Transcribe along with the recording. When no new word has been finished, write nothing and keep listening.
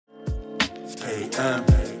AM,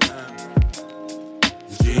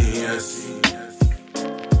 genius,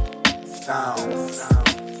 sound.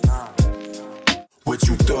 What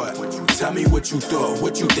you thought? Tell me what you thought.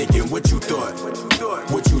 What you thinking? What you thought?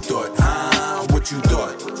 What you thought? What you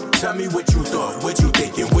thought? Tell me what you thought. What you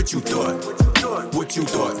thinking? What you thought? What you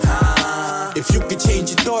thought? If you could change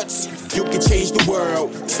your thoughts, you could change the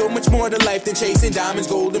world. So much more to life than chasing diamonds,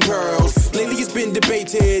 gold, and pearls. Lately it's been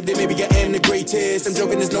debated that maybe I am the greatest. I'm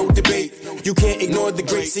joking, there's no debate. You can't ignore the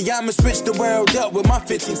great. See, I'ma switch the world up with my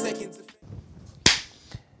 15 seconds.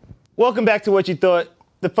 Welcome back to What You Thought,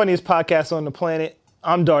 the funniest podcast on the planet.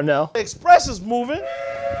 I'm Darnell. Express is moving.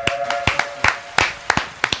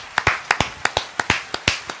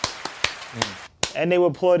 And they were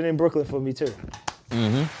applauding in Brooklyn for me, too.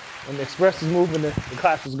 Mm-hmm. When the Express was moving, the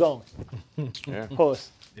class was going. Yeah. Of course.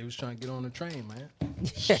 They was trying to get on the train, man.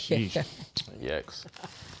 Yikes.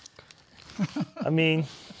 I mean,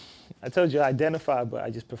 I told you I identify, but I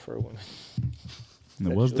just prefer women. It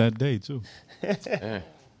was that day, too. Yeah.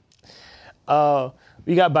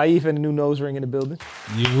 We got Baif and the new nose ring in the building.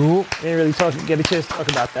 You. We didn't really get a chance to talk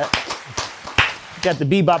about that. Got the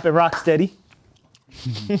Bebop and Rocksteady.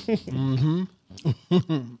 Mm-hmm.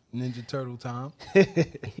 Ninja Turtle time.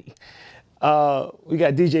 We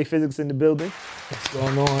got DJ Physics in the building. What's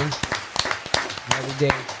going on? Another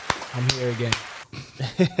day. I'm here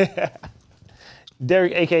again.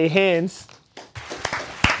 Derek, a.k.a. Hands.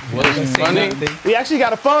 What was funny? We actually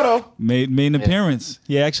got a photo. Made an appearance.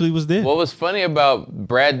 He actually was there. What was funny about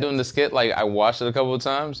Brad doing the skit? Like I watched it a couple of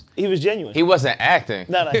times. He was genuine. He wasn't acting.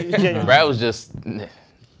 No, he was genuine. Brad was just.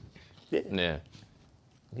 Yeah.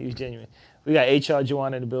 He was genuine. We got HR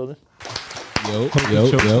Juwan in the building. Yo.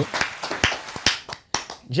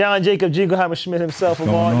 John Jacob Jingleheimer Schmidt himself What's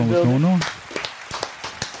in the going building. on?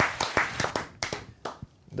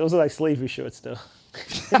 Those are like slavery shorts, though.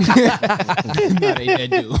 They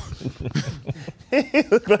do. They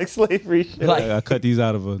look like slavery shorts. I cut these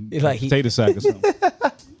out of a like potato sack or something.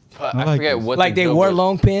 I like forget this. what. Like the they joke wore was.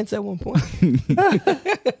 long pants at one point.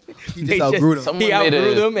 He outgrew them. Someone He made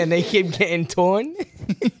outgrew a- them and they kept getting torn.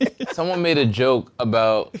 Someone made a joke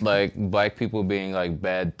about like black people being like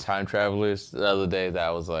bad time travelers the other day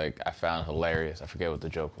that I found hilarious. I forget what the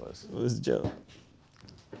joke was. What was the joke?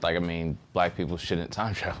 Like, I mean, black people shouldn't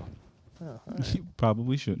time travel. You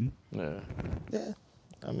probably shouldn't. Yeah. Yeah.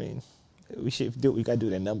 I mean, we should do what we got to do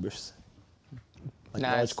their numbers. Like Nah,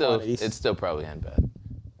 large it's still probably ain't bad.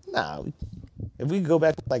 Nah, if we could go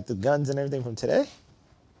back like the guns and everything from today,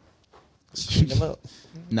 straighten them up.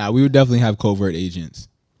 Nah, we would definitely have covert agents.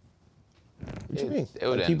 What you mean? It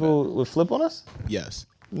would Like end people would flip on us? Yes.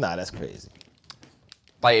 Nah, that's crazy.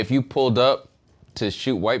 Like, if you pulled up to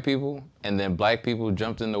shoot white people and then black people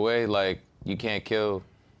jumped in the way, like, you can't kill.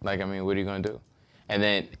 Like, I mean, what are you gonna do? And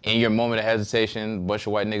then in your moment of hesitation, a bunch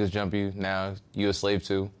of white niggas jump you. Now you a slave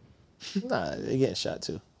too. Nah, they getting shot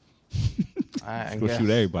too. I Go guess. shoot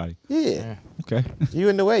everybody. Yeah. Okay. You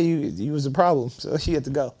in the way, you was a problem, so you had to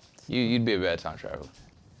go. You'd be a bad time traveler.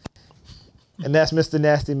 And that's Mr.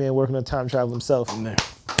 Nasty Man working on time travel himself.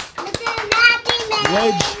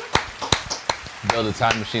 Build a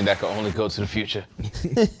time machine that can only go to the future.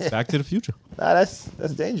 Back to the Future. Nah, that's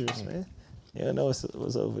dangerous, man. You don't know what's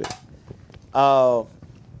over there.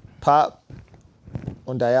 Pop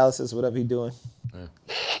on dialysis, whatever he doing. Yeah.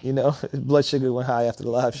 You know, his blood sugar went high after the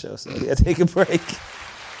live show, so he had to take a break.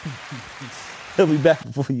 He'll be back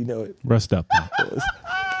before you know it. Rest up.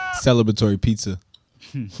 Celebratory pizza.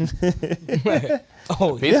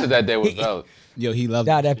 Oh, Pizza that day was out. Yo, he loved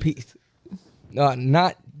nah, it. that pizza. No,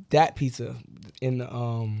 not that pizza. In the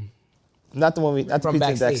Not the From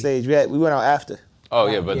pizza backstage. We went out after. Oh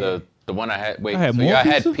yeah, but Yeah. the one I had. Wait, I had so more y'all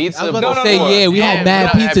pizza? had pizza? I was about to before? say, yeah, we had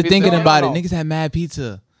mad y'all pizza thinking No, about no. it. Niggas had mad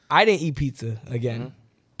pizza. I didn't eat pizza again.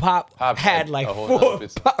 Pop Pop had had like a whole 4 nother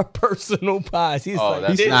pizza. personal pies. He's Oh, like,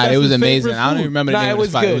 that's- this- Nah, it was amazing. I don't even remember the nah, name it of the was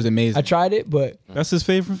spot. good. It was amazing. I tried it, but That's his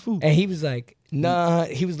favorite food. and he was like, nah.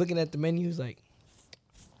 He was looking at the menu. He was like,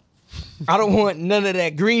 I don't want none of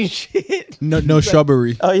that green shit. No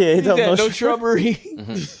shrubbery. Oh yeah, he He told said, no no sh- shrubbery.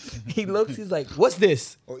 He looks. He's like, what's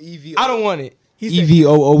this? Or I don't want it. He said,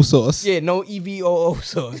 EVOO sauce. yeah, no EVOO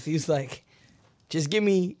sauce. He's like, just give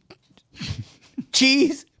me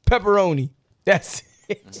cheese, pepperoni. That's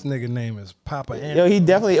it. This nigga name is Papa Ant. Yo, he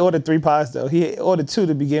definitely ordered 3 pies though. He ordered 2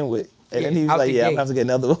 to begin with, and then he was out like, the "Yeah, I'm gate. gonna have to get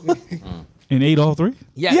another one." And ate all 3?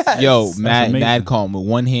 Yes. Yes. Yo, mad amazing. calm with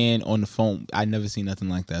one hand on the phone. I never seen nothing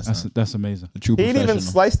like that. Son. That's amazing. A true He didn't professional.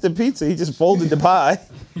 even slice the pizza. He just folded the pie.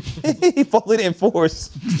 He folded it in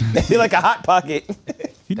 4s, like a hot pocket.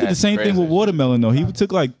 He did the That's same thing crazy. with watermelon though. He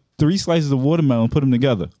took like 3 slices of watermelon and put them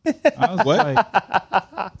together. I was What?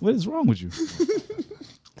 like, What is wrong with you?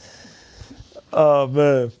 Oh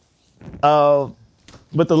man.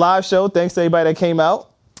 But the live show, thanks to everybody that came out.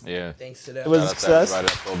 Yeah. Thanks to that. It was a Shout out to success. everybody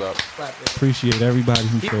that pulled up. Appreciate everybody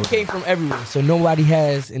who People showed came up. from everywhere, so nobody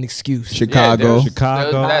has an excuse. Chicago, Yeah,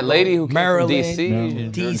 Chicago, that lady who came Maryland, from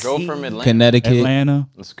DC, DC. drove from Atlanta. Connecticut, Atlanta.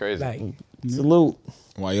 That's crazy. Like, Salute.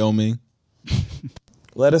 Wyoming.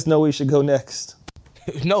 Let us know where we should go next.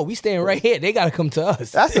 no, we staying right here. They gotta come to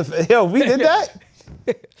us. Yo, we did that?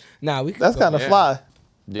 Nah, we. Could That's go. kind of Yeah. fly.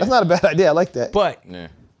 Yeah. That's not a bad idea. I like that. But Yeah.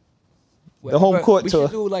 The home court we tour.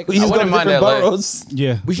 should do like. We just go to wouldn't mind different LA. boroughs.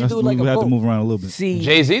 Yeah, We should that's- do like we a have to vote. move around a little bit. See,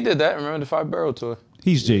 Jay-Z did that. Remember the 5 Borough tour?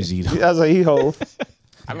 He's Jay-Z though. That's what he hold.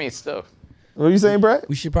 I mean, still. What you saying, Brad?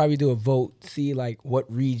 we should probably do a vote. See like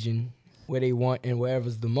what region where they want, and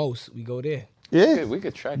wherever's the most, we go there. Yeah. We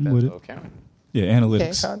could track I'm that with though, it. can't we? Yeah,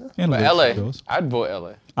 analytics. kinda. But Analytics LA, goes. I'd vote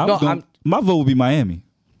LA. I No, was going, my vote would be Miami.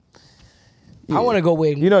 I want to go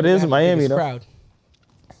where You know, there's we have the Miami, biggest though. crowd.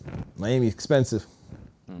 Miami's expensive.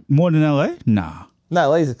 More than LA? Nah. Nah,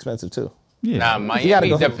 LA's expensive too. Yeah. Nah, gotta Miami,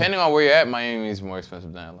 go. depending on where you're at, Miami's more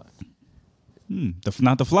expensive than LA.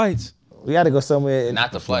 Not the flights. We got to go somewhere in,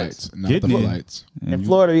 Not the flights. Not Getting the it. flights. And in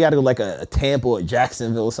Florida. We got to go like a Tampa or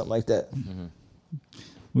Jacksonville or something like that.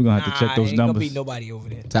 we're gonna have to check those ain't gonna numbers. be nobody over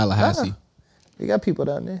there. Tallahassee. We got people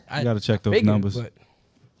down there. We gotta check those Figured, numbers. but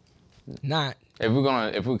not. If we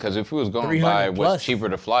was going 300 by plus. what's cheaper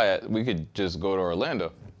to fly at, we could just go to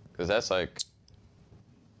Orlando, because that's like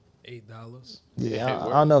 $8. Yeah, I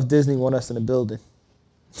word. don't know if Disney want us in the building.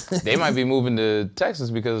 they might be moving to Texas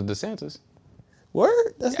because of DeSantis.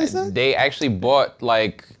 Word? That's what they said? They actually bought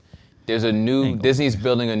like there's a new Disney's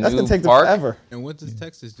building a That's new going to take them park. forever. And what does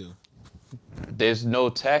Texas do? There's no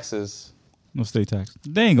taxes. No state tax.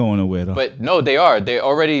 They ain't going nowhere though. But no, they are.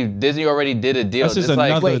 Disney already did a deal. That's just It's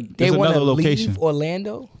like, another- Wait, they there's want to another location. leave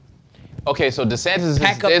Orlando? okay, so DeSantis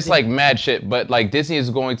Pack up it's the- like mad shit, but like Disney is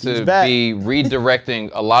going to back. be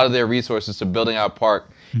redirecting a lot of their resources to building out a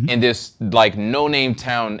park in this like no-name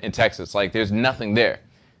town in Texas. Like there's nothing there.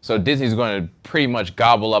 So Disney's going to pretty much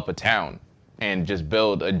gobble up a town and just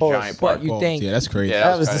build a giant park. But you think Yeah, that's crazy.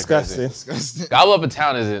 Yeah, That was kinda crazy. disgusting. Gobble up a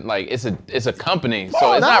town isn't like it's a company, so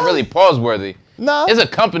Oh, it's not no. really pause worthy. No. It's a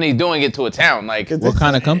company doing it to a town. Like you know What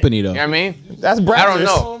kind of company though? what I mean? That's I Brad. don't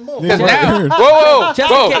know. Because now, whoa,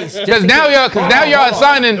 Just in case, just because in now y'all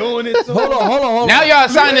assigning hold on. now y'all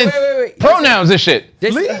assigning Wait. pronouns and shit.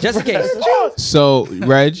 Just in case. So,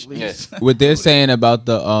 Reg, Yes. what they're saying about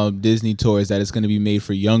the Disney tour is that it's going to be made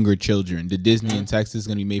for younger children. The Disney in Texas is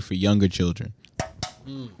going to be made for younger children.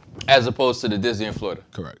 As opposed to the Disney in Florida.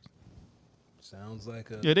 Correct. Sounds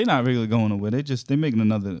like a. Yeah, they're not really going nowhere. They're making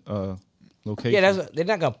another location. Yeah, they're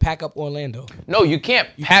not gonna pack up Orlando. No, you can't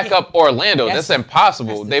pack can't. up Orlando. That's That's- impossible.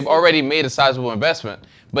 that's the They've thing. already made a sizable investment.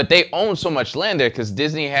 But they own so much land there because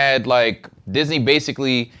Disney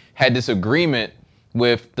basically had this agreement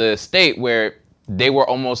with the state where they were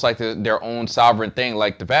almost like their own sovereign thing,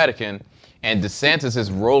 like the Vatican, and DeSantis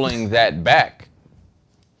is rolling that back.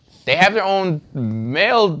 They have their own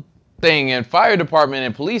mail thing and fire department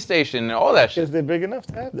and police station and all that shit. Because they're big enough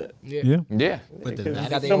to have that. Yeah. Yeah. Got There's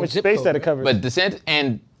their so own much zip space code, that it right? covers. But DeSantis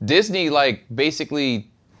and Disney basically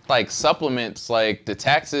supplements the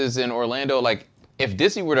taxes in Orlando. Like if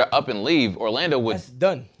Disney were to up and leave, Orlando would That's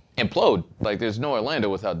done. implode. Like there's no Orlando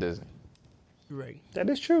without Disney. Right. that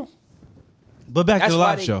is true. But back That's to the why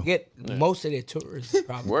live they show. get most of their tourists.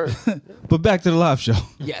 Probably. Word. But back to the live show.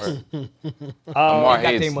 Yes. Amar they got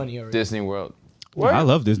hates their money already. Disney World. I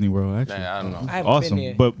love Disney World actually. I don't know. I haven't Awesome.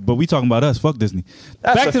 been there. But we talking about us. Fuck Disney.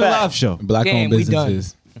 That's Back a to the fact. live show. Black-owned Damn, we done.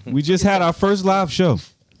 businesses. We just had our first live show.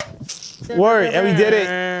 Word. And we did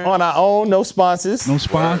it on our own, no sponsors. No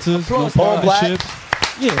sponsors, no Applause. All black.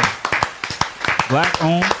 sponsorships. Yeah. Black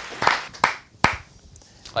owned.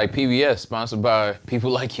 Like PBS, sponsored by people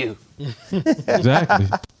like you. Exactly.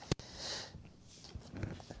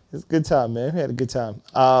 It's a good time, man. We had a good time.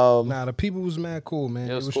 Nah, the people was mad cool, man. It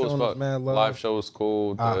They was was cool as showing us fuck. mad love. Live show was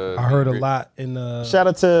cool. I heard a lot in the. Shout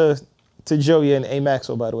out to Joey and A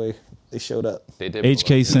Maxwell, by the way. They showed up. They did. pull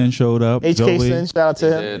HK up. Sin showed up. HK Joey. Sin, shout out to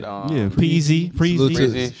They him. did. Yeah, Peasy. Salute to-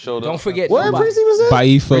 Breezy showed up. Don't forget. Where nobody. Breezy was there?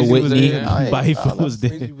 Baifa, Breezy was Whitney. there. I ain't- I Baifa don't know. was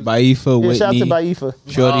there. Baifa, Yeah, shout out to Whitney. Baifa.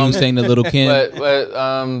 Shorty who sang the Little Kim. But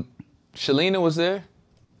Shalina was there.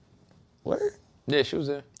 Word? Yeah, she was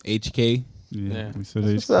there. HK. Yeah. We said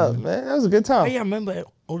What's up, man? That was a good Oh, time. yeah, I remember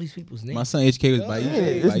all these people's names. My son HK was Baifa.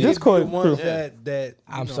 It's Baifa. Discord the ones crew. that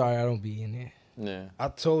I'm sorry, I don't be in there. Yeah. I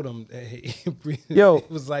told him that he Yo. it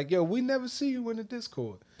was like, yo, we never see you in the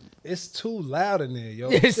Discord. It's too loud in there, yo.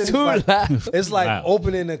 It's Shit is too like- loud. It's like Wow.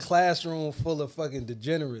 opening a classroom full of fucking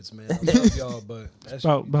degenerates, man. I love y'all, but that's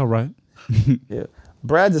About right. Yeah.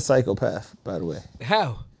 Brad's a psychopath, by the way.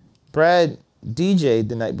 How? Brad DJ'd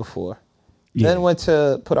the night before, then went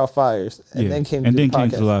to put out fires, and then came to the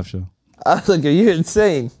podcast. To the live show. I was like, you're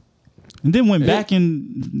insane. And then went back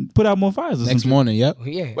and put out more fires. Next morning, yep. Well,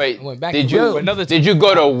 yeah. Wait, I went back did and you for another did you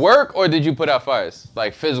go to work or did you put out fires,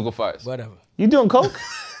 like physical fires? whatever? You doing coke?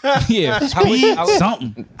 Yeah, I was-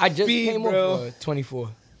 something. I just Speed, came bro. over 24.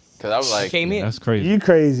 Because I was like, Came in. That's crazy. You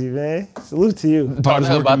crazy, man. Salute to you. Hardest I'm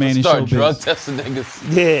working about man to in start showbiz. drug testing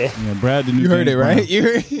niggas. Yeah. Yeah, Brad, the new You heard James it, right? Brown. You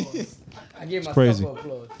heard I gave myself crazy. an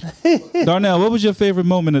applause. Darnell, what was your favorite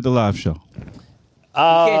moment at the live show?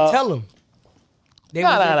 Can't tell them. They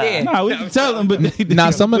wasn't there. Nah, we can tell them, but they,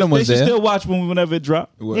 Nah, some of them they was should there. still watch whenever it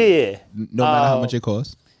drop. Yeah. No matter how much it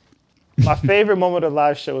costs. My favorite moment of the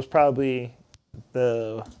live show was probably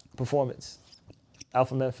the performance.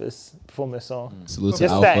 Alpha Memphis performance song. Salute to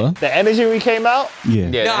Just Alpha. the energy we came out. Yeah.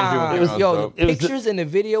 Yeah, Nah, Andrew it was, was yo, dope. the pictures in the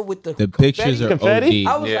video with the The pictures are Confetti?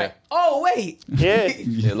 I OD. was Yeah. like, oh wait, Yeah.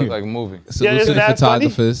 Yeah, it looked like a movie. Salute isn't to the that funny?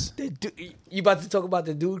 photographers. you about to talk about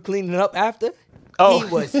the dude cleaning up after? Oh.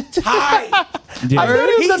 He was tired. Yeah. thought he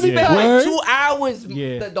was He gonna be spent back. like 2 hours.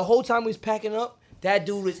 Yeah. The whole time we was packing up, that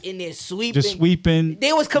dude was in there sweeping. Just sweeping.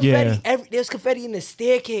 There was confetti. Yeah. There was confetti in the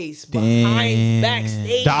staircase behind Damn.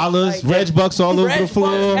 backstage. Dollars, Like, Reg Bucks all over Reg the floor.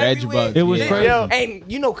 Bucks Reg everywhere. Bucks, It was yeah. crazy. Yo.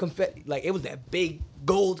 And you know confetti, like it was that big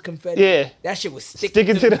gold confetti. Yeah. That shit was sticking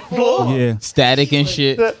Sticking to the floor. Yeah. Static and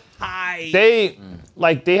shit. High.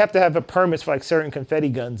 They have to have a permits for like certain confetti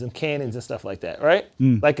guns and cannons and stuff like that, right?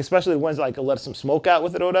 Like especially the ones that, like let some smoke out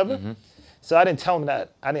with it or whatever. So I didn't tell them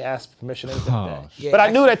that. I didn't ask for permission or anything like that. Yeah, But I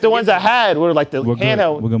knew that the ones I forget had were like the We're good.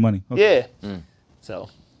 handheld. We're good money. Okay. Yeah. So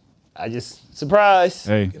I just surprised.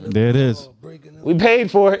 Hey, there it is. We paid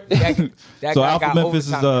for it. that So guy Alpha got Memphis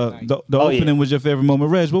is overtime that night. the Oh, opening yeah. was your favorite moment.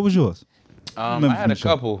 Reg, what was yours? I Remember had a the show.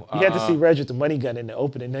 couple. You had to see Reg with the money gun in the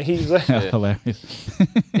opening. And he was like, Hilarious.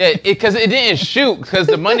 Yeah, because it didn't shoot because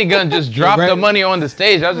the money gun just dropped Reg- the money on the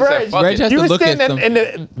stage. I was just Reg- like, fuck Reg it. has you to were look at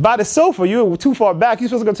standing by the sofa. You were too far back. You were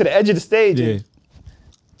supposed to go to the edge of the stage. Yeah. And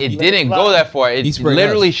It didn't go that far. It He spread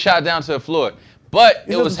literally us. shot down to the floor. But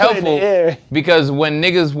it You're was supposed to put it in helpful the air. because when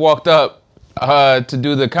niggas walked up to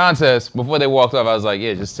do the contest, before they walked off, I was like,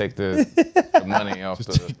 yeah, just take the money off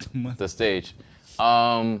the stage.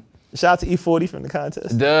 Shout out to E40 from the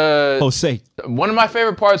contest. Jose. One of my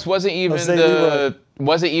favorite parts wasn't even Jose Leroy.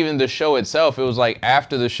 wasn't even the show itself. It was like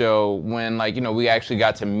after the show when we actually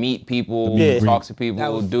got to meet people, Yeah. talk to That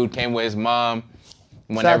people. was- Dude came with his mom.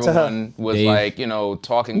 When Shout out to her. everyone was Dave. like,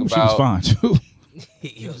 talking She was about fine too.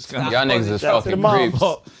 Yo, stop y'all niggas fucking- is Shout out to the fucking mom.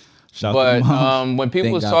 creeps. Shout out But to the mom. when people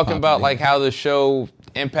Thank was God talking Papa about did. like how the show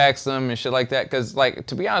impacts them and shit like that, because like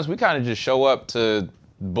to be honest, we kind of just show up to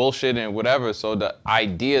bullshit and whatever. So the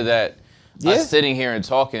idea that Yeah. us sitting here and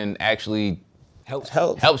talking actually helps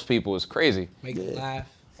helps people is crazy. make it laugh.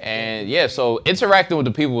 And yeah, so interacting with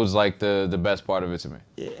the people was like the best part of it to me.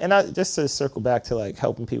 Yeah, and I just to circle back to like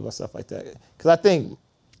helping people and stuff like that, because I think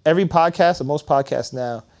every podcast or most podcasts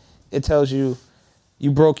now, it tells you you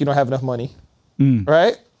broke, you don't have enough money,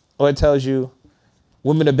 right? Or it tells you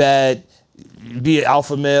women are bad, be an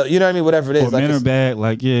alpha male, you know what I mean? Whatever it is. Or men are it's- bad.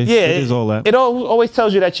 Like, yeah, Yeah, it is all that. It always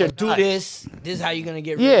tells you that you're Do not- this. This is how you're gonna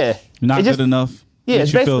get rich. Yeah, You're not It just- good enough. Yeah, Makes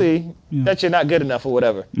it's you feel- basically that you're not good enough or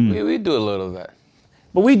whatever. We do a little of that.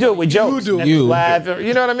 But we do it with jokes. do. and You. laugh,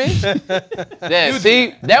 you know what I mean? Yeah,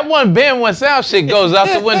 see, that one band, one sound shit goes out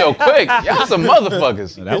the window quick. Y'all some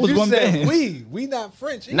motherfuckers. That was You one said band. we not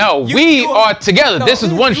French. No, we are together. This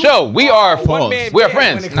is one show. We are one-man we're band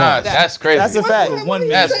friends. when it Nah, comes to that. that's crazy. That's a fact.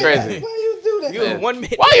 That's crazy. Why you do that? You in 1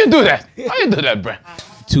 minute. Why you do that? Why you do that, bro?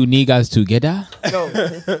 Two niggas together. No,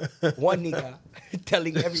 one nigga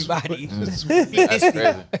telling everybody. That's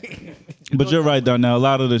crazy. But you're right, Darnell. A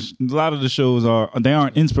lot of the shows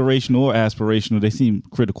aren't inspirational or aspirational. They seem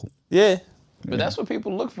critical. Yeah. But that's what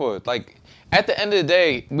people look for. Like, at the end of the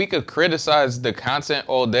day, we could criticize the content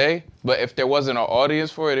all day, but if there wasn't an audience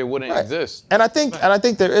for it, it wouldn't Right. exist. And I think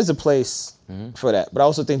there is a place for that. But I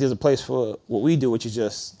also think there's a place for what we do, which is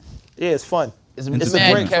just, it's fun. It's a mad break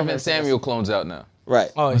from Kevin everything Samuel clones out now.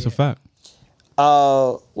 Right. Oh, That's yeah. a fact.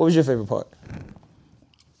 What was your favorite part?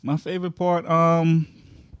 My favorite part,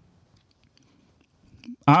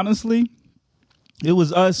 honestly, it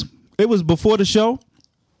was us. It was before the show.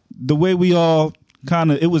 The way we all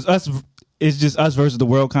kind of, it was us. It's just us versus the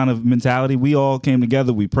world kind of mentality. We all came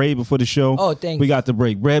together. We prayed before the show. Oh, thank We you. got to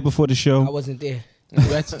break bread before the show. I wasn't there. You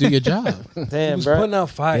had to do your job. Damn, was bro. putting out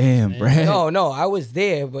fires. Damn, man. Brad. No, I was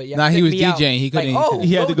there, but Nah, he was me out. DJing. He couldn't- Like, oh,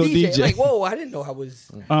 he had to go DJ. Like, whoa, I didn't know I was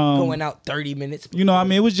going out 30 minutes. You know, I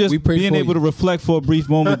mean, it was just We prayed being for able you. to reflect for a brief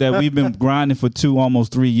moment that we've been grinding for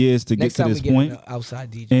almost 3 years to Next get to time this we get point, an outside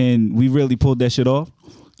DJ. and we really pulled that shit off.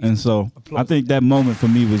 And so I think that moment for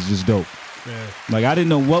me was just dope. Yeah. Like I didn't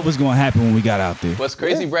know what was going to happen when we got out there. What's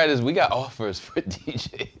crazy, Brad, is we got offers for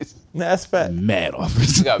DJs. Nah, that's fact. Mad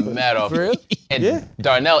offers. We got mad offers. real? And Yeah.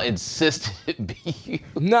 Darnell insisted it be you.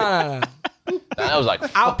 Nah. Darnell was like,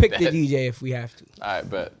 I'll "Fuck pick that." the DJ if we have to. All right,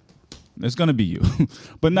 bet. It's gonna be you.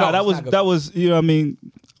 But No, that it's was not gonna that was you know what I mean.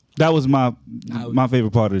 That was my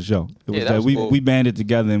favorite part of the show. It was Yeah, that that was we cool. we banded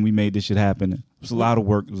together and we made this shit happen. It was a lot of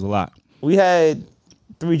work. It was a lot. We had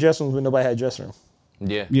 3 dressing rooms, but nobody had a dressing room.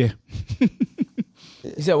 Yeah. Yeah,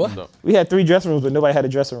 You said what? Dope. We had 3 dressing rooms, but nobody had a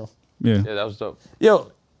dressing room. yeah. Yeah, that was dope.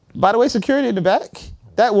 Yo, by the way, security in the back,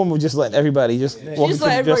 that woman was just letting everybody just walk She into just the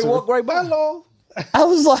let everybody dressing walk room. right by. Hello. I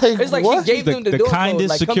was like, It's like what? she gave them the door code, kindest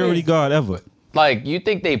like, come security in. guard ever. Like, you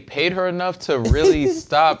think they paid her enough to really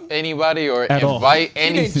stop anybody or At all. invite She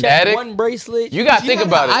any didn't check static? one bracelet. You gotta She think had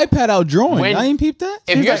about it. iPad out drawing. When- I ain't peeped that.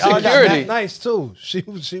 If She's you're like, oh, I got security, Nice too. She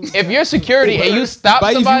was. if you're security and you stop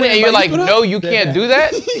But if you somebody went and you're and like, put up- no, you can't do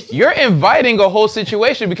that, you're inviting a whole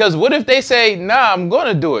situation because what if they say, nah, I'm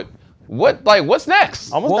gonna do it? What's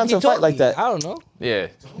next? Almost got into a fight like that. I don't know. Yeah.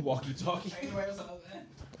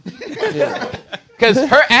 Because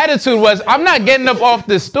her attitude was, I'm not getting up off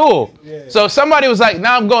this stool. So if somebody was like,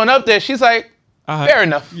 nah, I'm going up there, she's like, fair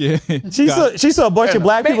enough. Yeah. She saw a bunch of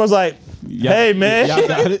black people. Was like, hey man, Y'all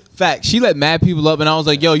got it. Fact. She let mad people up, and I was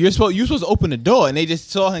like, "Yo, you're supposed to open the door," and they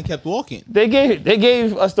just saw her and kept walking. they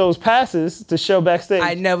gave us those passes to show backstage.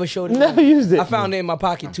 I never showed it. Never used it. I found it in my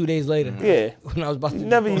pocket 2 days later. Yeah, When I was about to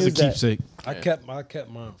never It's a used that. keepsake. I kept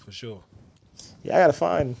mine for sure. Yeah, I gotta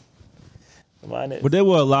find it. But there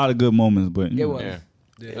were a lot of good moments. But It was. Yeah.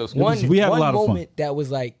 It was One, we had a one lot of fun. moment that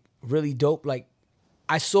was like really dope. Like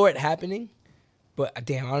I saw it happening, but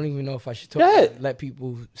damn, I don't even know if I should talk. Go ahead. About it, let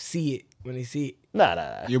people see it when they see it.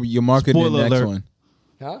 Nah. You're marketing Spoiler the next alert. one.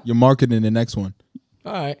 Huh? You're marketing the next one.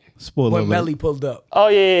 All right. Spoiler When alert. Melly pulled up, Oh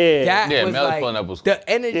yeah. that Yeah, was Melly like pulling up was the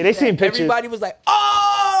energy. Yeah, they seen that pictures. Everybody was like,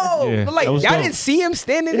 "Oh!" Yeah, But like that y'all was dope. didn't see him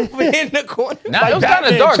standing over there in the corner. Nah, it was kind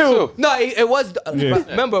of Batman dark too. too. No, it was. Yeah.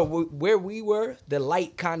 Remember where we were? The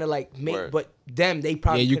light kind of like made, Word. but them they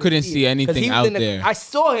probably Yeah, you couldn't see it. 'Cause anything he was out in the- there. I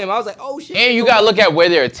saw him. I was like, "Oh shit!" And you gotta look at where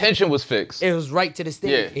their attention was fixed. It was right to the stage,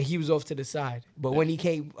 Yeah. and he was off to the side. But when he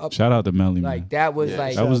came up, Shout out to Melly, like man. that was Yeah.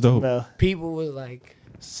 like That was dope. No. people was like,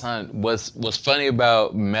 Son, what's funny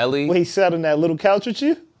about Melly? When he sat on that little couch with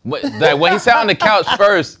you. Like when he sat on the couch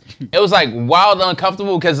first, it was like wild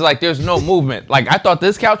uncomfortable because like there's no movement. Like I thought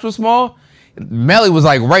this couch was small. Melly was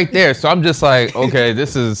like right there, so I'm just like, okay,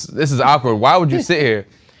 this is awkward. Why would you sit here?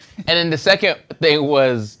 And then the second thing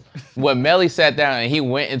was when Melly sat down and he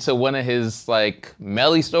went into one of his like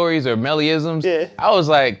Melly stories or Mellyisms. Yeah. I was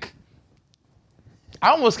like, I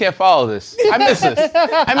almost can't follow this. I miss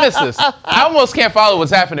this. I almost can't follow what's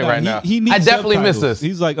happening right now. He needs I definitely miss subtitles. this.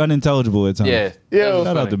 He's like unintelligible at times. Yeah. Yo.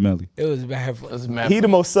 Shout out to Melly. it was bad. For That's mad He the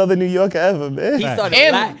most Southern New Yorker ever, man. he started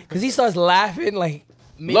And- because he starts laughing like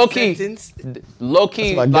Low key. mid-sentence. That's Low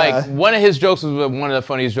key, my like guy. one of his jokes was one of the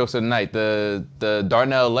funniest jokes of the night. The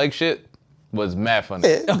Darnell leg shit was mad funny.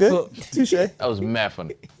 Yeah, good. Touche. That was mad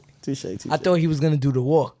funny. Touche. I thought he was gonna do the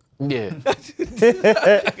walk. Yeah,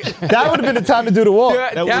 That would have been the time to do the walk.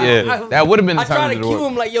 that would have been the I tried time to to do cue the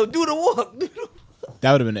him like, "Yo, do the walk." Do the walk.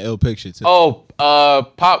 That would have been an ill picture too. Oh,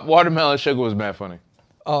 pop watermelon sugar was mad funny.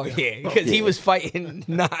 Oh yeah, because he was fighting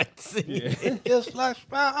knots. Just like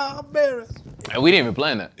strawberries. And we didn't even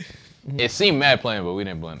plan that. It seemed mad playing, but we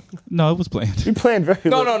didn't plan it. No, it was planned. We playing very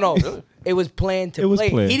No, little. no, no. It was planned to It was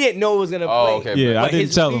play. planned. He didn't know it was gonna Oh, play. okay. Yeah, I But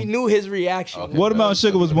didn't tell He him. knew his reaction. Okay. Watermelon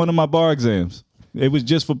sugar was one of my bar exams. It was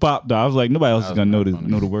just for pop, though. I was like, nobody else is gonna know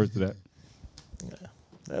funny. the words to that.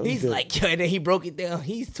 That was He's good. like, yo, and then he broke it down.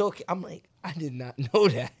 He's talking. I'm like, I did not know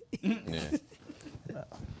that. Yeah.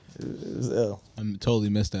 It was ill. I totally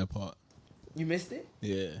missed that part. You missed it?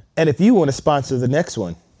 Yeah. And if you want to sponsor the next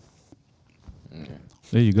one,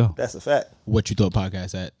 There you go. that's a fact. What you thought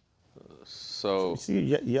podcast at? So See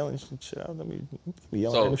you yelling shit out. I mean, you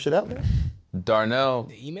yelling So- random shit out, man. Darnell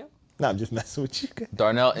The email? Nah, I'm just messing with you.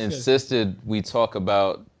 Darnell insisted we talk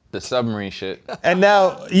about the submarine shit. And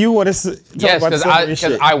now you want to talk Yes, about because some of this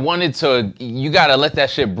shit. I wanted to. You gotta let that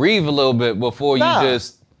shit breathe a little bit before Nah. you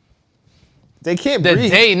just. They can't The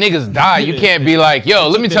breathe. day niggas die, you can't be like, yo,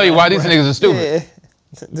 let me tell you why these niggas are stupid.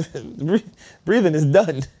 Yeah. Breathing is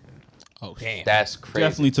done. Oh, Damn. That's crazy.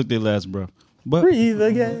 Definitely took their last breath. But Breathe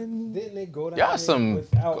again. Didn't they go down Y'all there some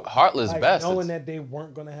without, heartless like, bastards. knowing that they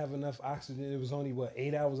weren't gonna have enough oxygen? It was only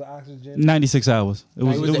 8 hours of oxygen. 96 hours. It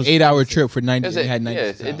was an 8-hour trip for 90. They had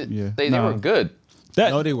 96 hours. Yeah. They were good.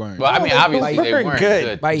 That, No, they weren't. Well, I mean, obviously they weren't weren't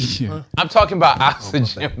good. good. yeah. I'm talking about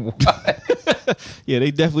oxygen. Yeah,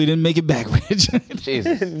 they definitely didn't make it back, Rich.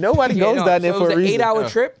 Nobody Yeah, goes no, down there so for it a was an reason. 8-hour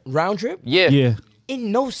trip, round trip, Yeah. Yeah.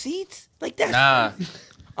 in no seats. Like that's. Nah.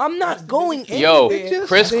 I'm not going Yo, anywhere.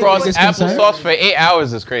 crisscross Biggest applesauce concern? for 8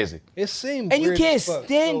 hours is crazy. It seemed And you weird can't as fuck.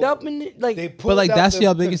 stand So up in it. Like They pulled like, out that's the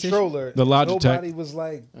your biggest issue? controller. The Logitech. Nobody was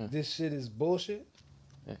like, "This shit is bullshit."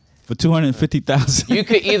 For 250,000. You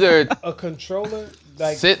could either A controller,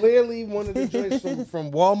 like Sit- clearly one of the joints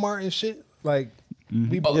from Walmart and shit. Like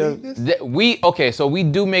we believe this. so we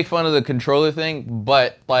do make fun of the controller thing,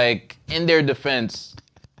 but like in their defense,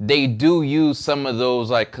 they do use some of those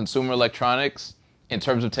like consumer electronics in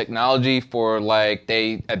terms of technology for like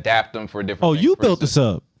they adapt them for different. Oh, things. you For built this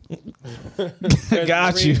instance, up.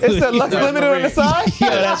 Got you. It's a Lux Limited on the side. Yeah,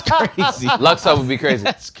 that's crazy. Lux Hub would be crazy.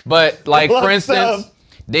 But like for Lux instance, Hub.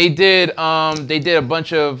 they did a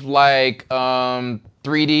bunch of like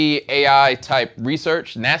 3D AI type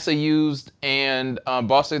research. NASA used and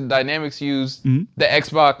Boston Dynamics used the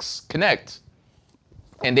Xbox Kinect,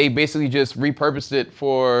 and they basically just repurposed it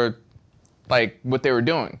for like what they were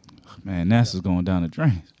doing. Man, NASA's going down the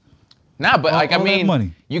drain. Nah, but like I all that mean,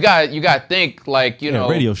 money. you got to think like you know,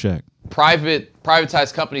 Radio Shack.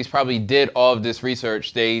 privatized companies probably did all of this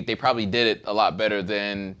research. They probably did it a lot better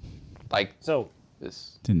than like So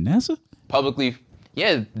this To NASA? publicly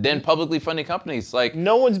funded companies. Like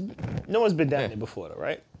no one's been down there before, though,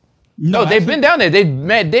 right? no, they've been down there.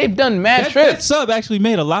 They've done mad That trips. sub actually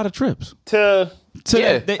made a lot of trips. To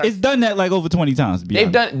Yeah. It's done that like over 20 times. To be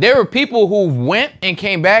honest. There were people who went and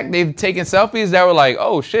came back. They've taken selfies that were like,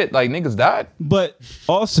 oh shit, like niggas died. But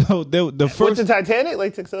also the with the first Titanic,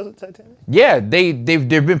 like took the Titanic. Yeah, there've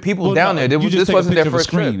been people well, down no, there. you just This take a wasn't their picture of a first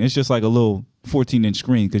screen. trip. It's just like a little 14-inch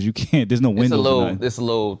screen because you can't. There's no windows. It's a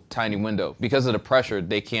little tiny window because of the pressure.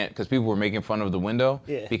 They can't because people were making fun of the window.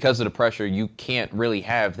 Yeah. Because of the pressure, you can't really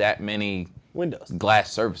have that many Windows.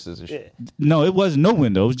 glass surfaces and Yeah. shit. No, it was no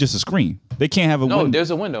window. It was just a screen. They can't have a No, window.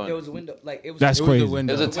 there's a window. there was a window. Like it was. That's it was crazy. a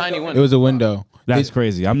window. There's a tiny It window. was a window. That's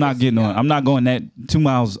crazy. I'm not getting on. I'm not going that 2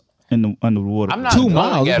 miles under the water. I'm not 2 going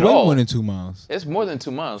miles. at It's way all. more than 2 miles. It's more than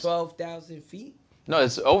 2 miles. 12,000 feet. No,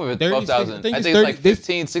 it's over 36 12,000. I think I it's think it's like 30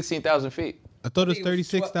 15, 16,000 feet. I thought it was I think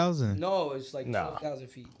 36,000. No, it's like Nah. 12,000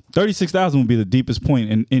 feet. 36,000 would be the deepest point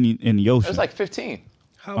in the ocean. It's like 15.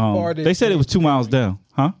 How far did They said it was James 2 miles Cameron- down,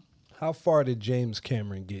 huh? How far did James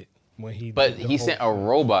Cameron get when he? But did the he whole sent a film?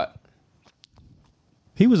 robot.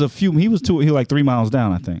 He was like 3 miles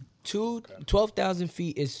down, I think. 12,000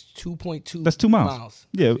 feet is 2.2. That's 2 miles.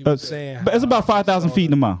 Yeah, saying but it's how about 5,000 feet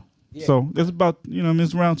in a mile. Yeah. So it's about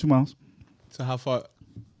it's around 2 miles. So how far?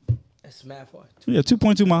 That's mad far. Yeah,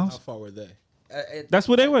 2.2 How miles. far were they? That's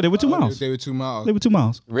where they were. They were 2 Oh, miles. They were 2 miles. They were 2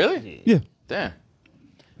 miles. Really? Yeah. Damn.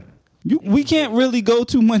 We can't really go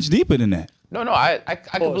too much deeper than that. No, I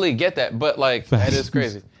completely get that, but like that Facts. is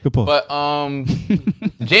crazy. Good pause.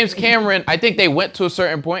 But James Cameron, I think they went to a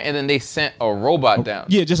certain point and then they sent a robot down.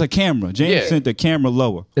 Yeah, just a camera. James Yeah. sent the camera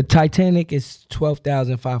lower. The Titanic is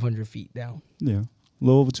 12,500 feet down. Yeah, a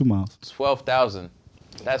little over 2 miles. 12,000.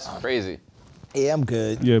 That's crazy. Yeah, I'm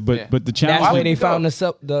good. Yeah, but Yeah. the challenge. That's would where they you found go? us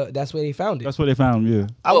up. That's where they found it. That's where they found him. Yeah.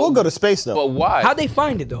 I will go to space though. But why? How they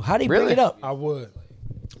find it though? How they bring Really? it up? I would.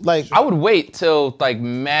 Like I would wait till like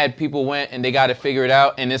mad people went and they got to figure it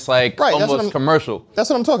out and it's like Right, that's what almost I'm- commercial. that's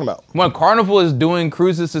what I'm talking about. When Carnival is doing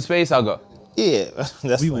cruises to space, I'll go. Yeah,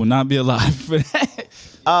 that's We funny. will not be alive for that.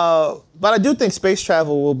 But I do think space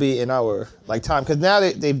travel will be in our like time because now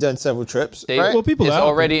they've done several trips, They, right? Well, people it's are out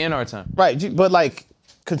already in our time. Right, but like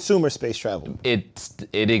consumer space travel. It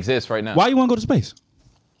exists right now. Why you want to go to space?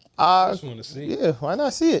 I just want to see. Yeah, why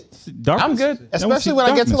not see it? Darkness. I'm good. Especially when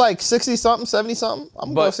I get to like 60 something, 70 something,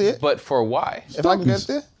 I'm gonna go see it. But for why? If I can get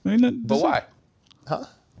there, But why? huh?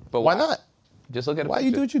 But Why not? Just look at it. Why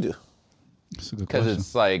you do what you do? Because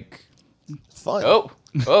it's like It's fun.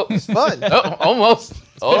 it's fun. almost.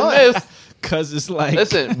 Almost. Because it's like.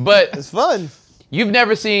 Listen, but It's fun. you've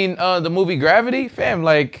never seen the movie Gravity, fam?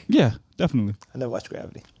 Like Yeah, definitely. I never watched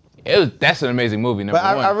Gravity, that's an amazing movie. Number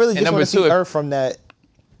but one. I really And just number want to two, see if- Earth from that.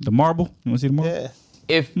 The marble. You want to see the marble? Yeah.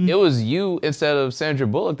 If it was you instead of Sandra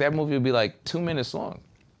Bullock, that movie would be like 2 minutes long.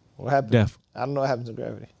 What happened? Def. I don't know what happens in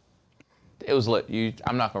Gravity. It was lit.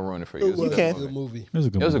 I'm not gonna ruin it for you. It was a You good can. movie. Good movie. It was a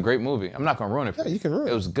good It was a one. great movie. I'm not gonna ruin it for Yeah, you. you can ruin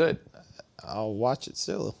It it. was good. I'll watch it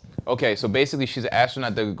still. Okay, so basically she's an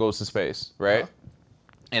astronaut that goes to space, right?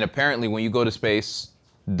 And apparently when you go to space,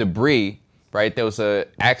 debris right? There was an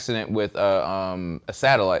accident with a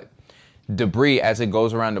satellite. Debris, as it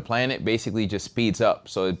goes around the planet, basically just speeds up.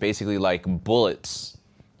 So it's basically like bullets,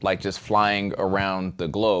 like just flying around the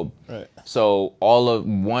globe. Right. So all of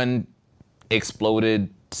one exploded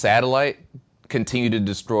satellite continued to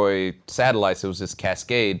destroy satellites. It was this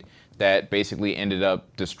cascade that basically ended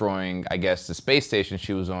up destroying, I guess, the space station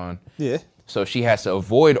she was on. Yeah. So she has to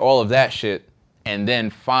avoid all of that shit and then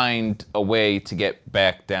find a way to get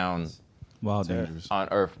back down Wild dangerous. on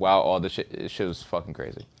Earth. Wow, all the shit was fucking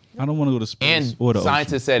crazy. I don't want to go to space And or the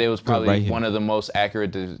scientists ocean. said it was probably right here. one of the most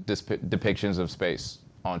accurate depictions of space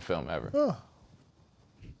on film ever. Oh.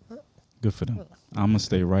 Good for them. I'm gonna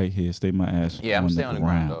stay right here. Stay my ass. Yeah, I'm staying on the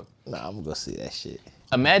ground, dog. Nah, I'm gonna go see that shit.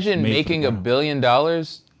 Imagine Made for making the $1 ground. billion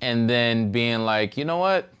and then being like, you know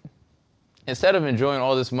what? Instead of enjoying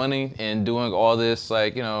all this money and doing all this,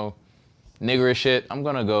 like, you know, niggerish shit, I'm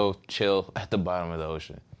gonna go chill at the bottom of the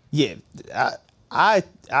ocean. Yeah, I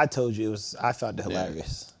told you it was. I found it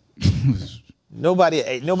hilarious. Nobody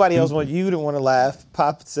else wanted. You didn't want to laugh.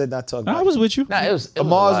 Pop said not talk. I was with you. Nah, it was a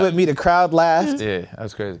Amal's lot. with me. The crowd laughed. Yeah,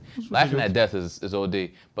 that's crazy. Laughing at death is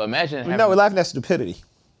OD. But imagine No, we're laughing at stupidity.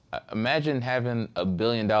 imagine having $1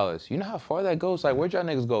 billion. You know how far that goes? Like, where'd y'all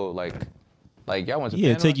niggas go? Like y'all went to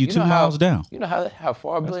Yeah, Panama? take you 2 know miles how, down. You know how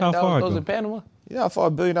far $1 That's billion how far it goes go. in Panama? You know how far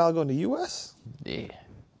 $1 billion go in the U.S.? Yeah.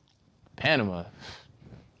 Panama.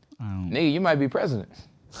 don't- Nigga, you might be president.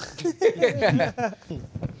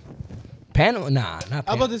 Panama? Nah, not I'm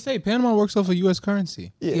Panama. about to say Panama works off of U.S.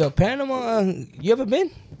 currency. Yo, Panama, you ever been?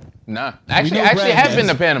 Nah. Actually, know I actually Brad have has. been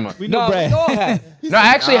to Panama. We No, know Brad. we all have. No, I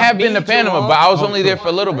actually have been to Me, Panama, Jawan. but I was only there for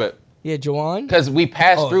a little bit. Yeah, Jawan. Because we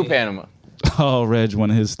passed Oh, through yeah. Panama. Oh, Reg, one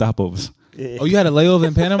of his stopovers. Yeah. Oh, you had a layover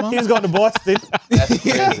in Panama? He was going to Boston. That's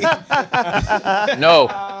crazy. No.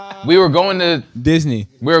 We were going to Disney.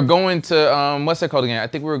 what's that called again? I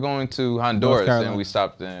think we were going to Honduras Carolina. and we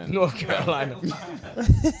stopped in. North Carolina.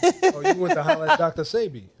 Oh, you went to holler at Dr.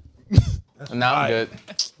 Sabi. Nah, I'm good.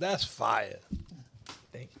 That's fire.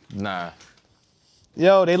 Nah.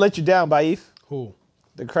 Yo, they let you down, Baif. Who?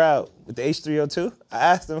 The crowd with the H302. I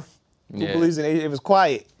asked them who Yeah. believes in H. It was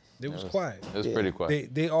quiet. It was quiet. It was pretty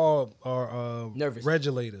quiet. They all are Nervous.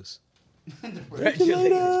 regulators.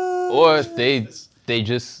 Or they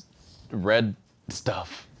just read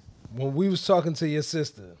stuff. When we was talking to your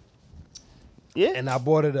sister Yeah. and I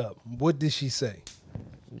brought it up, what did she say?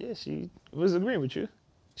 Yeah, she was agreeing with you.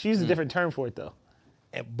 She used a different term for it though.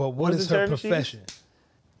 But what What is is the her term she profession?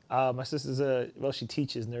 My sister's well, she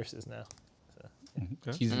teaches nurses now.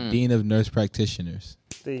 She's the dean of nurse practitioners.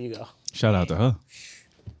 There you go. Shout out to her.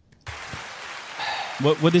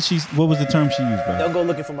 What was the term she used, bro? Don't go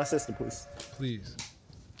looking for my sister, please. Please.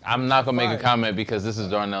 I'm not gonna make a comment because this is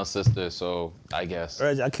Darnell's sister, so I guess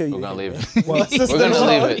Reg, I'll kill you. we're gonna leave man. it. Well, We're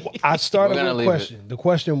gonna leave it. I started We're gonna with leave a it. question. The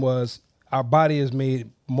question was, our body is made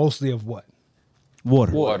mostly of what?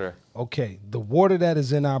 Water. Water. Okay, the water that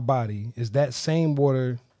is in our body, is that same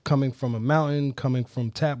water coming from a mountain, coming from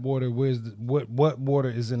tap water? What water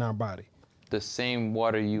is in our body? The same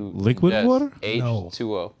water you Liquid ingest, water?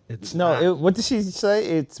 H2O. It's No, not. what did she say?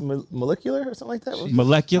 It's molecular or something like that?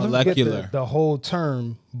 Molecular. Get Molecular. the whole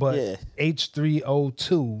term, but Yeah.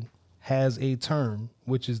 H3O2 has a term,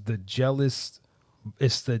 which is the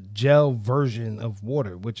gel version of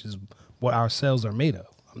water, which is what our cells are made of.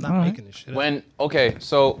 I'm not All right. making this shit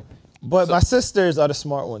up. But my sisters are the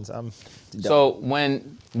smart ones. I'm So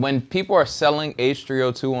when people are selling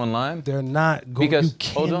H3O2 online, They're not going. Because- You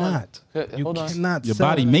hold on. cannot. You Hold on. cannot. Your sell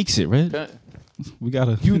body it. makes it, right? uh, We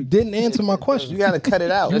gotta. You didn't answer my question. you gotta cut it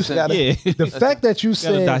out. Listen, You gotta, yeah. The fact that you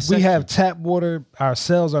said dissect we have it. tap water, our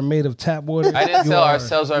cells are made of tap water. I didn't you sell are- our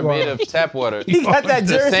cells are you made of tap water. He got that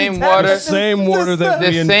The Jersey same tap water- with his Same water that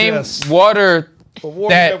sister. we The same ingest. water water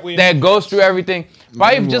that we that goes through everything.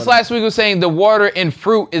 Five just last week was saying the water in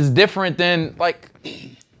fruit is different than like.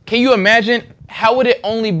 Can you imagine how would it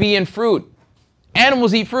only be in fruit?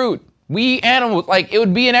 Animals eat fruit. We eat animals. Like it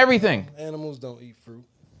would be in everything. Animals don't eat fruit.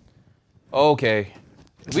 Okay,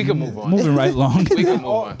 we can move on. Moving right along. We can move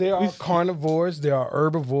on. There are carnivores. There are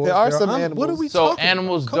herbivores. There are some What are animals. we So talking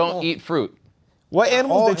animals about? Come don't on. eat fruit. What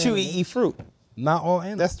animals all that you animals. eat fruit? Not all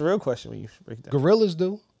animals. That's the real question when you break it down. Gorillas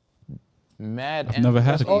do. Mad. I've never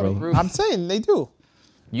had a animals gorilla. eat fruit. I'm saying they do.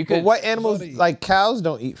 You But could. what animals, What do you- like cows,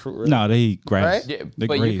 don't eat fruit, really? No, they eat grass. Right? Yeah, They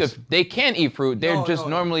but graze. you could. They can eat fruit. They're No, just no,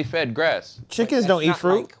 no. normally fed grass. Chickens That's don't eat not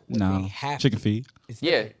fruit. like what No. they have Chicken to. feed. It's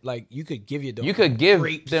Yeah. different. Like you could give your dog. You could give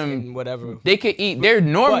grapes them and whatever. They could eat. They're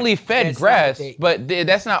normally fed that's not grass, they- but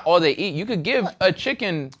that's not all they eat. You could give a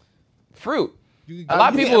chicken fruit. A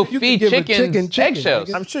lot of people you feed could give a chickens chicken,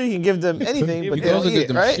 eggshells. I'm sure you can give them anything, but You they can don't also eat give it,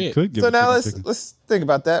 them right? shit. Could give So a now chicken. let's think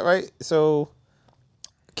about that, right? So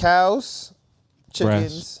cows,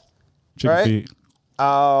 chickens, Chicken right?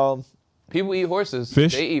 feed. People eat horses.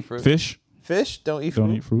 Fish. They eat fruit. Fish. Fish don't eat fruit.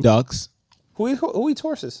 Don't eat fruit. Ducks. Who eats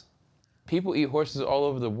horses? People eat horses all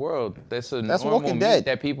over the world. That's That's normal Walking meat Dead.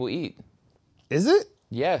 that people eat. Is it?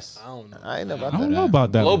 Yes. I ain't know about I don't that. know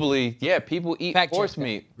about that. one. Globally, yeah, people eat Fact check horse that.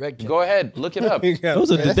 meat. Reg check. Go ahead, look it up.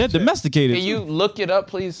 Those are they're domesticated. Can you look it up,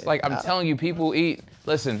 please? Like, I'm telling you, people eat.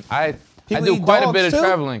 Listen, I People do eat quite a dogs, bit of too?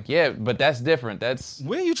 traveling. Yeah, but that's different. That's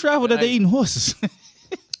Where you travel that they eating horses?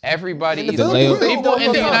 everybody eats. Philippines, they People in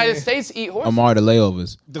the don't United eat. States eat horse. Amar, the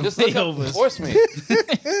layovers. Just look up horse meat.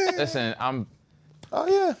 Listen, I'm. Oh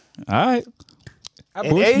yeah. All right.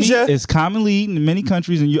 In Horse Asia, meat is commonly eaten in many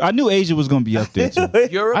countries, and I knew Asia was going to be up there too.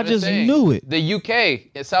 Europe. I just saying, knew it. The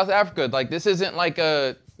UK, in South Africa, like this isn't like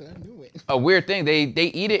a weird thing. They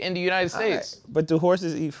eat it in the United States. but do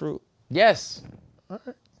horses eat fruit? Yes.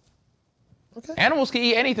 Okay. Animals can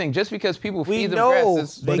eat anything just because people We feed them know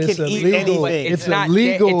grass. they But can it's eat illegal. anything. It's not-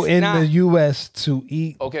 illegal it's in not- the U.S. to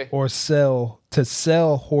eat Okay. or sell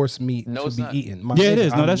horse meat No, to it's be not. eaten. My Yeah, it nigga,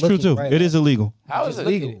 is. No, I'm that's true looking too. right It now. is illegal. How is It's it?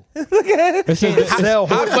 illegal. It says Sell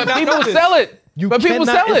horse But meat. people sell it. You but people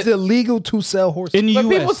cannot- sell It's it. illegal to sell horse in the But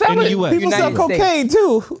U.S. people sell in the it. U.S. People sell United cocaine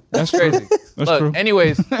too. That's crazy. That's Look, true.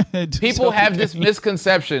 anyways, Do people sell have this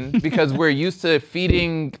misconception because we're used to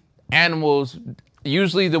feeding animals,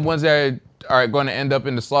 usually the ones that are going to end up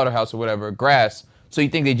in the slaughterhouse or whatever, grass. So you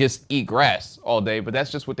think they just eat grass all day, but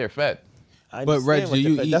that's just what they're fed. I But, understand Reg, what do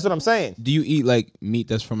you the- eat- That's what I'm saying. Do you eat like meat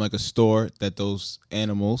that's from like a store that those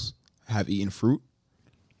animals have eaten fruit?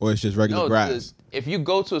 Or it's just regular No, grass? if you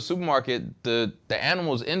go to a supermarket, the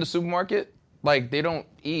animals in the supermarket, like they don't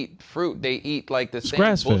eat fruit. They eat like the same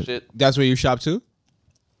grass-fed. bullshit. That's where you shop too?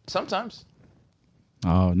 Sometimes.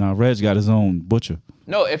 Oh, now Reg got his own butcher.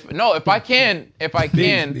 No, if I can,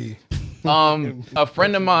 a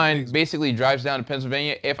friend of mine basically drives down to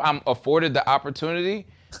Pennsylvania. If I'm afforded the opportunity,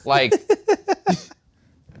 like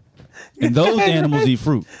And those animals eat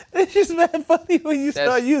fruit. It's just mad funny when you start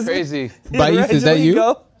that's using. crazy. Baith, is that you?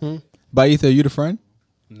 Go. Baith, are you the friend?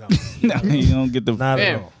 No, you don't get the. Not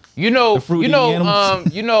at Man, all. fruit-eating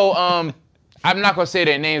animals. I'm not gonna say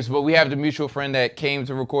their names, but we have the mutual friend that came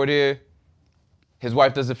to record here. His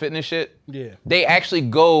wife does the fitness shit. Yeah. They actually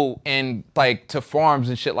go and like to farms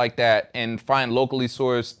and shit like that and find locally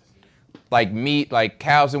sourced like meat, like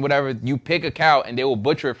cows and whatever. You pick a cow and they will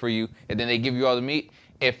butcher it for you, and then they give you all the meat.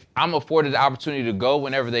 If I'm afforded the opportunity to go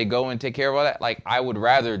whenever they go and take care of all that, like I would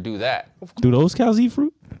rather do that. Do those cows eat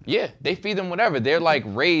fruit? Yeah, they feed them whatever. They're like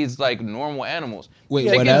raised like normal animals. Wait,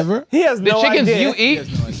 Chickens- whatever? He has The no chickens idea. you eat,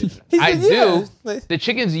 He I said, do. yeah. The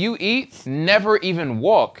chickens you eat never even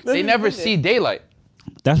walk. They even never do that. see daylight.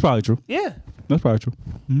 That's probably true. Yeah. That's probably true.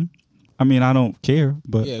 I mean, I don't care,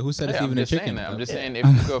 but Yeah, who said it's Yeah, I'm even a just chicken? saying that. I'm just saying if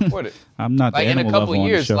you could afford it. I'm not Like the in a animal couple lover on the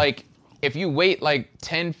years, show. like if you wait like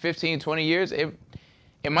 10, 15, 20 years, it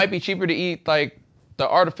might be cheaper to eat like the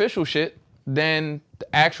artificial shit than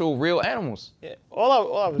the actual real animals. Yeah. All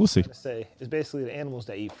I was We'll see. trying to say is basically the animals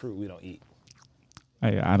that eat fruit we don't eat.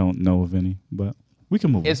 I don't know of any, but we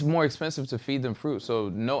can move. It's more expensive to feed them fruit, so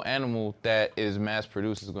no animal that is mass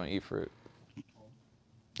produced is going to eat fruit.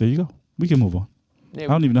 There you go. We can move on. Yeah, I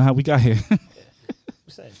don't even know how we got here. I'm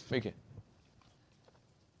saying. make it.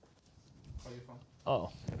 Oh,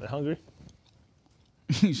 they're hungry.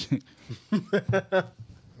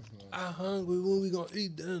 I'm hungry. When we gonna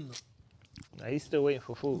eat dinner? Nah, he's still waiting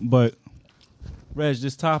for food. But Reg,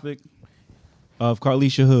 this topic of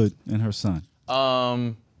Carlisha Hood and her son.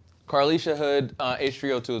 Carlisha Hood,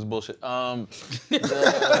 H302 is bullshit.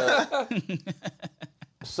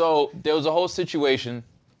 So there was a whole situation,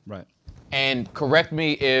 Right. and correct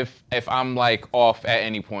me if I'm like off at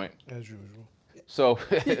any point. As usual. So,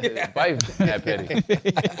 bye, that petty.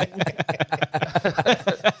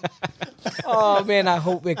 Oh man, I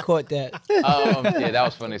hope it caught that. Yeah, that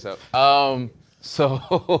was funny. So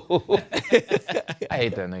I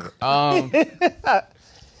hate that nigga.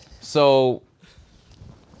 So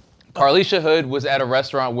Carlisha Hood was at a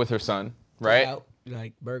restaurant with her son, right? Out,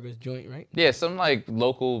 like Burger's joint, right? Yeah, some like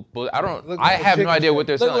local. I don't. Looked I like a have no chicken idea what shack.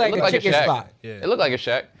 they're Looked selling. like It a looked like a chicken shack. spot. Yeah. It looked like a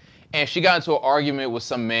shack, and she got into an argument with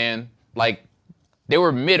some man. Like they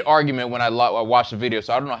were mid argument when I watched the video,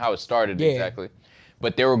 so I don't know how it started Yeah. exactly,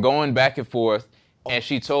 but they were going back and forth, and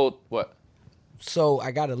she told what. So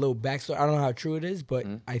I got a little backstory. I don't know how true it is, but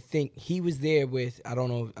I think he was there with I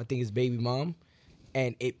think his baby mom,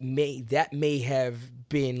 and that may have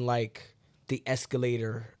been like the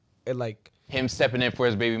escalator, like Him stepping in for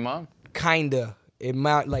his baby mom. kinda. It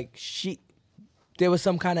might like she there was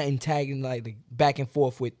some kind of antagonism, like back and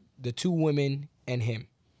forth with the two women and him.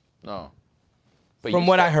 No. But From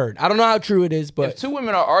what I heard, I don't know how true it is, but if two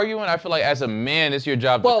women are arguing, I feel like as a man, it's your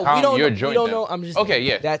job Well, to calm we don't your know- joint we don't down. know. I'm just okay. saying,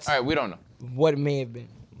 Yeah. that's- all right. We don't know. what it may have been.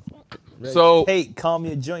 So Hey, calm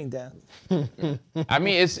your joint down. I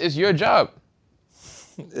mean, it's your job.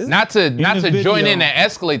 Not to the join video- in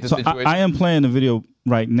and escalate the So situation. I am playing the video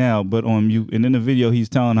right now, but on mute. And in the video, he's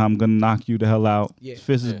telling her, "I'm gonna knock you the hell out." Yeah. His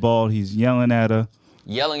fist is bald. He's yelling at her,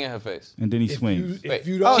 Yelling in her face. and then he If swings. you, if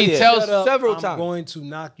you Wait, don't she shut tells- up, Several I'm times. going to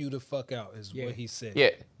knock you the fuck out, is Yeah. what he said. Yeah.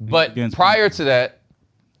 But Against prior to that,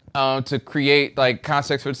 to create like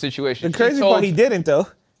context for the situation, The crazy she told, part, he didn't though.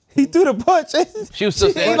 He threw the punch. She was still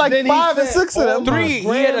He standing. like Then he 5 and said, 6 of them. "Oh, my Three. He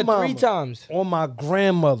had it grandmama, 3 times. On my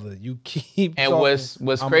grandmother, you keep. And talking,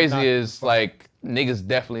 what's I'ma crazy knock you is the fuck like niggas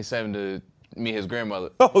definitely sent him to meet his grandmother.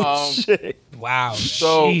 Oh shit! Wow.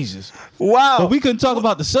 So Jesus. Wow. But we couldn't talk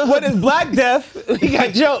about the son. What is Black Death? We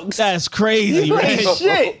got jokes. That's crazy, Like, right?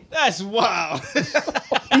 shit. That's wild.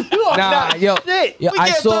 You are Nah, not yo, shit. yo, We I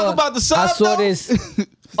can't saw, talk about the I side, saw though? this.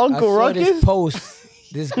 Uncle I saw this Ruckus. post.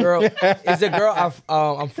 This girl is a girl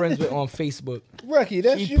I'm friends with on Facebook. Rocky,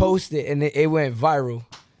 that's She you. posted and it went viral.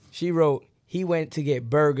 She wrote, "He went to get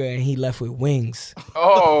burger and he left with wings."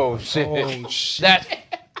 oh shit. Oh shit, That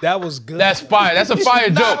that was good. that's fire. That's a fire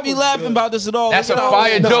Not joke. be laughing about this at all. That's a No,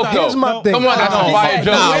 fire no, joke no. though. Here's my thing. Come on, that's a He fire said,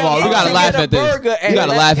 joke. Nah, "He Amal, we went gotta to laugh get a at this. burger We and gotta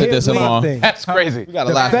left laugh at his this, wings." Amal. thing. That's crazy. We gotta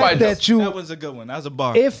the laugh Fire fact at joke. that you, That was a good one. That was a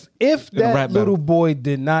bar. if a that rap little battle. boy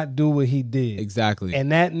did not do what he did, Exactly.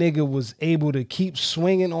 and that nigga was able to keep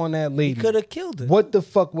swinging on that lady, Could have killed her. what the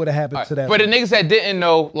fuck would have happened to that? For the niggas that didn't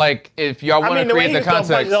know, like, if y'all I want mean, to the way create he the was throwing punches,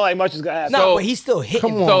 context, don't like much is gonna happen. No, So- but he's still hitting.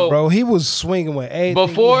 Come on, So- bro. He was swinging with everything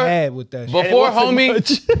Before- he had with that shit. And it before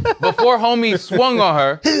wasn't before homie swung on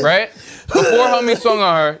her, right? Before homie swung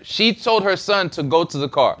on her, she told her son to go to the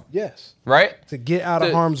car, Yes. right? To get out of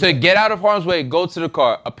To- harm's to way. get out of harm's way, go to the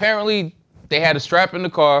car. Apparently, they had a strap in the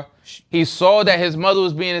car. He saw that his mother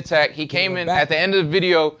was being attacked. He came in. back. At the end of the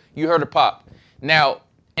video, you heard a pop. Now,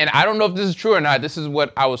 and I don't know if this is true or not. This is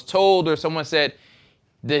what I was told, or someone said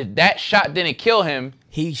that shot didn't kill him.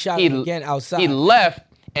 He shot him again outside. He left,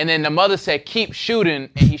 and then the mother said, "Keep shooting,"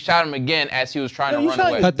 and he shot him again as he was trying Yo, to you run trying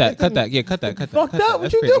away. to- Cut that. Cut that. Yeah, cut that. Cut that. Fucked cut up. that. What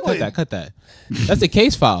That's you crazy. doing? Cut that. That's a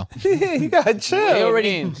case file. you gotta chill. They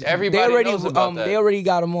already, means everybody they already, knows about that. they already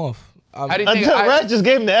got him off. How do you think Until Red just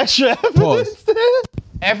gave him the extra Pause.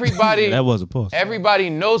 everybody? That was a pause. Everybody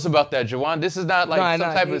knows about that, Jawan. This is not like Nah, some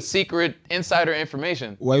nah, type he- of secret insider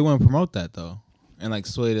information. Why you want to promote that though, and like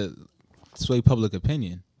sway public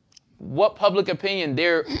opinion? What public opinion?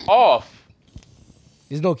 They're off.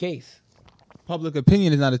 There's no case. Public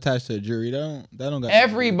opinion is not attached to a jury. That don't got.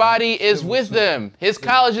 Everybody is with them. His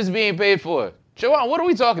college is being paid for. Jawan, what are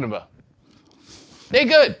we talking about? They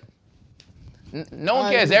good. No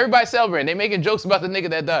one cares. Everybody's celebrating. They making jokes about the nigga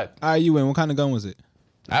that died. All right, you win. What kind of gun was it?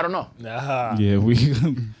 I don't know. Yeah, we.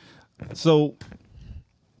 So,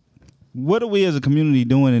 what are we as a community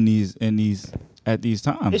doing at these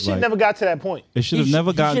times? It should Like, never got to that point. It should have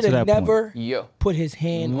never gotten to should that have point. never Yo, put his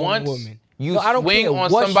hand on a once woman. you No, I don't swing care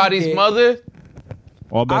on what she somebody's did. mother,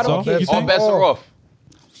 All bets I don't off. care. You all think? bets are off.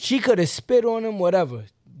 She could have spit on him, whatever.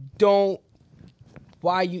 Don't.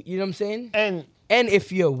 Why you know what I'm saying? And And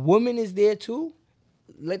if your woman is there too,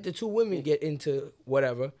 let the two women get into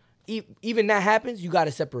whatever. Even that happens, you got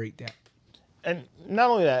to separate that. and not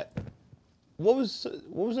only that, what was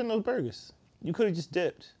in those burgers? You could have just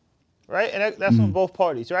dipped, right? And that's on both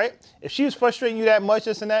parties, right? If she was frustrating you that much,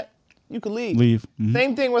 this and that, you could leave. Leave. Mhm.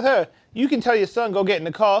 Same thing with her. You can tell your son go get in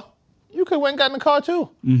the car. You could have went and got in the car too.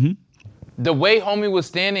 The way homie was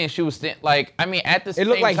standing, and she was like, I mean, at the same It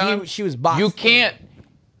looked like time, she was boxing. You can't.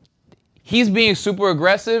 He's being super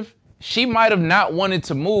aggressive. She might have not wanted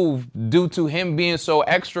to move due to him being so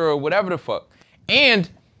extra or whatever the fuck. And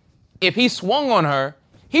if he swung on her,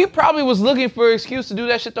 he probably was looking for an excuse to do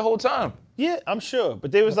that shit the whole time. Yeah, I'm sure.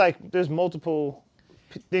 But there was like, there's multiple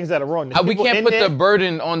things that are wrong. There's We people can't in put there. the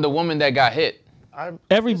burden on the woman that got hit.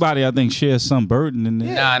 Everybody, I think, shares some burden in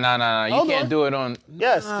there. Nah. You Hold can't on. do it on.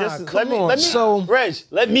 Yes, Nah, just come let on. me. So- Reg,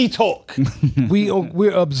 let me talk.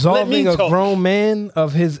 We're absolving a talk. grown man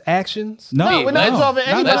of his actions. No, No, we're not absolving not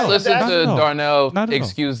at anybody. all. Let's listen Not to at all. Darnell Not at all.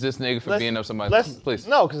 excuse this nigga for being up somebody's. Let's Please.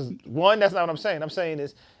 No, because one, that's not what I'm saying. I'm saying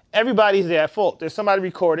is everybody's there at fault. There's somebody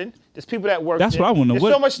recording. There's people that work. That's there. what I wanna know. There's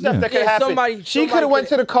What- so much stuff yeah. that could Yeah, happen. somebody She could have went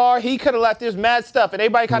to coulda- the car. He could have left. There's mad stuff, and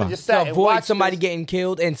everybody kind of just To sat and avoid watched somebody this. getting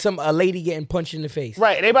killed and a lady getting punched in the face.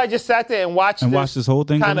 Right, and everybody just sat there and watched this whole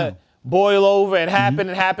thing go kind down. of boil over and happen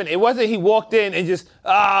and happen. It wasn't he walked in and just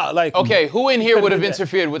like. Okay, who in here could've would have did that.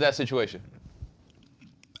 interfered with that situation?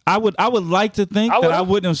 I would like to think I that would've. I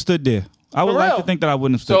wouldn't have stood there. I would For like real. to think that I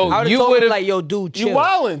wouldn't have stood So there. I would have You told him would've- like, yo, dude, chill. You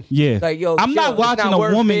wildin'. Yeah. Like, yo, I'm chill. not It's watching not a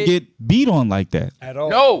worth woman it. get beat on like that. At all.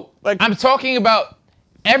 No, Like- I'm talking about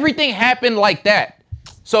everything happened like that.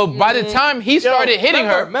 So by the time he started hitting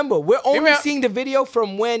her, Remember, we're Hear me only out. seeing the video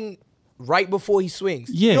from when right before he swings.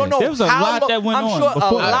 Yeah, you don't know there was a how lot long- that went I'm on sure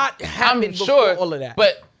before a that. lot happened I'm before sure, all of that.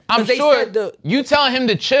 but I'm 'Cause they sure said the you telling him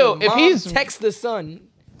to chill. If mom he's text the son,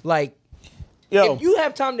 like, Yo, if you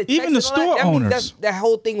have time to text Even the and all that, store that means owners. that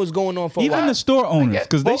whole thing was going on for a Even while. the store owners,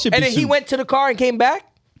 because they should be And then he sued. went to the car and came back.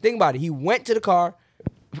 Think about it. He went to the car.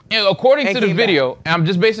 And according And to the came back. video, and I'm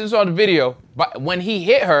just basing this on the video, but when he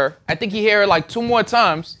hit her, I think he hit her like 2 more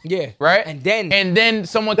times. Yeah. Right? And then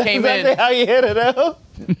someone came exactly in. how you hit it, though.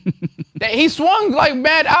 He swung like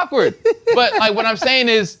mad awkward. But like what I'm saying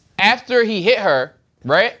is after he hit her,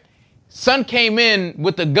 right? Son came in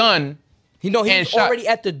with the gun. he And was shot. already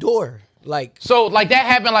at the door. Like, So like that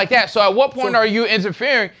happened like that. So at what point So- are you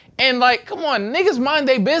interfering? And like, come on, niggas mind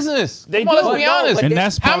their business. They Come on, do. let's be No, honest. but And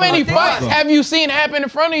that's How part of many the fights problem. have you seen happen in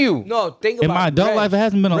front of you? no, think about In my it. adult Reg, life, it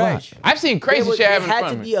hasn't been a Reg, lot. I've seen crazy shit happen in There front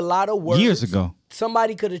had of to me. be a lot of words. Years ago.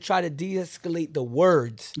 Somebody could have tried to de-escalate the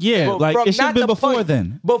words. Yeah, From- like, from it should've not been the before punch.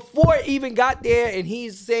 then. Before it even got there and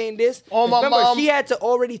he's saying this. Oh, my remember, mom. she had to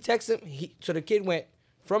already text him. So the kid went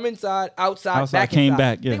from inside, outside, Outside, back came inside.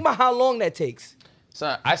 back, yeah. Think about how long that takes.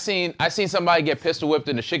 Son, I seen somebody get pistol whipped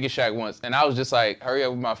in the Chicken Shack once, and I was just like, hurry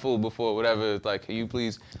up with my food before whatever. Like, can you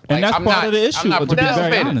please? And Like, that's I'm part not, of the issue, I'm not to be very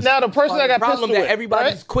participating. honest. Now, the person that The got problem pistol that whipped,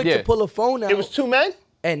 everybody's right? quick Yeah. to pull a phone out It was 2 men?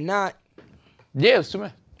 and not. Yeah, it was too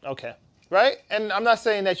many. Okay. Right? And I'm not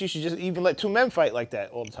saying that you should just even let 2 men fight like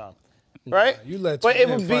that all the time. Right? you let But 2 it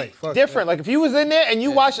men would be fight. Fuck different. that. Like if you was in there and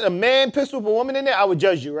you watched a man pistol whip a woman in there, I would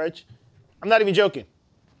judge you, right? I'm not even joking.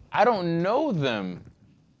 I don't know them.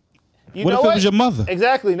 You What know if it was your mother?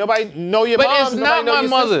 Exactly. Nobody know your But mom. it's nobody not know my your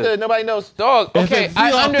mother. sister, nobody knows. Dog, If okay, we all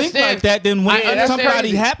I think understand. like that, then when I understand- somebody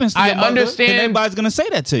happens to I your mother, understand- then everybody's gonna say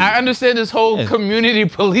that to you. I understand this whole Yeah. community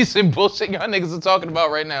policing bullshit y'all niggas are talking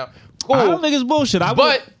about right now. Cool. I don't think it's bullshit.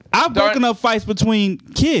 But I've broken up fights between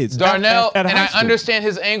kids. Darnell, at and high I school. understand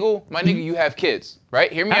his angle. My nigga, you have kids,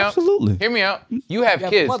 right? Hear me Absolutely. out. Hear me out. You have You have a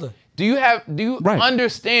kids. mother. Do you Right.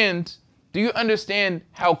 understand? Do you understand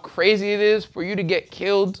how crazy it is for you to get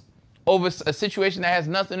killed over a situation that has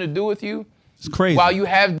nothing to do with you It's crazy. while you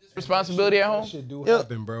have this responsibility at home? That shit do Yeah.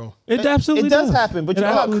 happen, bro. It absolutely It does happen, but you It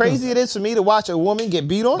know how absolutely crazy does. it is for me to watch a woman get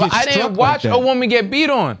beat on? But I struck didn't like watch that. a woman get beat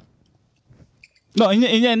on. No,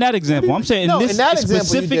 in that example, I'm saying no, in this in that example, you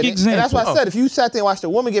specific didn't. example. And that's why I said if you sat there and watched a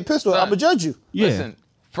woman get pistol, Son. I'm gonna judge you. Yeah. Listen,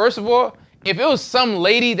 first of all, if it was some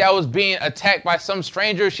lady that was being attacked by some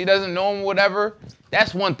stranger, she doesn't know him, whatever,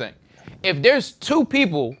 that's one thing. If there's 2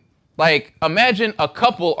 people, like imagine a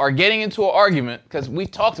couple are getting into an argument, because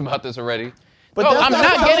we've talked about this already. But But that's I'm not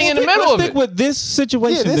not how getting in the middle Let's of stick it. with this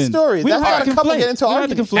situation. Yeah, this then. story. We don't That's have how to a couple conflate. get into We don't have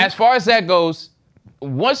to arguments. conflate. As far as that goes,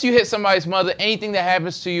 once you hit somebody's mother, anything that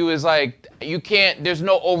happens to you is like, you can't, there's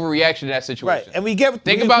no overreaction to that Right. situation. And we get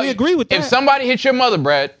Think we, about we agree with if that. somebody hits your mother,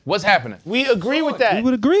 Brad, what's happening? we agree with that. We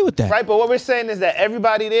would agree with that. Right, but what we're saying is that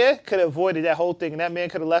everybody there could have avoided that whole thing, and that man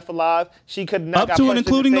could have left alive. She could have not Up got to and punched in the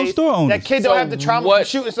including those face. store owners. That kid So don't have the trauma what- from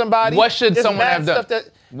shooting somebody. What should There's someone mad have done? stuff that-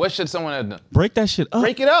 What should someone have done? Break that shit up.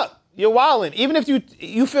 break it up. You're wilding. Even if you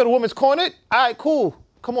feel the woman's cornered, all right, cool.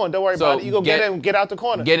 Come on, don't worry So about it. You go get- get out the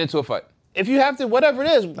corner. Get into a fight. If you have to, whatever it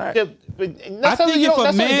is. I you think don't if a necessarily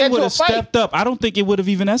get man into would a have fight. stepped up, I don't think it would have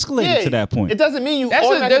even escalated Yeah, to that point. It doesn't mean you There's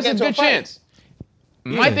automatically a get into good a fight. chance.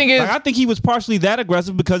 My Yeah. thing is, Like, I think he was partially that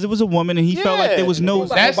aggressive because it was a woman and he felt like there was no,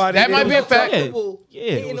 That's- that might be a fact.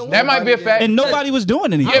 Yeah. that might be a fact. and nobody was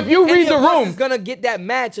doing anything. If you read the room, is gonna get that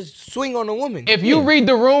mad to swing on a woman. if you read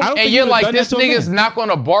the room I don't and think you're he would've like, done this that to a nigga's man. not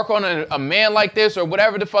gonna bark on a man like this or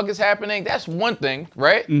whatever the fuck is happening, that's one thing,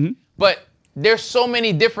 right? Mm-hmm. But there's so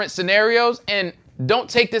many different scenarios, and don't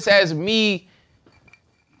take this as me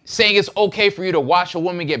saying it's okay for you to watch a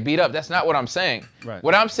woman get beat up. That's not what I'm saying. Right.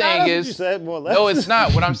 What I'm Nah, saying that's what is, you said, more or less. no, it's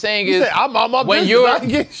not. What I'm saying You is, said, I'm on my when business. you're I can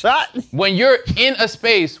get shot. when you're in a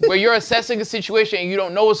space where you're assessing a situation and you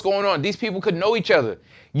don't know what's going on, these people could know each other.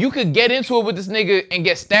 You could get into it with this nigga and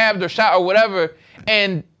get stabbed or shot or whatever,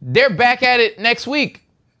 and they're back at it next week.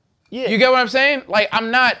 Yeah. You get what I'm saying? Like,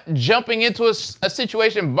 I'm not jumping into a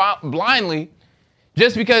situation blindly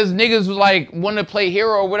just because niggas like want to play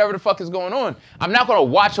hero or whatever the fuck is going on. I'm not gonna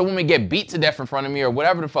watch a woman get beat to death in front of me or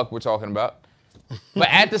whatever the fuck we're talking about. But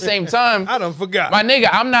at the same time, I done forgot. my nigga,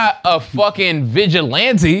 I'm not a fucking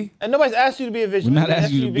vigilante. And nobody's asked you to be a vigilante. We're not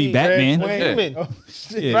asking you to be Batman. a human.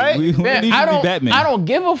 Yeah, Right? we Man, need you I to be don't, Batman. I don't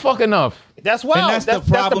give a fuck enough. That's wild. and that's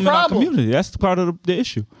the problem in our community. That's the part of the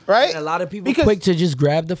issue. Right? And a lot of people Because- quick to just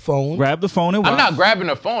grab the phone. Grab the phone and watch. I'm not grabbing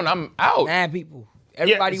the phone. I'm out. Mad people.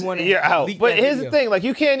 Everybody wanted. You're out. But here's the thing: like,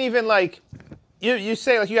 you can't even like, you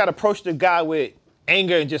say like you got to approach the guy with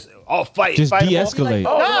anger and just fight. Just fight de-escalate.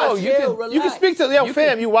 No, you can speak to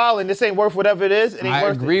fam. You wildin'. This ain't worth whatever it is. It ain't I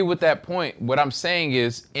worth agree it. with that point. What I'm saying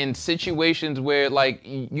is, in situations where like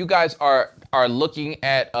you guys are looking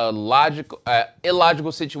at a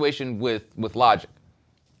illogical situation with logic,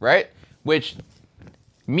 right? Which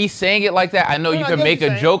me saying it like that, I know you can make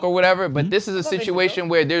a joke or whatever, but this is a situation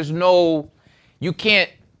where there's you can't.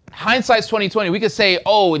 Hindsight's 20/20. We could say,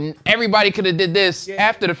 and everybody could have did this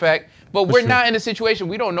after the fact, but we're not in a situation.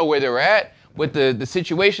 We don't know where they were at. What the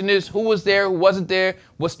situation is, who was there, who wasn't there,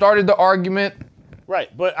 what started the argument. Right,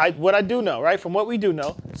 but what I do know, right, from what we do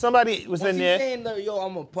know, somebody was in there. Saying, yo,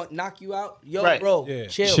 I'm gonna knock you out. Yo, Right. bro,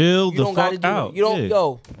 Chill you the don't gotta fuck do out. It. You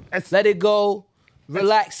don't, Yeah. let it go.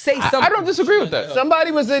 Relax. Say something. I don't disagree with that.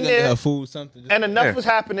 Somebody was in there, food, something. and enough was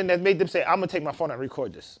happening that made them say, "I'm gonna take my phone and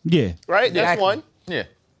record this." Yeah. Right, that's Exactly. one. Yeah.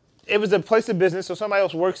 It was a place of business, so somebody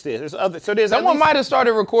else works there. There's other. So there's Someone might have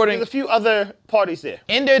started recording. There's a few other parties there.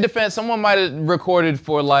 In their defense, someone might have recorded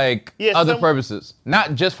for like other some- purposes,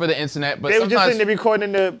 not just for the internet, but They were just sometimes in the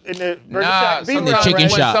recording in the burger shack. sometimes chicken when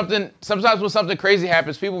shop. sometimes when something crazy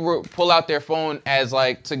happens, people will pull out their phone as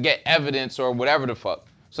like to get evidence or whatever the fuck.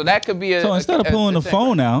 So that could be So instead of pulling the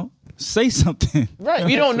phone out, say something. Right.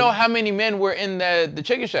 We don't know how many men were in the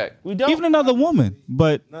chicken shack. We don't. Even another woman,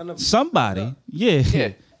 but somebody.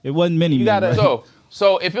 Yeah. It wasn't many men. gotta- right?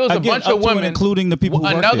 So if it was Again, a bunch up of to and women, including the people who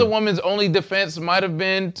work another there. woman's only defense might have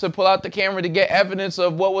been to pull out the camera to get evidence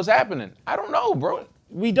of what was happening. I don't know, bro.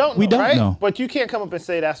 We don't know, We don't right? know. But you can't come up and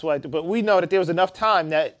say that's what. But we know that there was enough time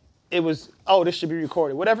that it was, this should be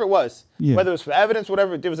recorded. Whatever it was. Yeah. Whether it was for evidence,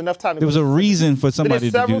 whatever, there was enough time. There was a reason for somebody to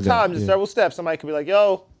do that. several times and Yeah. several steps. Somebody could be like,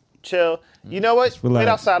 yo, chill. You know what? relax.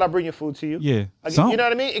 Wait outside. I'll bring your food to you. Yeah. Like, Something. you know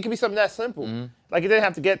what I mean? It could be something that simple. Like, it didn't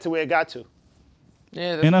have to get to where it got to.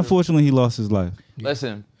 Yeah. And unfortunately, he lost his life.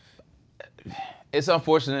 Listen, it's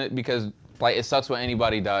unfortunate because like it sucks when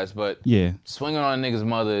anybody dies, but Yeah. swinging on a nigga's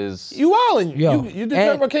mother is You wildin'. Yo, You did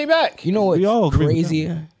and- what came back. You know We all what's agree with crazy?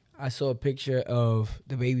 I saw a picture of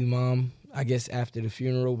the baby mom, I guess after the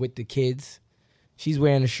funeral with the kids. She's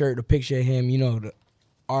wearing a shirt, a picture of him, the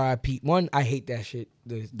RIP. One, I hate that shit.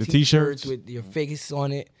 The t-shirts? with your face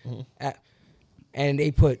on it. And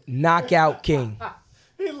they put Knockout King.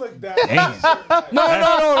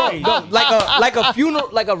 No. Like a funeral,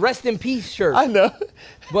 like a rest in peace shirt. I know.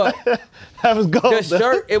 But That was gold. the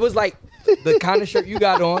shirt, it was like the kind of shirt you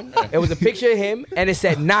got on. It was a picture of him, and it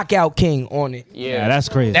said Knockout King on it. Yeah, that's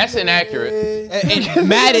crazy. That's inaccurate.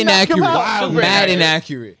 Mad inaccurate. out. Mad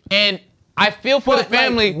inaccurate. And I feel for the But, like,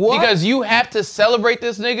 family what? because you have to celebrate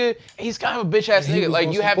this nigga. He's kind of a bitch ass nigga.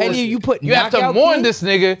 Like you have to, And you put you have to Knockout mourn King? this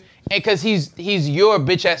nigga, and because he's your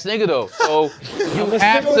bitch ass nigga though. So you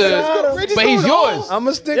have to, but he's yours. I'm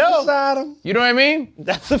gonna stick Yo. beside him. You know what I mean?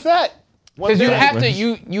 That's a fact. Because you have to,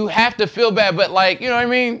 you have to feel bad, but like you know what I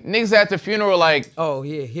mean. Niggas at the funeral like. Oh,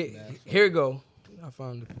 yeah. Here we go. I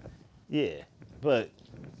found it. Yeah, but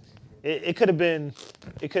it could have been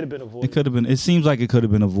avoided. It could have been. It seems like it could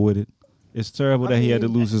have been avoided. It's terrible that he had to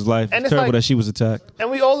lose his life. and It's it's terrible like- that she was attacked. And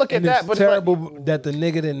we all look at And that, it's but terrible that the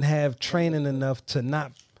nigga didn't have training enough to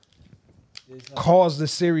not cause the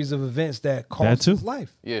series of events that caused too. his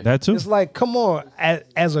life. Yeah. That too. It's like, come on,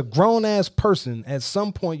 as a grown ass person, at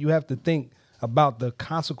some point you have to think about the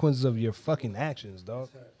consequences of your fucking actions, dog.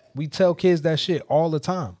 We tell kids that shit all the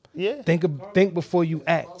time. Yeah. Think before you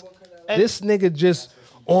act. This nigga just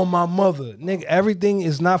on my mother. Nigga, everything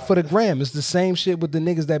is not for the gram. It's the same shit with the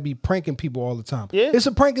niggas that be pranking people all the time. Yeah. It's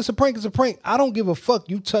a prank, it's a prank, it's a prank. I don't give a fuck.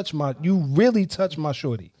 You really touch my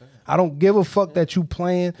shorty. I don't give a fuck that you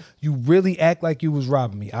playing. You really act like you was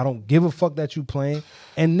robbing me. I don't give a fuck that you playing.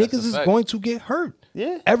 And niggas is fact. going to get hurt.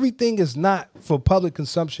 Yeah. Everything is not for public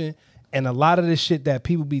consumption. And a lot of this shit that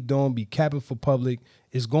people be doing, be capping for public,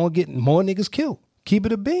 is going to get more niggas killed. Keep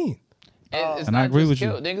it a bean. And, it's And I not agree just with you.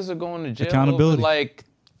 kill. Niggas are going to jail Accountability. over like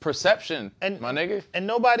perception, And- my nigga. and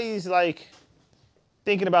nobody's like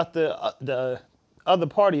thinking about the other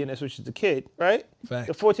party in this, which is the kid, right? Fact.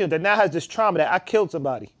 The 14 that now has this trauma that I killed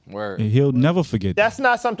somebody. Word. He'll never forget. That's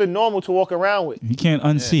not something normal to walk around with. He can't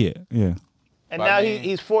unsee it. Yeah. And But now I mean-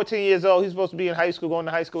 he's 14 years old. He's supposed to be in high school, going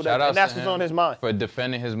to high school, Shout and out that's to what's him on his mind. for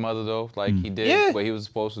defending his mother though, like he did Yeah. what he was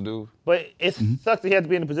supposed to do. But it sucks that he had to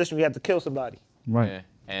be in a position where he had to kill somebody. Right. Yeah.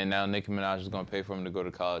 And now Nicki Minaj is gonna pay for him to go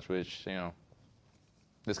to college, which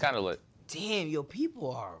it's kind of lit. Damn, yo,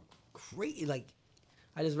 people are crazy. Like,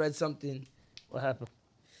 I just read something. What happened?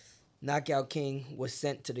 Knockout King was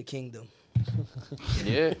sent to the kingdom.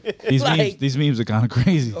 Yeah. These memes are kind of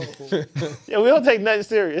crazy. Yeah, we don't take nothing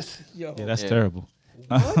serious. Yo, Yeah, that's Yeah. terrible.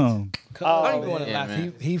 I don't even want to Yeah, laugh.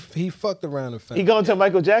 man. He fucked around and found. He going to a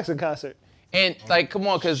Michael Jackson concert. And like, come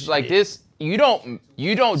on, because like this, you don't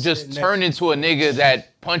just turn into a nigga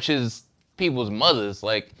that punches people's mothers.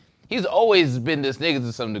 Like, he's always been this nigga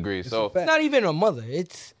to some degree. So It's not even a mother.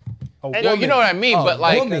 It's you know what I mean. But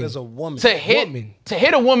like, that is a woman. to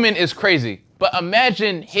hit a woman is crazy. But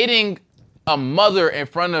imagine hitting a mother in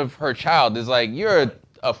front of her child is like, you're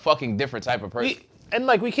a fucking different type of person.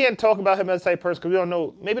 We can't talk about him as a type of person because we don't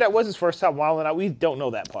know. Maybe that was his first time wilding out. We don't know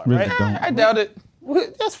that part, Really right? don't. I doubt it. Well,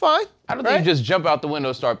 that's fine. I don't right? think you just jump out the window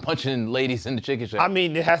and start punching ladies in the chicken shop. I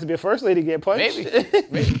mean, it has to be a first lady to get punched.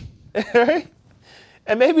 Maybe. Right?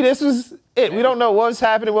 And maybe this was it. We don't know what was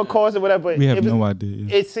happening, what caused it, whatever. But We have it was, no idea.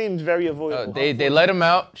 It seems very avoidable. They let him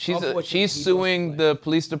out. Unfortunately, She's he suing the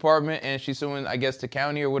police department and she's suing, I guess, the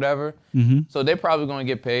county or whatever. Mm-hmm. So they're probably going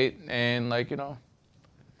to get paid and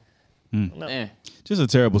Just a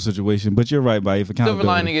terrible situation. But you're right, buddy. For Silver accountability.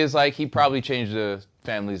 lining is like he probably changed the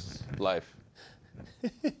family's life.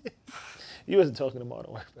 You wasn't talking to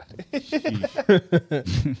Martin. Don't worry about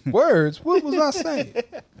it. Words. What was I saying?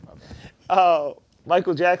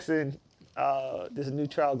 Michael Jackson, there's a new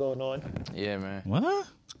trial going on. Yeah, man. What?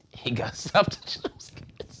 He got stopped touching those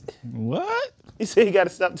kids. What? He said he got to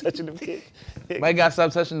stop touching them kids. Mike got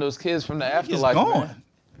stopped touching those kids from the He's afterlife. gone.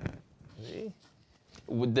 Man.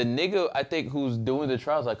 With the nigga, I think, who's doing the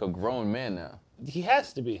trial is like a grown man now. He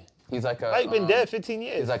has to be. He's like a. Mike been dead 15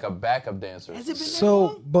 years. He's like a backup dancer. Has it been that So,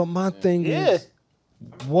 long? but my thing Yeah. is,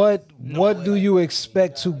 what do you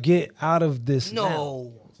expect to get out of this? now?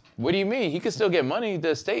 No. What do you mean? He could still get money. The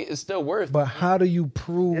estate is still worth. But how do you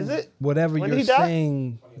prove Is it? whatever When did you're he die?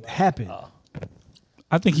 saying happened?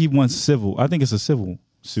 I think he wants civil. I think it's a civil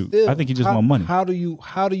suit. Still, I think he just how- want money. How do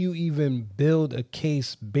you even build a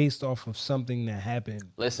case based off of something that happened?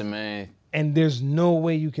 Listen, man. And there's no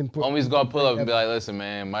way you can put. Homie's gonna pull up and be like, "Listen,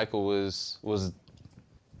 man. Michael was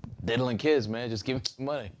diddling kids, man. Just give him some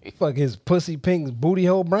money." Fuck his pussy pink booty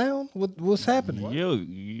hole brown. What's happening? Yo,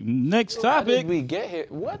 next How did topic. we get here?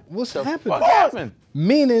 What's What's the happening? fuck happened?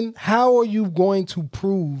 Meaning, how are you going to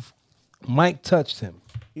prove Mike touched him?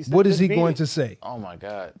 said What is just he beat going it. to say? Oh my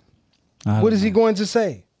God. What is he going to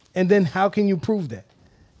say? And then how can you prove that?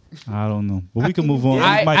 I don't know. But we can move on.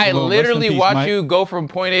 I Mike, well, rest literally in peace, watch Mike. you go from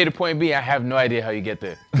point A to point B. I have no idea how you get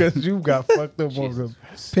there. Because you got fucked up on the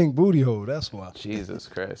pink booty hole. That's why. Jesus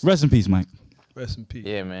Christ. Rest in peace, Mike. Rest in peace.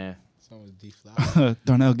 Yeah, man. Someone's deflowered.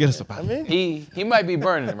 Darnell, get us about I mean, He might be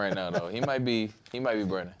burning right now though. He might be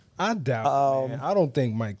burning. I doubt it, man. I don't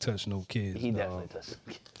think Mike touched no kids. He dog. definitely does.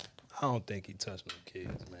 I don't think he touched no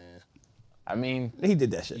kids, man. I mean, he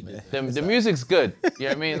did that shit, man. the music's good. You know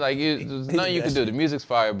what I mean? Like there's nothing you can do. The music's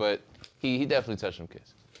fire, but he definitely touched some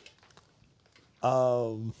kids.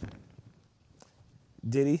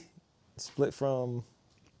 Diddy split from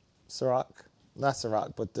Ciroc. Not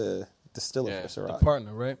Ciroc, but the distiller Yeah, for Ciroc.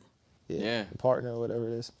 Partner, right? Yeah. The partner or whatever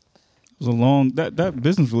it is. It was a long that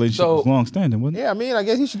business relationship So- was long standing, wasn't it? Yeah, I mean, I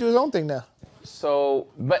guess he should do his own thing now. So,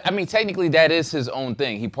 but I mean, technically, that is his own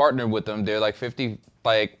thing. He partnered with them. They're like 50%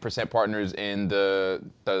 partners in the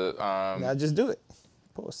Now just do it.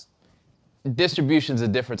 Pause. distribution's a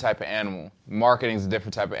different type of animal. Marketing's a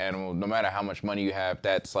different type of animal. No matter how much money you have,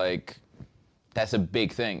 that's a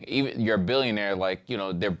big thing. Even you're a billionaire, like, you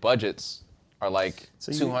know, their budgets are like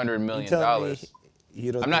So $200 you million. telling me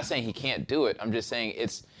you don't I'm not saying he can't do it. I'm just saying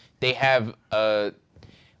they have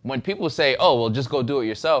when people say, "Oh, well, just go do it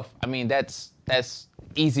yourself." I mean, that's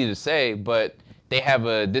easy to say, but they have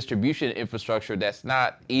a distribution infrastructure that's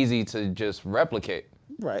not easy to just replicate.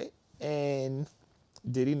 Right. And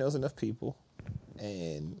Diddy knows enough people.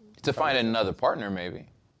 And To find another partner, maybe.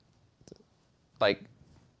 Like,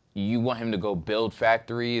 you want him to go build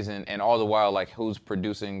factories and all the while, like, who's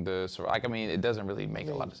producing I mean, it doesn't really make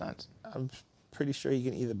a lot of sense. I'm pretty sure he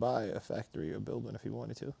can either buy a factory or building if he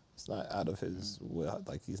wanted to. It's not out of his will.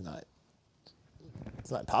 Like, it's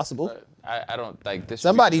not possible. But I don't like this.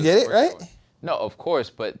 Somebody did it, right? No, of course,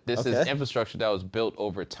 but this is Okay. infrastructure that was built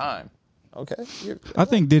over time. Okay. I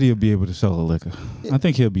think Diddy will be able to sell the liquor. I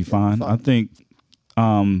think he'll be fine. I think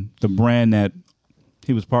the brand that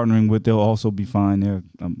he was partnering with, they'll also be fine. They're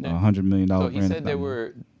 $100 million So brand. he said they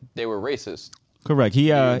were racist. Correct. Do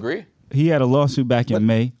you agree? He had a lawsuit back in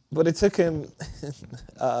May. But it took him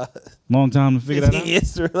Long time to figure that 15 out.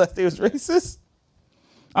 years to realize he was racist.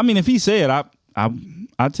 I mean, if he said, I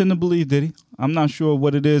tend to believe Diddy. I'm not sure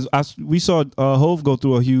what it is. We saw Hove go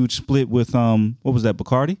through a huge split with what was that,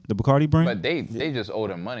 Bacardi? The Bacardi brand? But they just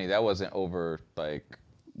owed him money. That wasn't over like.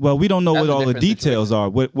 Well, we don't know That's what a all the different details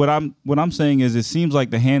situation. are. What I'm saying is, it seems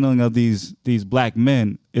like the handling of these black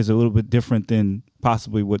men is a little bit different than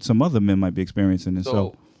possibly what some other men might be experiencing. And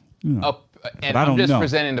so You know. And I I'm don't just know.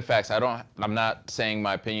 presenting the facts. I'm not saying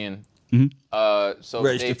my opinion. So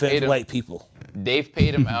Reg they've defends paid him, white people. they've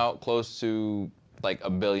paid him out close to like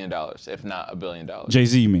 $1 billion, if not $1 billion.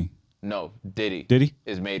 Jay-Z, you mean? No, Diddy. Diddy?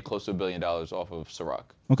 Is made close to $1 billion off of Ciroc.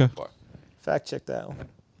 Okay. So far. Fact check that one.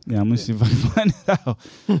 Yeah, I'm gonna see if I can find it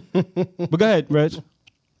out. But go ahead, Reg.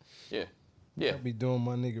 Yeah. Yeah. Be doing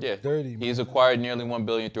my nigga Yeah. dirty. He's man. acquired nearly $1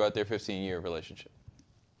 billion throughout their 15-year relationship.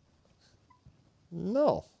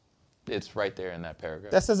 No, It's right there in that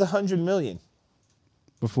paragraph. that says 100 million.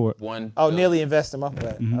 Before. One. Oh, billion. nearly invested. My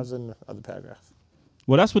bad. I was in the other paragraph.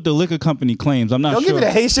 Well, that's what the liquor company claims. I'm not Don't sure. give me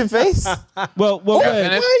the Haitian face. Well, Can I Reg,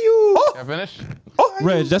 finish? Oh, Can I finish?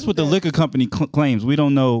 Reg, that's what the liquor company claims. We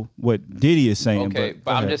don't know what Diddy is saying. Okay, but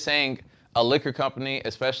but go I'm ahead. just saying a liquor company,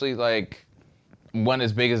 especially like one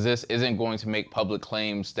as big as this, isn't going to make public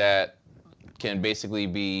claims that can basically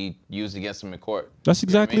be used against them in court. That's You know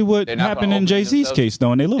exactly I mean? what They're not happened gonna in open Jay-Z's themselves- case,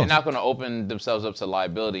 though, and they They're lost. not going to open themselves up to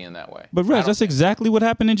liability in that way. But I Reg, don't that's think- exactly what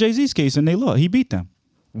happened in Jay-Z's case, and they lost. He beat them.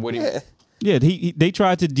 What do you? yeah. Yeah, they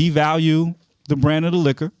tried to devalue the brand of the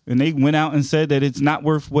liquor, and they went out and said that it's not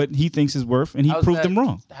worth what he thinks is worth, and he How's proved that- them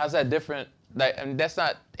wrong. How's that different? Like, I mean, that's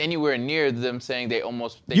not anywhere near them saying they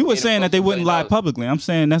almost. They You were paid him saying close that they to $1 wouldn't lie billion. publicly. I'm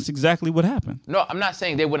saying that's exactly what happened. No, I'm not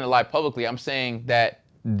saying they wouldn't lie publicly. I'm saying that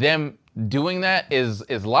them doing that is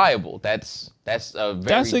liable. That's a very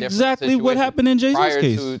That's different exactly what situation happened in Jay-Z's prior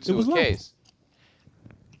case. To It a was liable. case.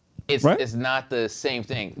 Right? It's not the same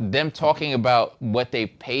thing. Them talking about what they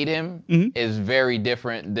paid him is very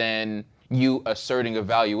different than you asserting a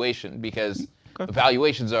valuation, because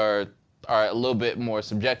valuations are a little bit more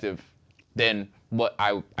subjective than what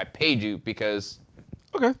I paid you, because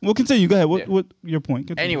Okay, we'll continue. Go ahead. Yeah. What your point?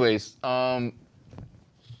 Continue. anyways, I'm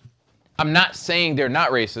not saying they're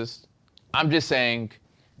not racist. I'm just saying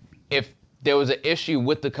if there was an issue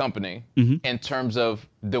with the company in terms of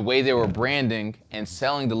the way they were branding and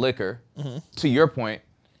selling the liquor, to your point,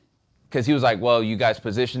 because he was like, well, you guys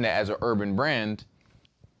positioned it as an urban brand.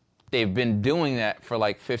 They've been doing that for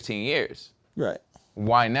like 15 years. Right.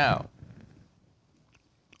 Why now?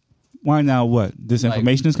 Why now? What? This Like-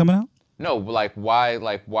 information is coming out? No, like why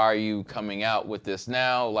are you coming out with this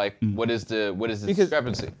now? Like what is the Because-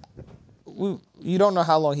 discrepancy? You don't know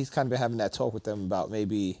how long he's kind of been having that talk with them about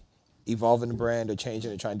maybe evolving the brand or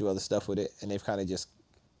changing it, trying to do other stuff with it, and they've kind of just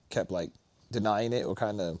kept like denying it or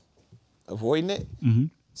kind of avoiding it.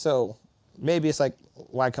 So maybe it's like,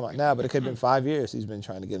 why come out now? But it could have been 5 years he's been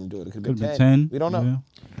trying to get him to do it. It could have Could been be 10. 10. We don't know.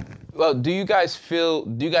 Yeah. Well, do you guys feel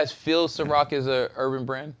Ciroc is a urban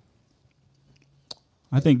brand?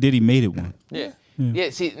 I think Diddy made it one. Yeah. Yeah,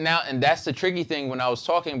 see, now, and that's the tricky thing when I was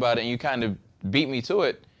talking about it and you kind of beat me to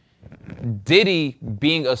it. Diddy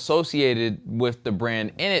being associated with the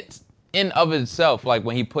brand in of itself, like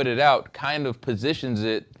when he put it out, kind of positions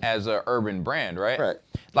it as an urban brand, right? Right.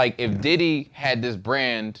 Like if Diddy had this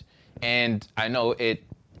brand, and I know it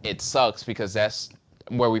sucks because that's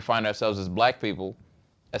where we find ourselves as black people,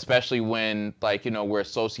 especially when like, you know, we're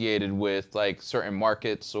associated with like certain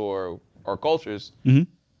markets or cultures,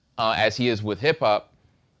 as he is with hip hop.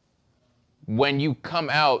 When you come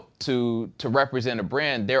out to represent a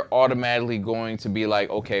brand, they're automatically going to be like,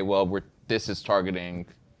 okay, well, this is targeting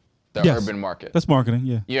the Yes. urban market. That's marketing.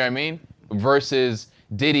 Yeah. You know what I mean? Versus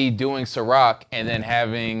Diddy doing Ciroc and then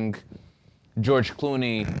having George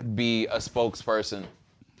Clooney be a spokesperson.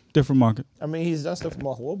 Different market. I mean, he's done stuff with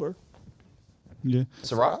Mark Wahlberg. Yeah.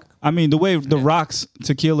 Ciroc? I mean, the way the Rock's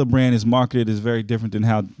tequila brand is marketed is very different than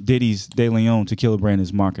how Diddy's De Leon tequila brand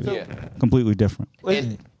is marketed. Yeah. Completely different.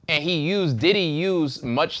 And Diddy used,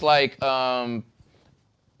 much like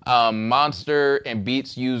Monster and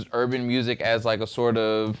Beats used urban music as like a sort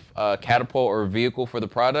of catapult or vehicle for the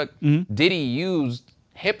product, Diddy used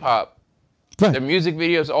hip hop, Right. the music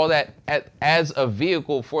videos, all that, as a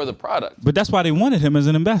vehicle for the product. But that's why they wanted him as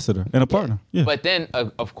an ambassador and a partner. Yeah. But then,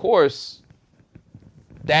 of course,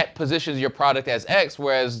 that positions your product as X,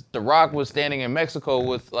 whereas The Rock was standing in Mexico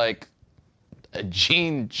with like a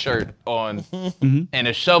jean shirt on and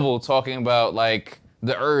a shovel talking about like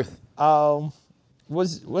the earth.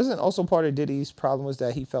 Wasn't also part of Diddy's problem was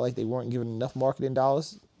that he felt like they weren't giving enough marketing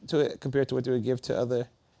dollars to it compared to what they would give to other.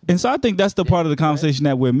 And so I think that's the part of the conversation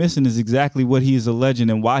that we're missing is exactly what he is alleging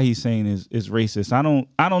and why he's saying is racist.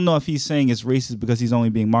 I don't know if he's saying it's racist because he's only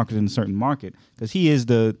being marketed in a certain market, because he is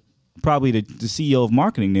probably the CEO of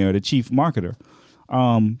marketing there, the chief marketer.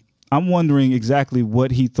 I'm wondering exactly what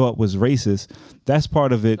he thought was racist. That's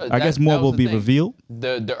part of it. I guess more That was will the be thing. revealed.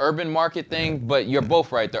 The urban market thing, but you're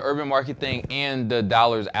both right. The urban market thing and the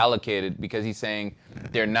dollars allocated, because he's saying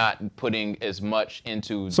they're not putting as much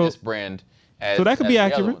into this brand So that could be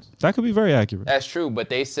as the other accurate. ones. That could be very accurate. That's true, but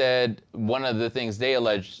they said one of the things they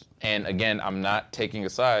alleged, and again, I'm not taking a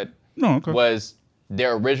side, No, okay. was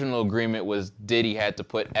their original agreement was Diddy had to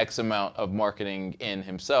put X amount of marketing in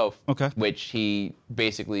himself, Okay. which he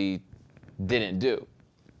basically didn't do.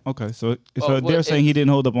 Okay, so Well, they're saying he didn't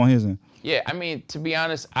hold up on his end. Yeah, I mean, to be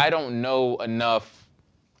honest, I don't know enough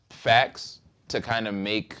facts to kind of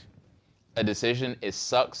make a decision. It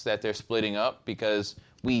sucks that they're splitting up because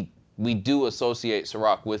we do associate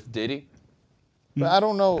Ciroc with Diddy. But I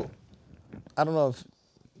don't know if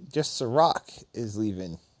just Ciroc is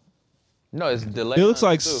leaving. No, it's DeLeon. It looks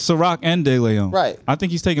like too. Ciroc and De Leon. Right. I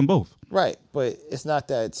think he's taking both. Right, but it's not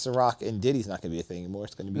that Ciroc and Diddy's not going to be a thing anymore.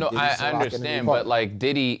 It's going to be No, Diddy, I Ciroc, and understand, the but like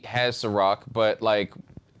Diddy has Ciroc, but like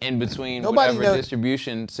in between Nobody whatever knows-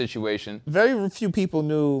 distribution situation. Very few people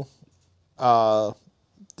knew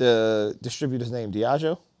the distributor's name,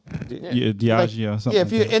 Diageo. Yeah, Diageo or something. Yeah,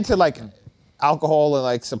 if you're like that. into like alcohol and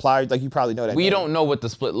like suppliers, like you probably know that. We name. don't know what the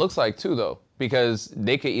split looks like too, though, because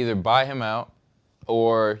they could either buy him out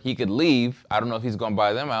or he could leave. I don't know if he's going to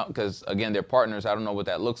buy them out because again, they're partners. I don't know what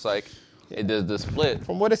that looks like. It does the split.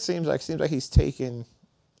 From what it seems like he's taking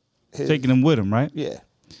Taking him with him, right? Yeah.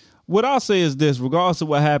 What I'll say is this: regardless of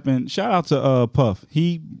what happened, shout out to Puff.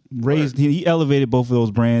 He elevated both of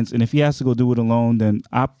those brands, and if he has to go do it alone, then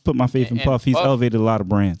I put my faith in And Puff. He's Puff- elevated a lot of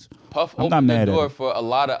brands. Puff I'm not opened mad the at door him. for a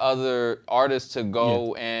lot of other artists to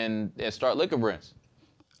go and start liquor brands.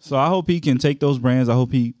 So I hope he can take those brands. I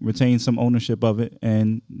hope he retains some ownership of it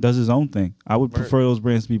and does his own thing. I would prefer those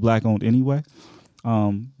brands to be black owned anyway.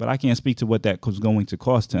 But I can't speak to what that was going to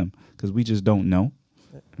cost him because we just don't know.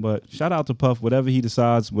 But shout out to Puff. Whatever he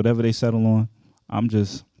decides, whatever they settle on, I'm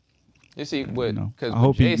just. You see, what because I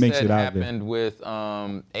hope he Jay makes said it out there. happened with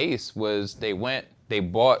Ace was they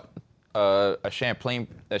bought a champagne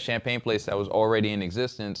place that was already in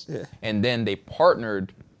existence, and then they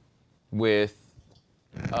partnered with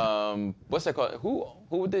what's that called?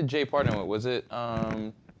 Who did Jay partner with? Was it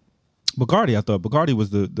Bacardi, I thought. Bacardi was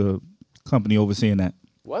the company overseeing that.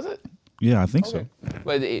 was it? Yeah, I think so.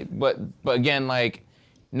 But again, like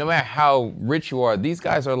no matter how rich you are, these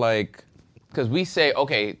guys are like, because we say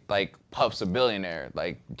okay, like Puff's a billionaire,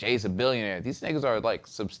 like Jay's a billionaire. These niggas are like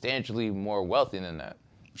substantially more wealthy than that.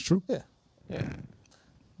 It's true. Yeah. Yeah.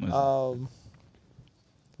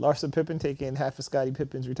 Larsa Pippen taking half of Scottie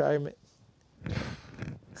Pippen's retirement.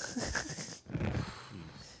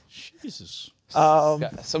 Jesus. Um,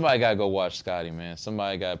 Somebody gotta go watch Scotty, man.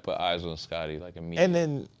 Somebody gotta put eyes on Scotty like immediately. And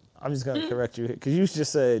then I'm just gonna correct you because you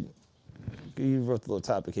just said you wrote the little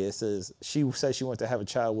topic here. It says she said she wanted to have a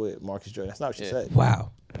child with Marcus Jordan. That's not what she said.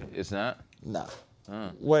 Wow. It's not. Nah.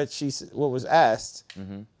 What was asked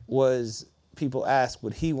was people asked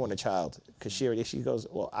would he want a child because she goes,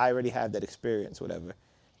 well, I already had that experience, whatever.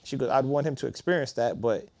 She goes, I'd want him to experience that,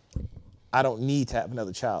 but I don't need to have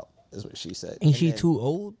another child. Is what she said. Ain't she too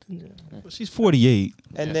old? She's 48.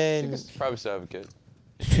 And then Niggas probably still have a kid.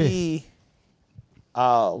 he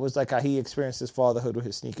was like how he experienced his fatherhood with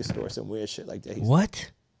his sneaker store, some weird shit like that. What?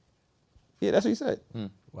 Yeah, that's what he said.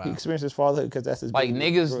 Wow. He experienced his fatherhood because that's his Like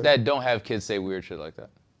baby. niggas that don't have kids say weird shit like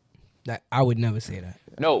that. I would never say that.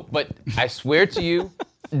 No, but I swear to you,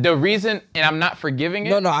 the reason, and I'm not forgiving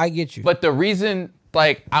it. No, I get you. But the reason,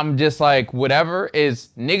 like, I'm just like, whatever, is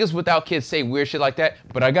niggas without kids say weird shit like that,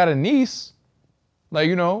 but I got a niece. Like,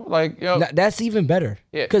 That's even better.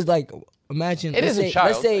 Yeah. Because, like, imagine. It is a child.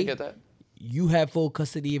 Let's say I get that. you have full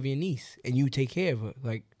custody of your niece and you take care of her.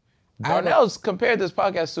 Like, Darnell's compared this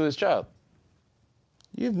podcast to his child.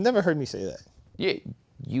 You've never heard me say that. Yeah,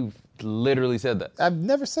 you literally said that. I've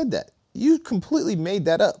never said that. You completely made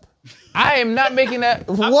that up. I am not making that.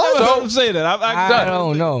 What? Don't say that. I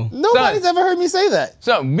don't know. Nobody's ever heard me say that.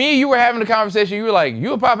 So me and you were having a conversation. You were like,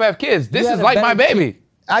 you and Pop have kids. This You is had a like my better baby.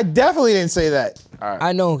 I definitely didn't say that.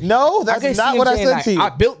 I know. No, that's can not see what him I saying, said like, to you. I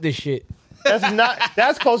built this shit.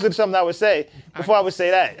 That's closer to something I would say before I would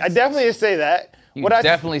say that. I definitely didn't say that. You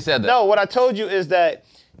definitely said that. No, what I told you is that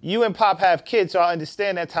you and Pop have kids, so I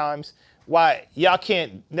understand at times why y'all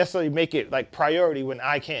can't necessarily make it like priority when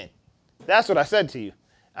I can. That's what I said to you.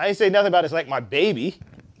 I didn't say nothing about it's like my baby.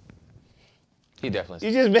 He definitely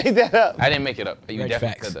You said just made that up. I didn't make it up. You Reg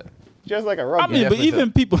definitely facts. said that. Just like a I rug. mean, but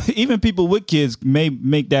definitely even people with kids may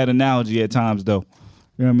make that analogy at times, though.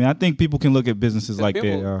 You know what I mean? I think people can look at businesses like they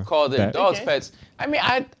People are. call their that. dogs pets. I mean,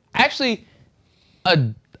 I actually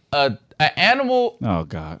an animal Oh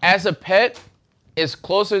God. as a pet is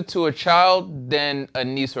closer to a child than a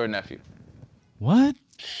niece or a nephew. What?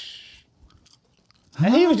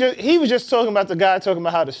 And he was just talking about the guy talking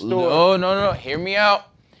about how the store. No. Hear me out.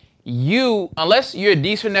 You, unless your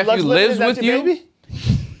niece or nephew Lux Lemon, lives is that with your you. baby?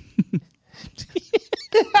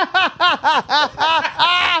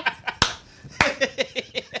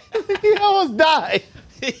 He almost died.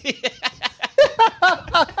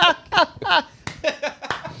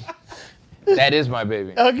 That is my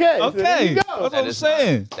baby. Okay. So there Okay, you that's go. what I'm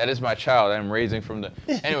saying. That is my child. I'm raising from the.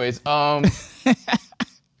 Anyways,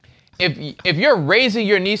 if you're raising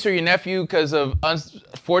your niece or your nephew because of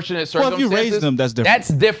unfortunate Well, circumstances, if you raise them, that's different. That's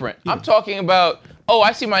different. I'm talking about. Oh,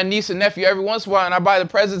 I see my niece and nephew every once in a while, and I buy the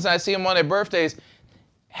presents and I see them on their birthdays.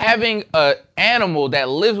 Having an animal that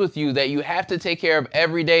lives with you that you have to take care of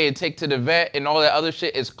every day and take to the vet and all that other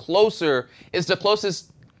shit is closer. It's the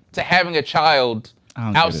closest to having a child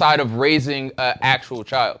outside of raising an actual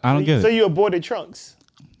child. I don't get So it. you aborted Trunks.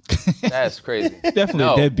 That's crazy. Definitely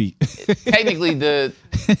No. a deadbeat. Technically,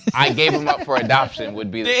 I gave him up for adoption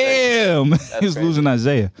would be the Damn, thing. he's crazy. losing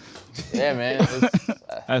Isaiah. Yeah, man.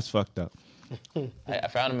 That's fucked up. I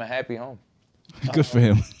found him a happy home. Good for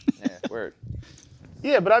him. Yeah, word.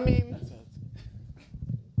 Yeah, but I mean,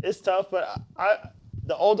 it's tough. But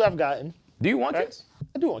the older I've gotten, Do you want right? kids?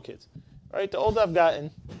 I do want kids. Right? The older I've gotten,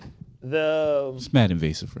 the It's mad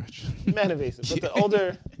invasive, Rich. man invasive. But the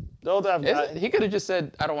older I've gotten, He could have just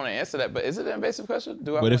said, I don't want to answer that, but is it an invasive question?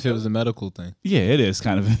 Do I What want if it was children? a medical thing? Yeah, it is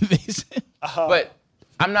kind of invasive. But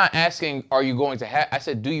I'm not asking, are you going to have, I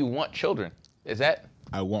said, do you want children? Is that?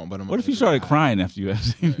 I want, but I'm. What if you started crying after you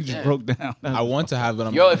asked? You just broke down. I want to have, but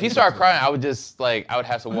I'm. Yo, if he started crying, I would just, I would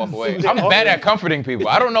have to walk away. I'm bad at comforting people.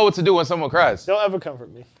 I don't know what to do when someone cries. don't ever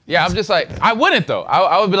comfort me. Yeah, I'm just like, I wouldn't though.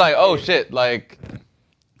 I would be like, oh shit, like,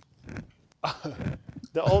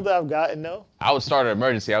 The older I've gotten, though, I would start an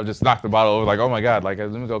emergency. I would just knock the bottle over, like, oh my God, like,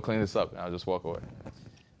 let me go clean this up. And I'll just walk away.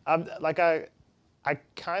 I'm like I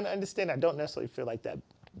kind of understand. I don't necessarily feel like that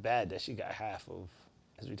bad that she got half of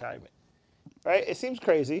his retirement. Right? It seems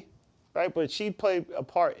crazy, right? But she played a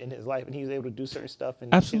part in his life, and he was able to do certain stuff,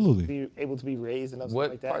 and Absolutely. be able to be raised and stuff What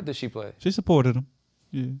like that. part did she play? She supported him.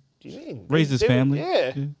 Yeah. Do you mean? Raised his They were- family.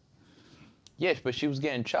 Yeah. Yeah, but she was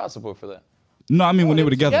getting child support for that. No, I mean when they they were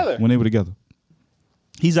were together. together. When they were together.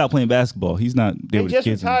 He's out playing basketball. He's not there They with just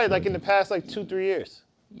his kids. and retired shit like in the that. past 2-3 years.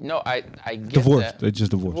 No, I get Divorced. that. They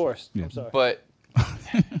just divorced. Divorced. Yeah. I'm sorry. But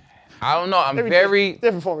I don't know. I'm Every- very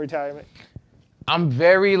different form of retirement.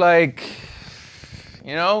 like,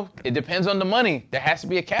 it depends on the money. There has to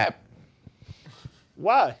be a cap.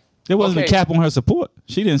 Why? There wasn't Okay. a cap on her support.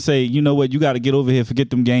 She didn't say, you know what, you got to get over here, forget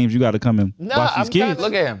them games. You got to come and Nah, watch these I'm kids. kinda-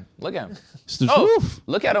 Look at him. Look at him. It's the Oh, truth.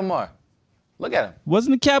 look at Amar. Look at him.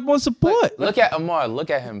 Wasn't a cap on support. Look at Amar.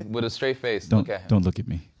 Look at him with a straight face. Don't Look at him. don't look at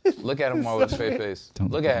me. Look at Amar with a straight face.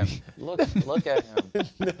 Don't Look look at at him. Look at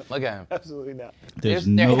him. Look at him. Absolutely not. There's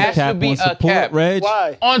There no has to cap be on a support, cap. Reg.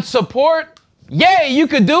 Why? On support, yeah, you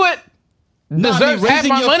could do it. No, I mean, Deserves half raising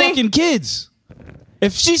my your money. fucking kids.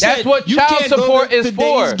 If she That's said what you child can't go support to is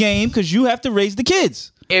today's for. game because you have to raise the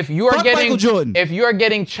kids. If you are Fuck Michael Jordan. if you are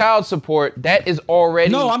getting child support, that is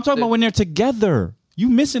already No, I'm talking about when they're together. You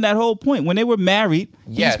missing that whole point. When they were married,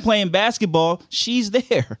 Yes. he's playing basketball. She's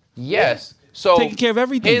there. Yes. So Taking care of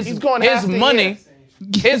everything. His, He's going his half the money,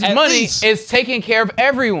 his At money least. is taking care of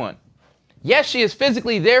everyone. Yes, she is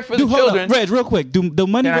physically there for the Hold children. up, Reg, real quick. Do the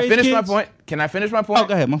money Can I raise finish kids? my point? Can I finish my point? Oh,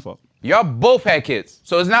 go ahead. My fault. Y'all both had kids,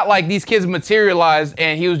 so it's not like these kids materialized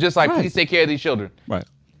and he was just like, Right. please take care of these children. Right.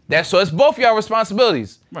 So it's both y'all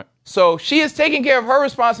responsibilities. Right. So she is taking care of her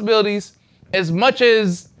responsibilities as much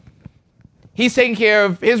as he's taking care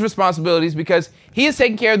of his responsibilities because he is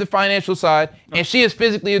taking care of the financial side and she is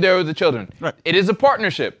physically there with the children. Right. It is a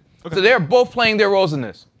partnership. So they're both playing their roles in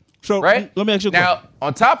this. So Right? let me ask you a Now, question.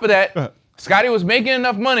 on top of that, Go ahead. Scotty was making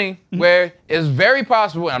enough money where it's very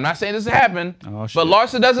possible, and I'm not saying this has happened, Oh, shit. but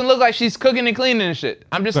Larsa doesn't look like she's cooking and cleaning and shit.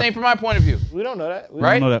 I'm just saying from my point of view. We don't know that. We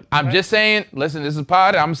Right? know that. I'm just saying, listen, this is a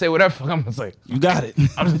pod, I'm gonna say whatever the fuck I'm gonna say. You got it.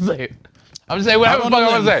 I'm just saying. I'm just saying whatever the I'm fuck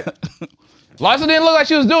on I'm the gonna say. Larsa didn't look like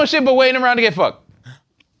she was doing shit but waiting around to get fucked.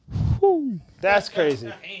 That's crazy.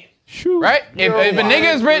 Right? If a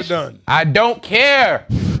nigga is rich, I don't care.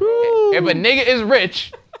 If a nigga is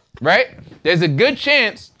rich, right? There's a good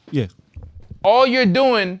chance Yeah. all you're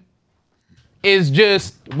doing is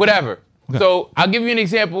just whatever. Okay. So I'll give you an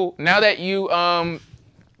example. Now that you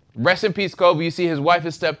rest in peace, Kobe, you see his wife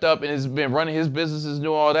has stepped up and has been running his businesses,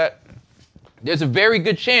 doing all that. There's a very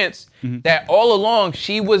good chance that all along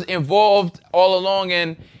she was involved all along,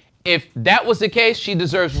 and if that was the case, she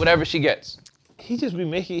deserves whatever she gets. He just be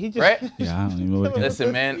making. He just. Right? Yeah, I don't even know what it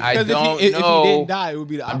Listen, man, I Because don't if he know. didn't die, it would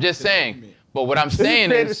be the I'm just opposite saying. argument. But what I'm saying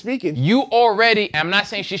creative is, speaking. you already. I'm not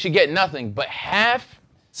saying she should get nothing, but half.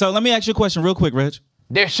 So let me ask you a question real quick, Reg.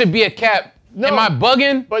 There should be a cap. No, Am I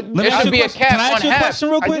bugging? but Let me there ask should you be a question. cap Can I on ask you a half. question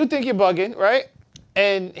real I quick? do think you're bugging, right?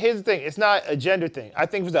 And here's the thing: it's not a gender thing. I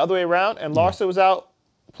think it was the other way around. And Larsa was out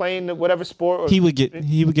playing whatever sport, or He would get that.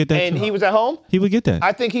 and too. he was at home, He would get that.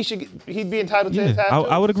 I think he'd be entitled to his yeah, half.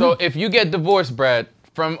 I would agree. So if you get divorced, Brad,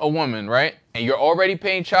 from a woman, right, and you're already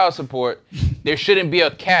paying child support, there shouldn't be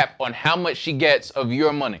a cap on how much she gets of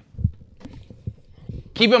your money.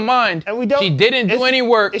 Keep in mind, she didn't do any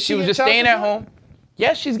work. She was just staying at home.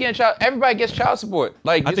 Yes, she's getting child. Everybody gets child support.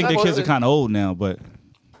 Like I think their kids are kind of old now, but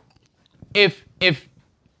if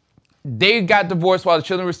they got divorced while the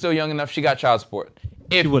children were still young enough, she got child support.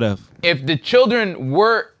 she would have. If the children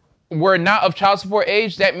were not of child support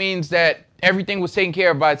age, that means that everything was taken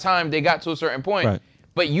care of by the time they got to a certain point. Right.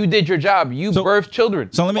 But you did your job. You birthed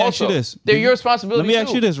children. So let me ask you Also, this. They're your responsibility. Let me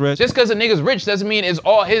ask you this, Reg. Just because a nigga's rich doesn't mean it's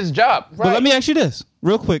all his job. Right. But let me ask you this,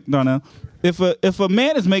 real quick, Darnell. If a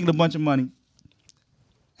man is making a bunch of money,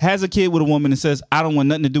 has a kid with a woman, and says, "I don't want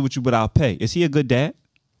nothing to do with you, but I'll pay," is he a good dad?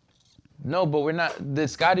 No, but we're not. Did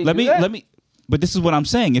Scotty Let do that? me. But this is what I'm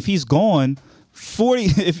saying. If he's gone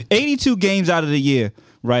 82 games out of the year,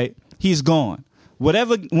 right? He's gone.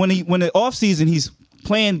 Whatever when the off season he's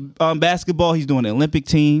playing basketball, he's doing the Olympic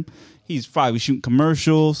team. He's probably shooting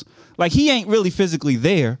commercials. Like he ain't really physically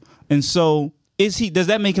there, and so does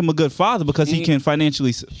that make him a good father because he can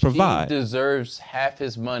financially provide? He deserves half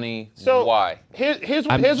his money. So why? Here's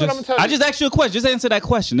what I'm gonna tell you. I just asked you a question. Just answer that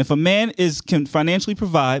question. If a man can financially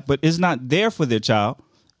provide but is not there for their child,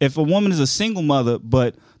 if a woman is a single mother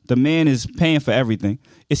but the man is paying for everything,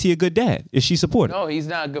 is he a good dad? Is she supportive? No, he's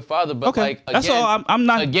not a good father. But Okay. like again, That's all. I'm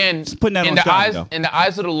not putting that in on the Scotty, eyes though. in the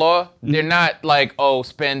eyes of the law. They're not like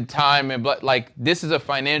spend time and like this is a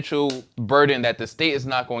financial burden that the state is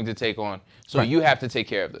not going to take on. So you have to take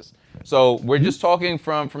care of this. So we're just talking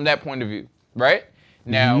from that point of view, right?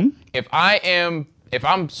 Now, if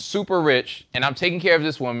I'm super rich and I'm taking care of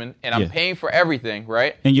this woman and I'm paying for everything,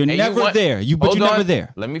 right? And you're never there. You're never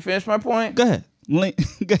there. Let me finish my point. Go ahead.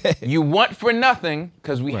 Go ahead. You want for nothing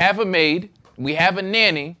because we have a maid, we have a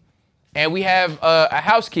nanny, and we have a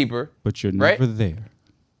housekeeper. But you're never there.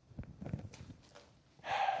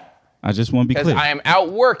 I just want to be Because clear. I am out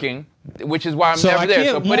working, which is why I'm never there.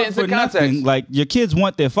 So put it into context. Nothing, like your kids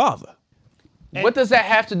want their father. What does that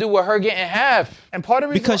have to do with her getting half? And part of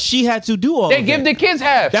the reason Because she had to do all They of give that. the kids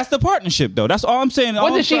half. That's the partnership, though. That's all I'm saying.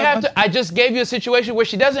 What does she have to? I just gave you a situation where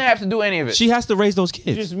she doesn't have to do any of it. She has to raise those you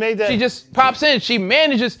kids. just made that. She just pops in. She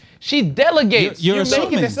manages. She delegates. You're making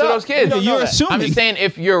assuming. this to those up. kids. You don't know You're that. assuming. I'm just saying,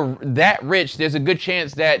 if you're that rich, there's a good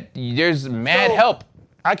chance that there's mad So- help.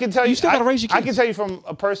 I can tell you. still gotta raise your I kids. can tell you from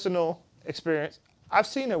a personal experience. I've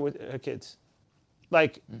seen her with her kids,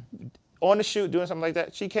 like on the shoot doing something like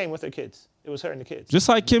that. She came with her kids. It was her and the kids. Just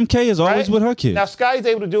like Kim K is always Right? with her kids. Now Scotty's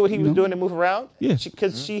able to do what he was doing to move around. Yeah.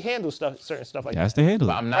 Because she handles certain stuff like Has that. to handle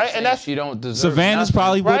But it. I'm not Right, and saying that's- she don't deserve. Savannah's nothing.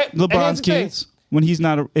 probably Right? with And here's LeBron's the thing. kids when he's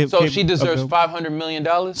not. So she deserves available. $500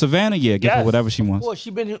 million. Savannah, yeah, give her Yes. whatever she wants. Well, she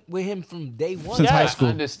been with him from day one. Since high Yes. school.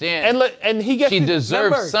 I understand. And he gets she to, deserves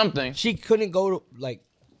Remember, something. She couldn't go to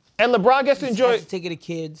and LeBron gets to enjoy. take the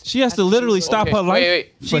kids. She has to literally stop her life.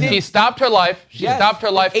 Wait. for him. She stopped her life. She Yes, stopped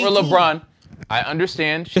her life for 18. LeBron. I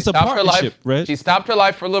understand. She It's a stopped her partnership, life. Reg. She stopped her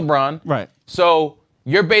life for LeBron. Right. So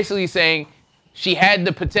you're basically saying she had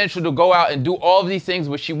the potential to go out and do all of these things,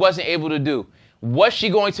 but she wasn't able to do. Was she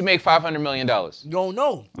going to make $500 million? You don't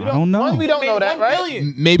know. I don't know. One, we don't know that, right?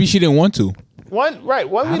 Maybe she didn't want to. One, right?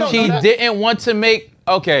 One, we don't She know that. didn't want to make.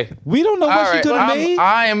 Okay. We don't know All what she right. could have made.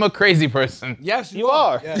 I am a crazy person. Yes, You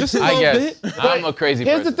are. Just a I little guess. bit. I'm a crazy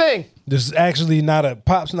Here's person. the thing. This is actually not a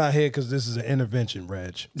Pop's not here because this is an intervention,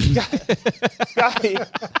 Reg. Scotty,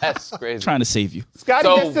 That's crazy. Trying to save you. Scotty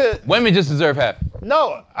So gets to. women just deserve half.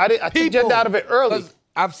 No, I took gender out of it early.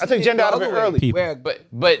 I took gender out of it early. People. Where,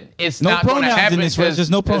 But it's No not going to pronouns in happen this, Reg. There's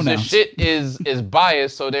no because the pronouns. shit is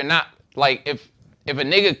biased. So they're not like if a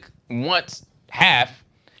nigga wants half,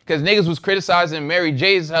 because niggas was criticizing Mary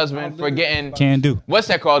J's husband for getting Can do. what's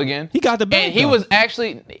that called again? He got the bag, and he though. was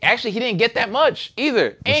actually he didn't get that much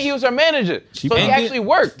either, and he was her manager, so he paid. actually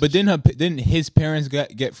worked. But didn't his parents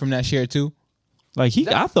get from that share too? Like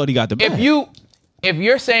I thought he got the bag. if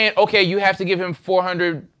you're saying okay, you have to give him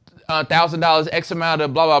 $400,000 X amount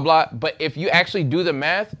of blah blah blah, but if you actually do the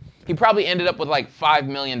math, he probably ended up with like $5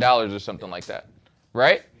 million or something like that,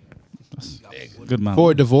 right? Good amount.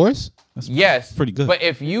 For a divorce? Yes, pretty good. But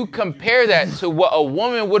if you compare that to what a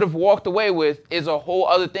woman would have walked away with, is a whole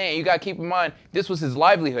other thing. You got to keep in mind, this was his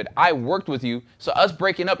livelihood. I worked with you, so us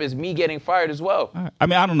breaking up is me getting fired as well. All right. I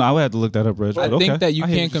mean, I don't know. I would have to look that up, Reg. I but think okay. that you I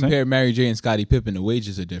hear can't what you're compare Mary J and Scottie Pippen. The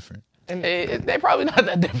wages are different. They're probably not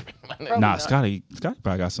that different. saying. Nah, Scotty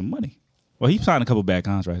probably got some money. Well, he signed a couple bad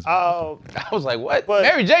contracts. I was like, what? But-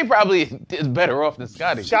 Mary J probably is better off than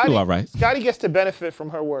Scotty. Scotty, You all right. Scotty gets to benefit from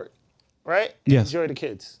her work, right? Yes. Enjoy the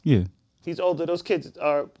kids. Yeah. He's older. Those kids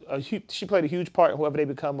are she played a huge part in whoever they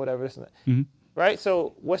become, whatever. This and that. Mm-hmm. Right?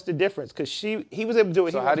 So what's the difference? Because he was able to do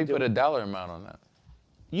it. So how do you put a dollar amount on that?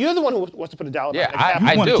 You're the one who wants to put a dollar amount. Yeah,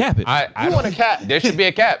 I wanna do. cap it. I You want a cap. There should be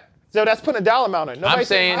a cap. So that's putting a dollar amount on it. I'm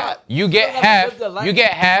saying cap. you get half. You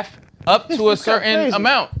get half up to a certain crazy.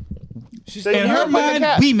 amount. So In you're her putting a mind,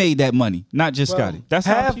 cap. we made that money, not just Scotty. That's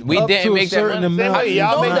how half she, We up didn't to a make that certain money. amount. Hey,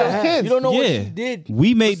 y'all is made not those half. kids. You don't know what Yeah. she did.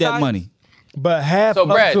 we made that besides- money. But half So up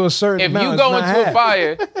Brad, to a certain if amount you is go not into a half.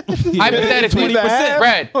 fire, hypothetically, 20%.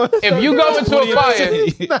 Brad, if you go into a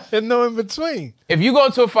fire, There's no in between. if you go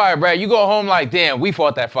into a fire, Brad, you go home like, damn, we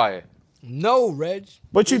fought that fire. No, Reg.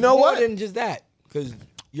 But you It's know more what? than just that, because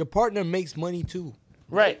your partner makes money too.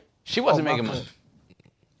 Right. She wasn't my making fault. money.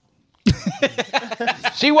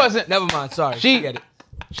 She wasn't. Never mind. Sorry. She- Forget it.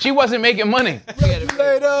 She wasn't making money.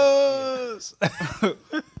 Regulators.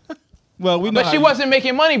 Well, we know But she wasn't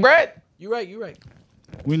making money, Brad. You're right. You're right.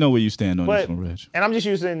 we know where you stand on this But, one, Reg. and I'm just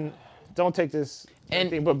using, don't take this And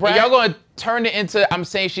thing, but Brad, y'all gonna turn it into I'm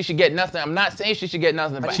saying she should get nothing. I'm not saying she should get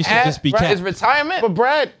nothing. But She should half just be is capped. retirement. but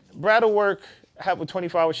Brad will work, have a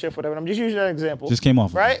 24-hour shift, whatever. I'm just using that example. Just came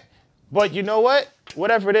off of it. Right? But you know what?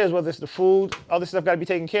 Whatever it is, whether it's the food, other stuff got to be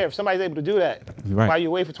taken care of. Somebody's able to do that Right. while you're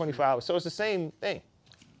away for 24 hours. So it's the same thing.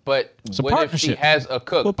 But a what if she partnership. has a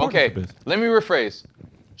cook? What Okay, partnership is? let me rephrase.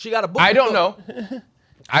 She got a book. I don't know.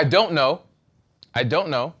 I don't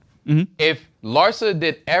know if Larsa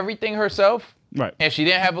did everything herself. Right. And she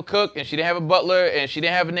didn't have a cook, and she didn't have a butler, and she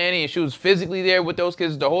didn't have a nanny, and she was physically there with those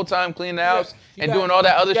kids the whole time, cleaning the house and doing all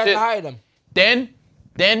that other You got shit. to hire them.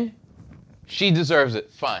 Then she deserves it.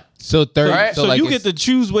 Fine. So third. Right. So like you it's- get to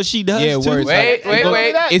choose what she does, Yeah, too? words. Wait. It's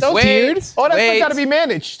Wait. tiered? All that Wait. stuff got to be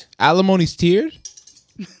managed. alimony's tiered.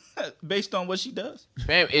 Based on what she does.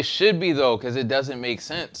 Fam, it should be though, because it doesn't make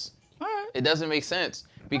sense. It doesn't make sense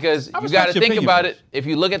because you respect got to your think opinion, about Rich. it. If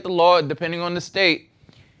you look at the law, depending on the state,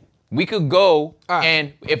 we could go right.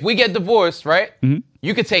 and if we get divorced, right?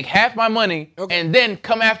 You could take half my money and then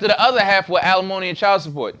come after the other half with alimony and child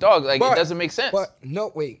support. Dog, like it doesn't make sense. But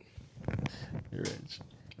no, wait.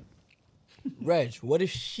 Reg, what if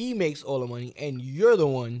she makes all the money and you're the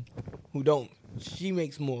one who don't? She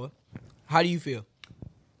makes more. How do you feel?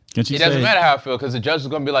 Can she It doesn't say- matter how I feel because the judge is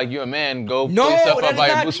gonna be like, "You're a man. Go No, pull yourself that up is by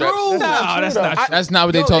your not bootstraps." true. No, that's not true. That's not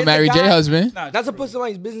what they Yo, told it's a Mary J. guy- husband. That's a put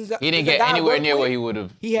somebody's business. He didn't It's a get guy I anywhere work near with. what he would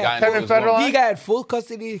have He had gotten. if it Kevin was going. Federline? He got full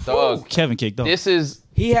custody. Dog. Kevin caked up. This is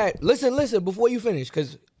He had listen before you finish,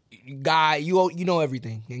 because guy, you know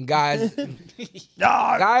everything, and guys,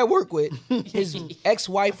 guy I work with, his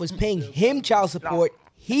ex-wife was paying him child support.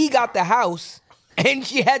 He got the house, and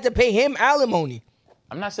she had to pay him alimony.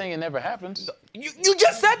 I'm not saying it never happens. You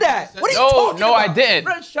just said that. What are you talking No, about? I didn't.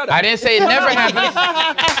 Brent, shut up. I didn't say it never happens.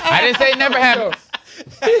 I didn't say it never happens.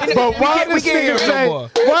 But why we this can't hear nigga him say? no more.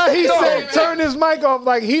 Why he say turn his mic off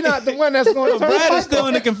like he not the one that's going to turn Brad his is still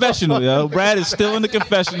in the confessional, yo. Brad is still in the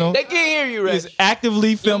confessional. They can't hear you, Reg. He's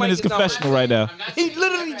actively filming his mic is on. confessional right now. He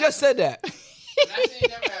literally just said that. I'm not saying it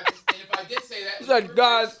never happens. And if I did say that, He's like,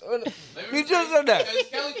 guys, he just said that.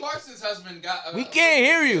 Kelly Clarkson's husband got. We can't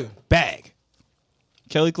hear you. Bag.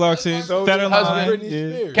 Kelly Clarkson, husband. Federline.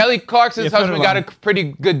 Yeah. Kelly Clarkson's Yeah, husband got a Federline. pretty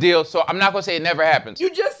good deal, so I'm not gonna say it never happens.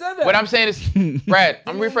 You just said that. What I'm saying is, Brad,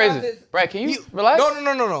 I'm rephrasing. Brad, can you relax?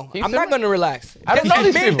 No. you I'm sit not going to relax. I don't Just know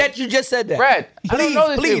these admit people. that you just said that. Brad, I don't know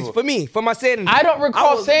these please, people. for me, for my sanity. I don't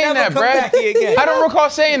recall will saying never that, come Brad. back here again. I don't recall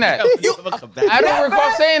saying that. You- I don't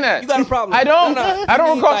recall saying that. You got a problem. I don't. No. I don't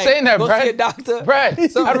You need, recall like, saying that, go Brad. see a doctor. Brad, I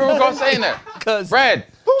don't recall saying that. 'Cause Brad,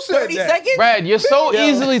 Who said 30 that? seconds? Brad, you're so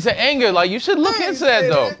easily to anger. Like you should look I ain't into that say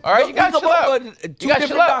though. that. All right, you gotta chill out. Two You gotta different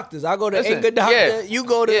chill out. doctors. I go to Listen, anger doctor. yeah. You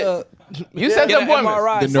go to. Yeah. You set get the an appointment.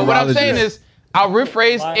 MRI. The But what I'm saying neurologist. is, I'll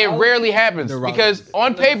rephrase. It rarely happens because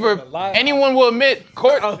on paper, anyone will admit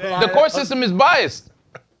the court system is biased.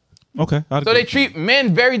 Okay. I'd So agree. they treat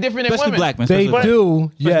men very different than Especially women. black men. They especially-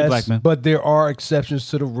 do, yes, black men. but there are exceptions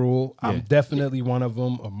to the rule. Yeah. I'm definitely one of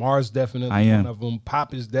them. Amar's definitely I am. one of them.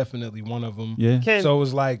 Pop is definitely one of them. Yeah. Ken, So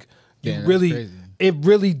it's like you Damn, that's really, crazy. it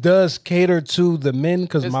really does cater to the men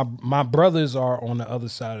because my brothers are on the other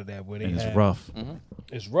side of that where they And it's have- rough.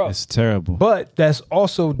 It's rough. It's terrible. But that's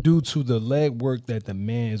also due to the leg work that the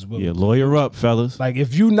man is willing. Yeah, to lawyer up, fellas. Like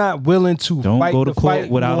if you're not willing to Don't fight go to the court fight,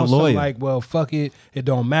 you without a want some, lawyer. Like, well, fuck it, it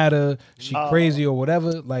don't matter. She crazy or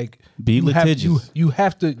whatever. Like, Be you have, litigious. you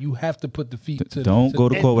have to put the feet to. Don't go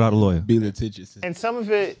to court without a lawyer. Be litigious. and some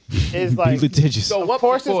of it is Be like, litigious. of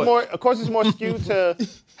course it's more skewed to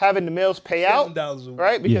having the males pay out, $7 a week.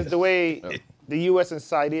 right? Because Yeah. the way the U.S. and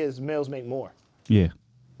society is, males make more. Yeah.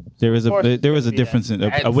 There is course a it's there is a gonna be difference in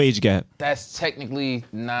that. a wage gap. That's technically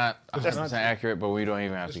not 100% accurate, but we don't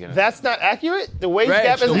even have to get into That's not accurate. The wage Right,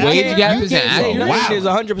 gap is the wage accurate. gap You isn't can't say accurate. nothing is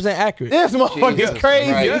 100% accurate. This motherfucker is Jesus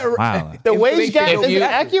crazy. Christ. Wow. The wage gap Information is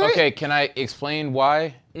don't accurate. Okay, can I explain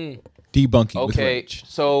why? Debunking with Okay, Rich.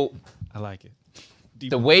 so I like it.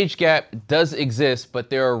 the wage gap does exist, but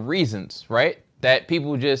there are reasons, right? That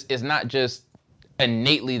people just, it's not just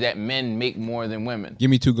innately that men make more than women. Give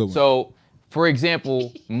me two good ones. So, for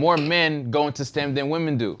example, more men go into STEM than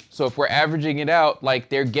women do. So if we're averaging it out, like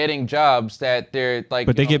they're getting jobs that they're like.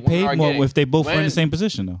 But they get women paid are more getting. if they both were in Women- the same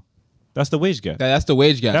position, though. That's the wage gap. That's the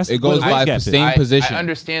wage gap. That's It what goes the wage by gap the is. same position. I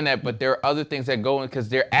understand that, but there are other things that go in because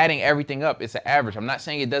they're adding everything up. It's an average. I'm not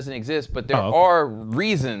saying it doesn't exist, but there Oh, okay. are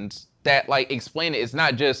reasons that like explain it. It's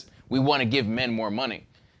not just we want to give men more money.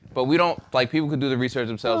 But we don't, like, people could do the research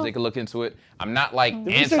themselves. They could look into it. I'm not, like,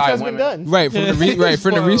 The research has been anti-women. done. Right, from the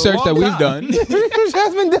research that we've done. Research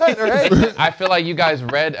has been done, right? I feel like you guys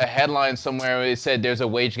read a headline somewhere where it said there's a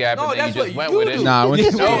wage gap No, and then that's you just what went you with do. it. Nah, I went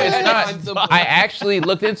to No, school. it's not. I actually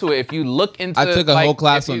looked into it. If you look into I took a like, whole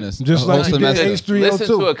class if on you- this. Just A whole like you did semester. H302.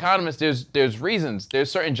 Listen to economists. There's reasons.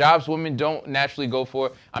 There's certain jobs women don't naturally go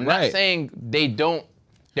for. I'm not Right. saying they don't.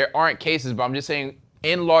 There aren't cases, but I'm just saying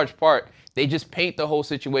in large part they just paint the whole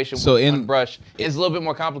situation So with in- one brush. It's a little bit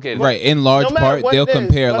more complicated. Right, in large No matter part, what they'll it is,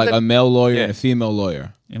 compare like whether- a male lawyer Yeah. and a female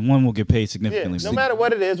lawyer. And one will get paid Yeah, significantly no more. matter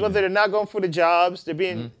what it is, whether they're not going for the jobs, they're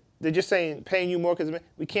being, they're just saying paying you more because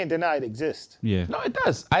we can't deny it exists. Yeah. No, it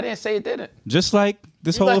does. I didn't say it didn't. Just like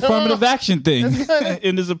this whole like, affirmative action thing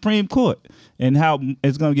in the Supreme Court, and how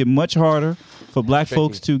it's going to get much harder for black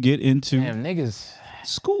folks to get into Damn, niggas.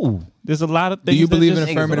 school. There's a lot of things. Do you that believe just-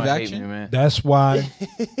 in affirmative Niggas gonna hate action? me, man. That's why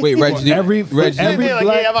Wait, Reg, do you- every Reg, do you- every They're like,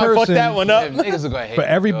 black yeah, I'm gonna fuck person that one up. Damn, niggas are gonna hate for me,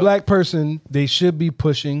 every dog. black person, they should be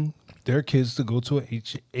pushing their kids to go to a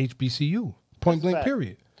HBCU. Point blank. fact.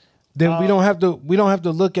 Period. Then we don't have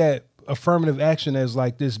to look at affirmative action as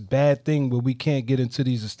like this bad thing where we can't get into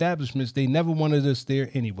these establishments. They never wanted us there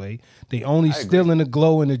anyway. They only still in the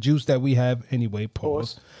glow and the juice that we have anyway.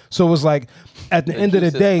 Pause. So it's like at the end of the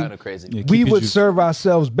juice is day, kinda crazy. Yeah, we keep your would juice. serve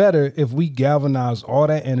ourselves better if we galvanize all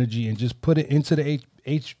that energy and just put it into the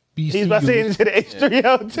HBCU. He's about to say into the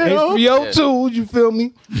H302. HBO too, you feel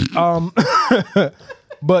me?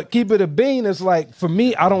 But keep it a bean. It's like for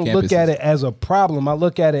me, I don't look Campuses. at it as a problem. I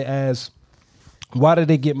look at it as why did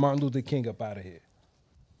they get Martin Luther King up out of here?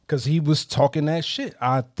 Because he was talking that shit.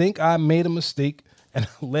 I think I made a mistake and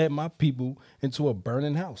led my people into a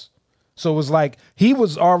burning house. So it was like he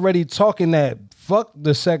was already talking that fuck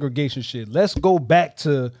the segregation shit. Let's go back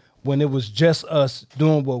to when it was just us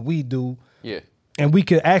doing what we do. Yeah. And we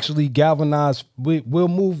could actually galvanize. We'll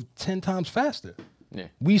move 10 times faster. Yeah.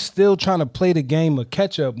 We still trying to play the game of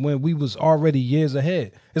catch up when we was already years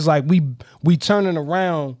ahead. It's like we turning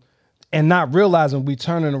around and not realizing we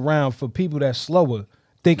turning around for people that's slower,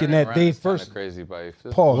 thinking Turning that around they is kinda first. crazy by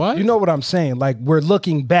yourself. Paul, What? you know what I'm saying? Like we're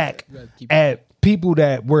looking back at people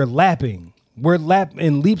that we're lapping. We're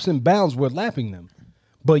in leaps and bounds. We're lapping them,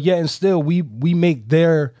 but yet and still we make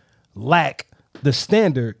their lack the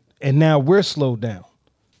standard, and now we're slowed down.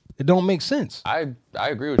 It don't make sense. I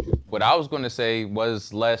agree with you. What I was going to say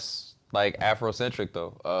was less like Afrocentric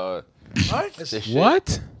though. What? The shit,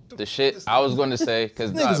 What? The shit I was going to say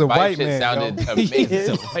because This nigga's a white shit man, sounded yo. amazing.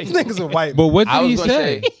 This nigga's a white. But what I did he was going to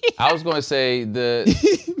say? say. I was going to say the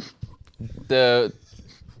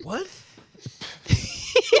What?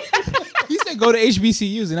 He said go to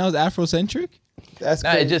HBCUs, and that was Afrocentric? That's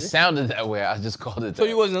Nah, crazy. it just sounded that way. I just called it that. So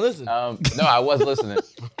you wasn't listening. No, I was listening.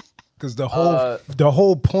 Because the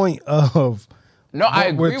whole point of No, I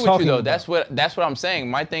what we're agree with you talking though. about. That's what I'm saying.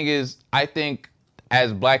 My thing is, I think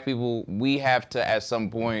as black people, we have to at some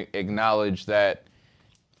point acknowledge that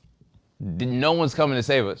no one's coming to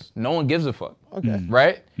save us. No one gives a fuck. Okay.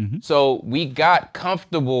 Right? So we got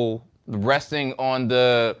comfortable resting on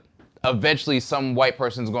the eventually some white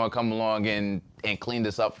person's going to come along and clean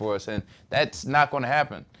this up for us, and that's not going to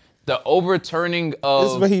happen. The overturning of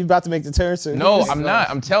This is what he's about to make the turn to. No, I'm not.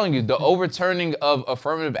 I'm telling you, the overturning of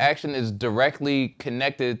affirmative action is directly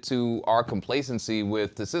connected to our complacency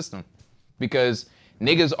with the system. Because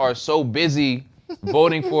niggas are so busy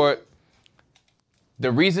voting for it.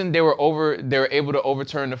 The reason they were able to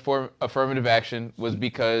overturn the affirmative action was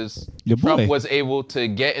because Your Trump boy. was able to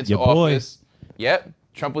get into Your boy. office. Yep.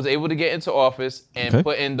 Trump was able to get into office and Okay.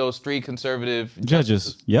 put in those 3 conservative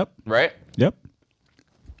Judges. Yep. right? Yep.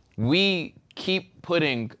 We keep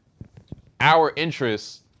putting our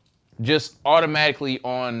interests just automatically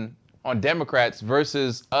on Democrats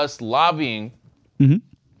versus us lobbying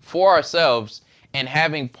for ourselves and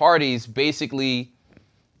having parties basically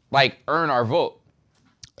like earn our vote.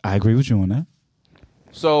 I agree with you on that.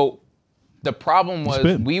 So the problem was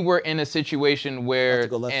spitting. we were in a situation where,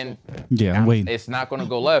 go left, and Yeah, I'm waiting. it's not going to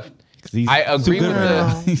go left. 'Cause he's I too agree good with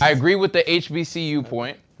right now. I agree with the HBCU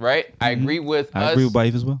point, right? I agree with I agree with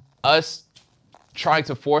Bife as well. us trying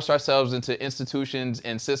to force ourselves into institutions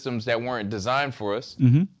and systems that weren't designed for us.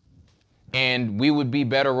 Mm-hmm. And we would be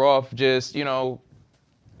better off just, Not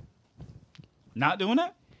doing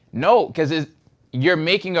that? no, because you're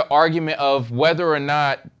making an argument of whether or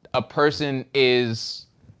not a person is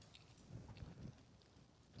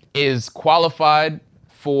qualified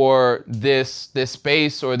for this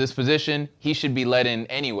space or this position. He should be let in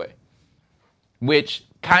anyway, which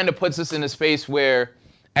kind of puts us in a space where,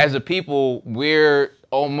 as a people, we're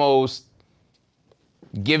almost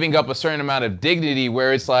giving up a certain amount of dignity,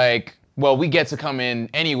 where it's like, well, we get to come in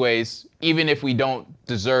anyways, even if we don't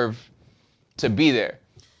deserve to be there.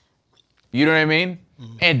 You know what I mean?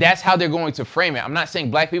 And that's how they're going to frame it. I'm not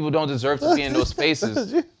saying black people don't deserve to be in those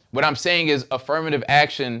spaces. What I'm saying is affirmative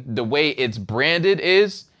action, the way it's branded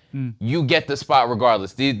is, you get the spot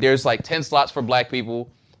regardless. There's like 10 slots for black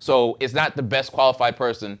people. So it's not the best qualified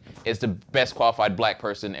person, it's the best qualified black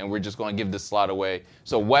person, and we're just going to give this slot away.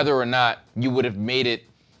 So whether or not you would have made it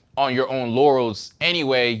on your own laurels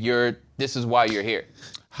anyway, this is why you're here.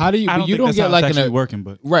 How do you? I don't You think don't that's get how like it's actually working,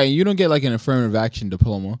 but right. You don't get like an affirmative action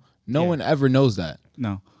diploma. No one ever knows that.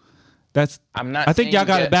 no. That's. I'm not I think saying y'all you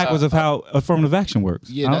got get it backwards of how affirmative action works.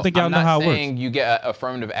 Yeah, I don't no, think y'all I'm know not how it works. saying you get an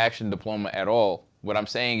affirmative action diploma at all. What I'm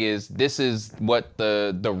saying is this is what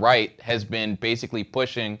the right has been basically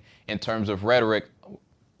pushing in terms of rhetoric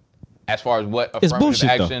as far as what It's affirmative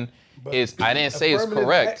bullshit, though. action is. I didn't say it's Affirmative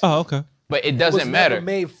correct, action- Oh, okay. but it It doesn't was matter.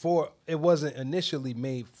 never it wasn't initially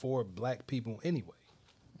made for black people anyway.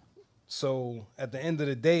 So at the end of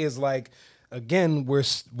the day, it's like, again,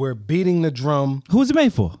 we're beating the drum. Who was it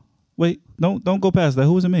made for? Wait, don't go past that.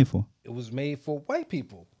 Who was it made for? It was made for white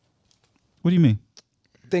people. What do you mean?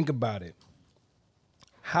 Think about it.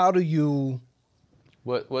 How do you?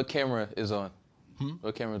 What camera is on?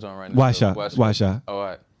 What camera's on right now? Wide The shot. West- Wide shot. Oh, all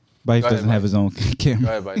right. Bife Go ahead, doesn't have Mike. his own Go camera.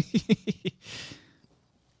 ahead, buddy.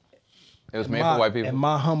 It was made for white people. In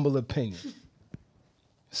my humble opinion,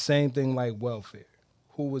 same thing like welfare.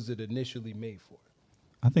 Who was it initially made for?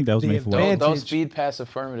 I think that was The made for advantage- white. Don't speed past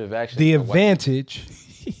affirmative action. The for white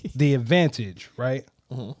advantage, right?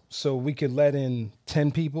 So we could let in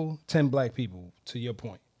 10 people, 10 black people, to your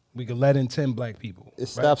point. We could let in 10 black people. It right?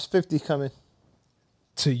 stops 50 coming.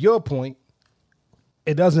 To your point,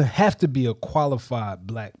 it doesn't have to be a qualified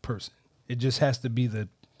black person. It just has to be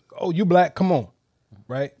you black, come on,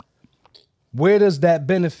 right? Where does that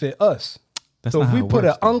benefit us? That's So not if how we it put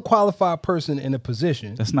works, an though. unqualified person in a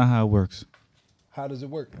position, That's not how it works. how does it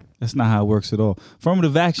work? That's not how it works at all.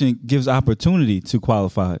 Affirmative action gives opportunity to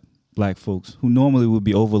qualified black folks who normally would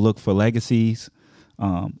be overlooked for legacies,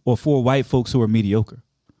 or for white folks who are mediocre.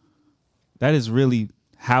 That is really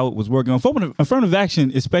how it was working. Affirmative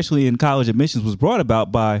action, especially in college admissions, was brought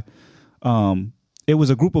about by, it was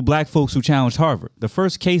a group of black folks who challenged Harvard. The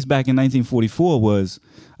first case back in 1944 was,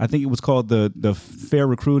 I think it was called the Fair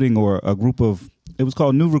Recruiting, or a group of, it was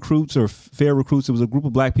called New Recruits or Fair Recruits. It was a group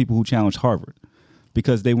of black people who challenged Harvard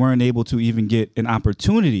because they weren't able to even get an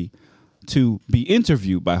opportunity to be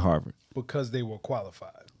interviewed by Harvard. Because they were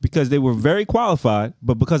qualified. Because they were very qualified,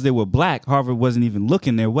 but because they were black, Harvard wasn't even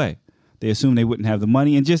looking their way. They assumed they wouldn't have the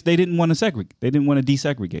money, and just they didn't want to segregate. They didn't want to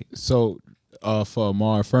desegregate. So, for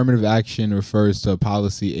Amar, affirmative action refers to a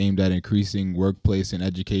policy aimed at increasing workplace and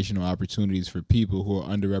educational opportunities for people who are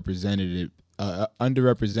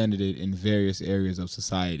underrepresented in various areas of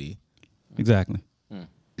society. Exactly.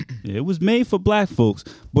 Yeah, it was made for black folks,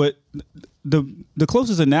 but the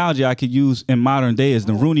closest analogy I could use in modern day is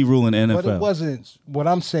the Rooney Rule in the NFL. But it wasn't, what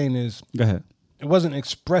I'm saying is, Go ahead. it wasn't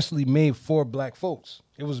expressly made for black folks.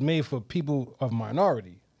 It was made for people of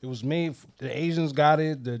minority. It was made, the Asians got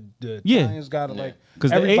it, the Yeah. Italians got it. Like, Because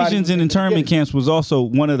the everybody Asians was in able to internment get it. camps was also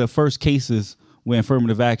one of the first cases where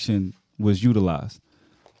affirmative action was utilized.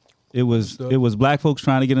 It was black folks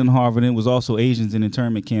trying to get into Harvard, and it was also Asians in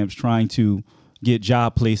internment camps trying to get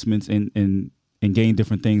job placements and gain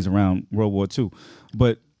different things around World War II.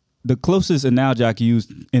 But the closest analogy I can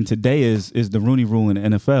use in today is the Rooney Rule in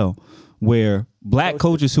the NFL, where black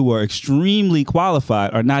coaches who are extremely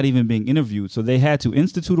qualified are not even being interviewed. So they had to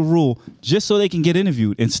institute a rule just so they can get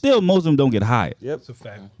interviewed, and still most of them don't get hired. Yep. It's a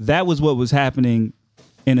fact. That was what was happening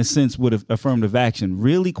in a sense with affirmative action.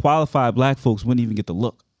 Really qualified black folks wouldn't even get the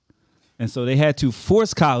look. And so they had to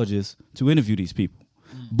force colleges to interview these people.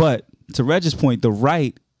 But to Reg's point, the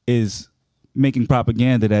right is making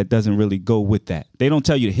propaganda that doesn't really go with that. They don't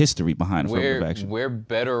tell you the history behind affirmative action. We're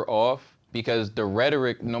better off because the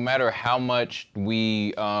rhetoric, no matter how much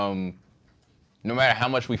we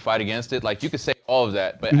fight against it, like you could say all of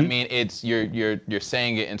that, but I mean, it's you're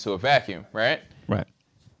saying it into a vacuum, right? Right.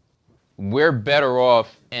 We're better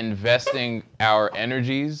off investing our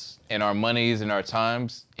energies and our monies and our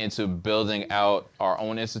times into building out our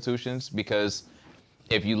own institutions, because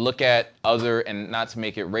if you look at other, and not to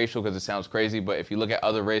make it racial because it sounds crazy, but if you look at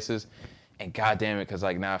other races, and goddamn it, because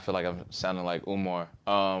like now I feel like I'm sounding like Umar.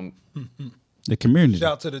 The community.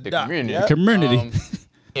 Shout out to the doc. Community. The community.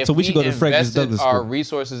 If So we should go to Frederick invested Douglass our School.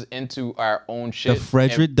 resources into our own shit. The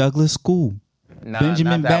Frederick Douglass School. not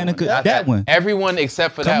Benjamin that Banneker. one. Not That one. Everyone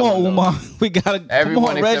except for Come that on, one. though. Umar. We gotta. Come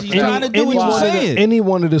Everyone on, Reggie. except You're for trying to that do what Any you one of saying. any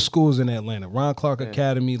one of the schools in Atlanta, Ron Clark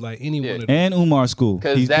Academy, like any Yeah. one of them. And Umar School.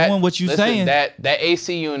 Because He's doing what you listen, saying. That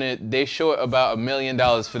AC unit, they short about $1 million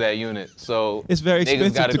for that unit. So It's very niggas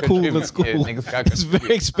expensive gotta to cool contribute. the school. Yeah, niggas gotta It's very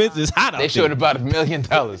contribute. expensive. It's hot out They short there. about $1 million.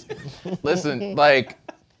 Listen, like,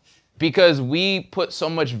 because we put so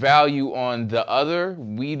much value on the other,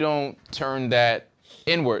 we don't turn that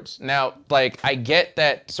inwards. Now, like, I get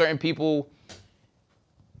that certain people,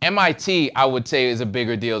 MIT, I would say, is a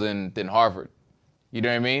bigger deal than Harvard. You know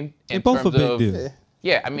what I mean? They're both a big deal.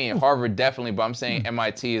 Yeah, I mean, Harvard definitely, but I'm saying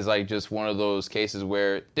MIT is like just one of those cases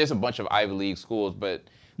where there's a bunch of Ivy League schools, but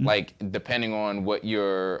like depending on what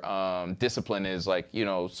your discipline is, like, you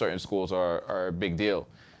know, certain schools are a big deal.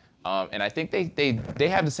 And I think they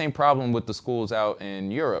have the same problem with the schools out in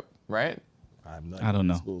Europe, right? I don't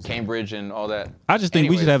know. Cambridge and all that. I just think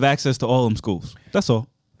we should Anyways, have access to all them schools. That's all.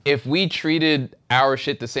 if we treated our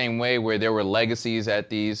shit the same way, where there were legacies at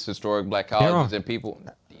these historic black colleges and people,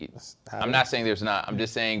 I'm not saying there's not. I'm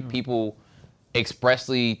just saying people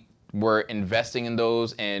expressly were investing in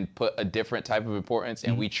those and put a different type of importance,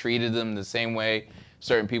 and we treated them the same way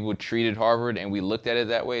certain people treated Harvard, and we looked at it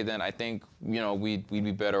that way, then I think, you know, we'd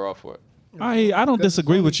be better off for it. I don't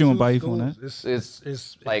disagree with you and Baif on that.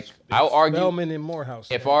 It's like, I'll argue Spelman and Morehouse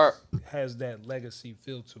if our has that legacy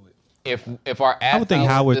feel to it. if our I would think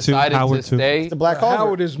athletes Howard too. decided Howard to too. stay, The Black Howard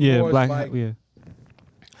Harvard. is Yeah, more black. like Yeah.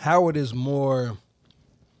 Howard is more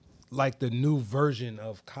like the new version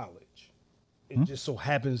of college. It just so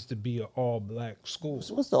happens to be an all black school.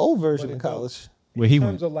 So what's the old version But of it don't. college? Where he In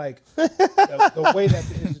went. terms of like the way that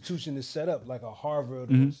the institution is set up, like a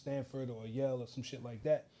Harvard or a Stanford or a Yale or some shit like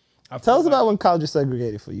that. I Tell feel us like about when college is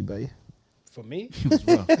segregated for you, buddy. for me.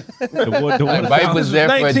 The water Mike was fountains, there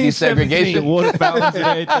for 1917. the desegregation. water fountains and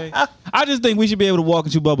everything. I just think we should be able to walk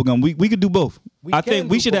into bubblegum. We could do both. We I can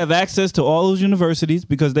think we do should both. have access to all those universities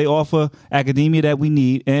because they offer academia that we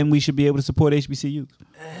need, and we should be able to support HBCUs.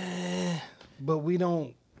 But we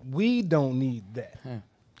don't need that.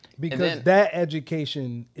 Because then- that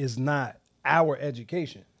education is not our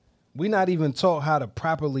education. We're not even taught how to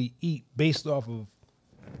properly eat based off of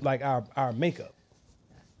like our makeup.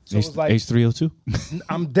 So it's like H302.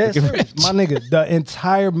 I'm dead serious. My nigga, the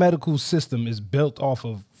entire medical system is built off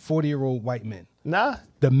of 40-year-old white men. Nah.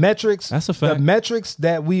 The metrics, That's a fact. The metrics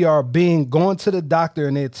that we are going to the doctor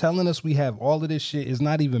and they're telling us we have all of this shit is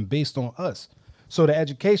not even based on us. So the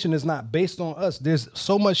education is not based on us. There's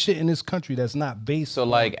so much shit in this country that's not based So on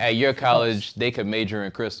like at your college, they could major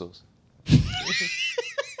in crystals.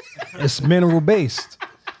 It's mineral based.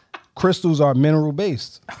 Crystals are mineral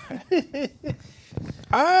based.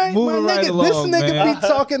 All right, Moving my right nigga, along, this nigga man. be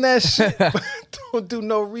talking that shit, but don't do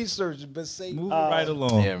no research, but say Moving right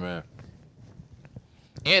along. Yeah, man.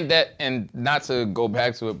 And not to go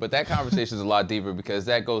back to it, but that conversation is a lot deeper because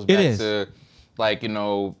that goes back is. to like, you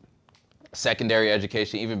know, secondary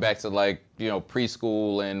education, even back to like, you know,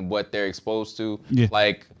 preschool and what they're exposed to. Yeah.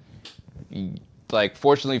 Like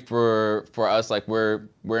fortunately for us, like we're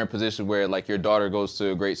in a position where like your daughter goes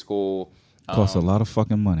to a great school. Costs a lot of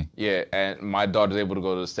fucking money. Yeah, and my daughter's able to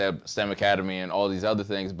go to the STEM Academy and all these other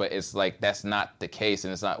things, but it's like that's not the case,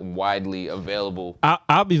 and it's not widely available.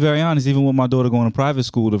 I'll be very honest. Even with my daughter going to private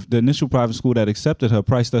school, the initial private school that accepted her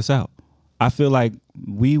priced us out. I feel like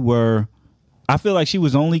she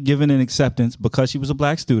was only given an acceptance because she was a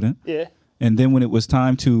black student. Yeah. And then when it was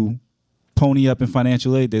time to pony up in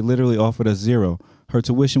financial aid, they literally offered us zero. Her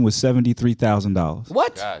tuition was $73,000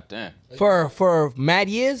 What? God damn. For mad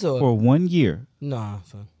years or for 1 year. nah?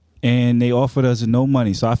 Son. And they offered us no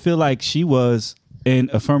money. So I feel like she was an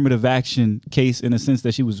affirmative action case in a sense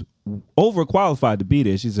that she was overqualified to be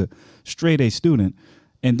there. She's a straight A student.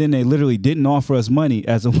 And then they literally didn't offer us money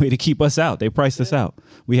as a way to keep us out. They priced us out.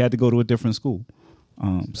 We had to go to a different school.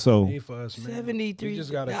 So pay for us, man. 73. We just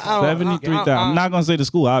gotta I don't- 73,000. I'm not going to say the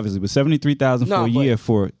school, obviously, but 73,000 for No, a but- year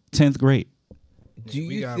for 10th grade. Do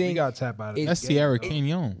we you got think to tap out of it- it. That's Sierra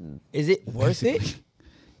Canyon. is it worth it?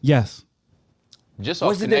 Yes. Just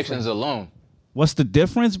off connections alone. What's the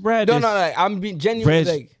difference, Brad? No, like, I'm being genuine.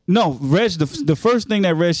 Like, Reg, the first thing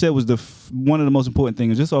that Reg said was one of the most important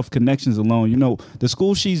things. Just off connections alone. You know, the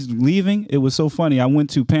school she's leaving, it was so funny. I went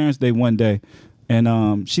to Parents' Day one day,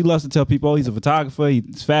 and she loves to tell people, oh, he's a photographer,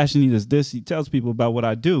 he's fashion, he does this. He tells people about what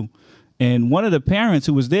I do. And one of the parents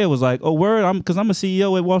who was there was like, oh, word, because I'm a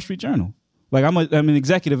CEO at Wall Street Journal. Like, I'm an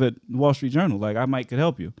executive at Wall Street Journal. Like, I could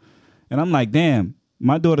help you. And I'm like, damn,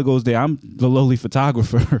 my daughter goes there. I'm the lowly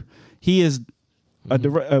photographer. He is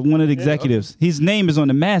one of the executives. His name is on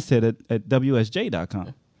the masthead at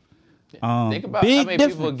WSJ.com. Think about how many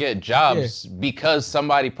people get jobs because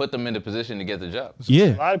somebody put them in the position to get the job.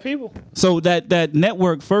 Yeah, a lot of people. So that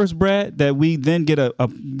network first, Brad, that we then get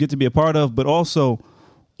to be a part of, but also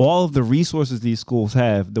all of the resources these schools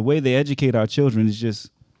have, the way they educate our children is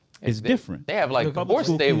different. They have like horse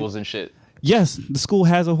stables and shit. Yes, the school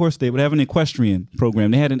has a horse stable. They have an equestrian program.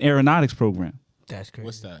 They had an aeronautics program. That's crazy.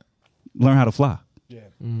 What's that? Learn how to fly. Yeah.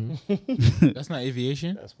 That's not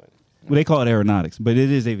aviation. That's funny. Well, they call it aeronautics, but it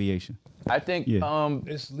is aviation. I think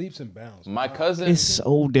It's leaps and bounds. my cousin It's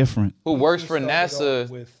so different. who works for Started off NASA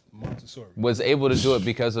with Montessori. was able to do it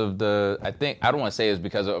because of I don't want to say it's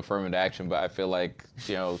because of affirmative action, but I feel like,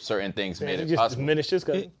 certain things made You it just possible. diminish this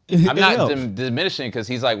guy. I'm not diminishing because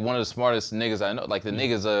he's like one of the smartest niggas I know. Like the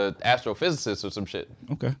nigga's a astrophysicist or some shit.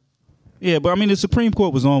 Okay. Yeah, but I mean, the Supreme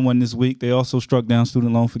Court was on one this week. They also struck down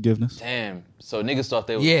student loan forgiveness. Damn. So niggas thought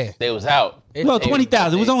they was out. Well,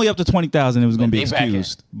 20,000. It was only up to 20,000. It was going to be they back in.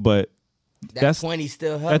 excused, but That 20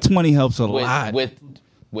 still helps. that 20 helps a lot.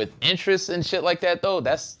 With interest and shit like that though,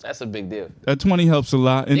 that's a big deal. That 20 helps a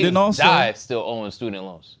lot, and then Niggas also die still owing student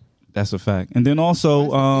loans. that's a fact. And then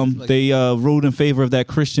also, they ruled in favor of that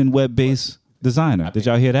Christian web-based designer. Did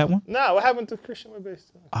y'all hear that one? Nah, what happened to Christian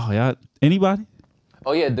web-based? Oh, yeah. Anybody?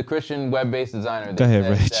 Oh yeah, the Christian web-based designer. Go ahead,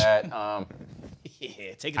 Rich.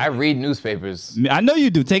 Take it I read newspapers. I know you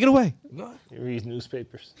do. Take it away. He reads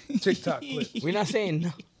newspapers. TikTok clip. We're not saying no.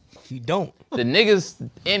 You don't. The niggas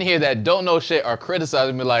in here that don't know shit are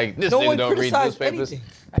criticizing me like this No nigga one don't read criticized newspapers. anything.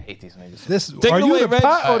 I hate these niggas. Are it you away, the Reg.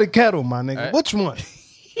 pot or the kettle, my nigga? Right. Which one?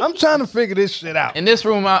 I'm trying to figure this shit out. In this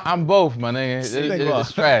room, I'm both, my nigga.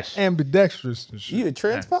 It's trash. Ambidextrous and shit. You a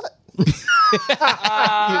transpot?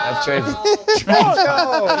 That's crazy.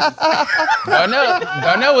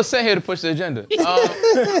 Darnell was sent here to push the agenda.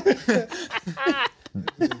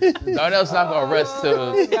 Darnell's not gonna rest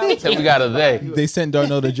till we got a day. They sent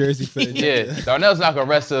Darnell to Jersey for the Yeah, Darnell's not gonna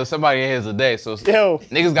rest till somebody in here's a day. So Yo.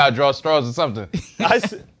 niggas gotta draw straws or something. I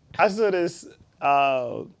saw this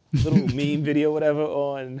little meme video, whatever,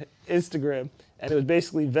 on Instagram, and it was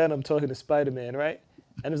basically Venom talking to Spider-Man, right?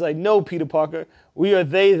 And it was like, no, Peter Parker, we are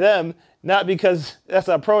they, them, not because that's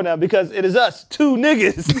our pronoun, because it is us, two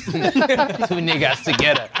niggas. Two niggas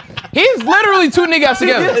together. He's literally two niggas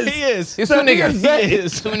together. He is. He's two niggas. He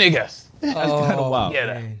is. Two niggas. Wow.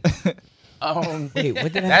 Together. Wait,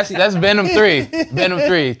 what did I see? That's Venom 3. Venom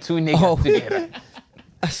 3. Two niggas together.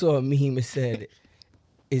 I saw a meme that said,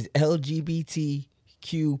 is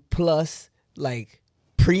LGBTQ plus like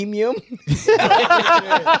premium? It's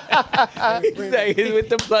like, with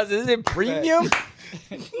the plus, is it premium?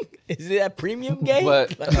 Is it a premium game?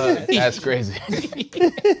 But that's crazy.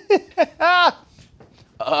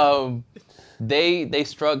 They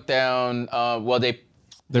struck down.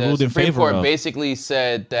 The ruled in Supreme favor Court of. basically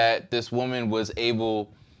said that this woman was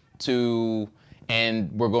able to, and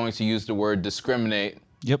we're going to use the word discriminate.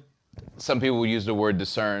 Yep. Some people use the word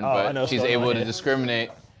discern, I know but she's so, able to yeah.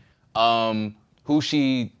 discriminate who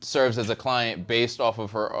she serves as a client based off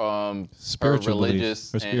of her Spiritual her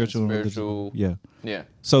religious beliefs. Her spiritual and and spiritual. religious. Yeah. Yeah.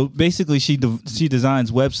 So basically, she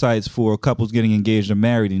designs websites for couples getting engaged or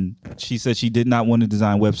married, and she said she did not want to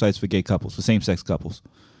design websites for gay couples, for same-sex couples.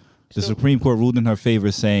 The Supreme Court ruled in her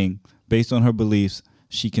favor, saying, based on her beliefs,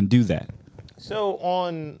 she can do that. So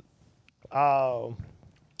on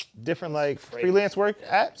different like freelance work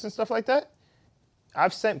apps and stuff like that,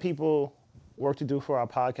 I've sent people work to do for our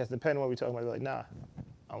podcast. Depending on what we're talking about, they're like, nah,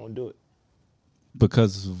 I won't do it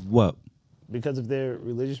Because of what? because of their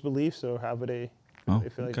religious beliefs or however they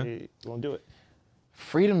feel like they won't do it.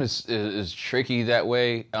 Freedom is tricky that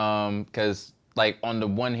way because like on the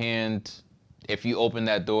one hand, if you open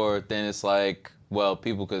that door, then it's like, well,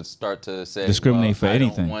 people could start to say Discriminate for I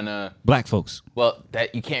anything. Don't wanna, Black folks. well,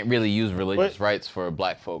 that you can't really use religious But- rights for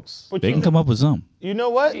black folks. But They you, can come up with some. you know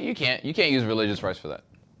what? You can't use religious rights for that.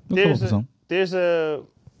 They'll come up with some. There's a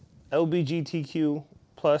LGBTQ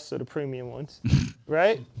plus or the premium ones,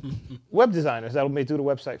 right? Web designers that'll make do the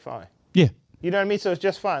website fine. Yeah. You know what I mean? So it's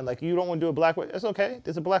just fine. Like, you don't want to do a black website. It's okay.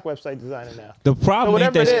 There's a black website designer now. The problem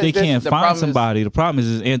ain't whatever that it they is, can't the find problem is- somebody. The problem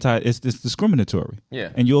is it's discriminatory. Yeah.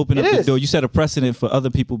 And you open up It the is. door. You set a precedent for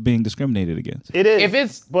other people being discriminated against. It is. If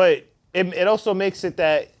it's- But it also makes it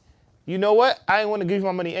that, you know what? I ain't want to give you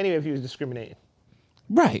my money anyway if you was discriminating.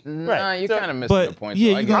 Right. Nah, Right. you're So- kind of missing but, the point.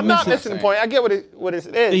 yeah, though. you gotta I'm not Miss it. missing the point. I get what it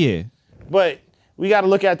is. Yeah. But we got to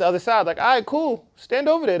look at the other side. Like, all right, cool. Stand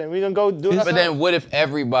over there, and we're going to go do it. But then what if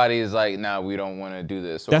everybody is like, nah, we don't want to do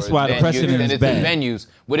this? Or That's why the then precedent then is it's bad. in venues.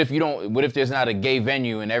 What if there's not a gay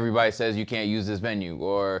venue and everybody says you can't use this venue?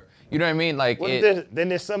 Or, you know what I mean? Like, What if then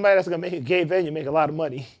there's somebody that's going to make a gay venue make a lot of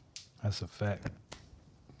money. That's a fact.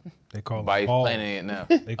 They call by them balls. explaining it now.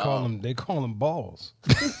 They call them balls.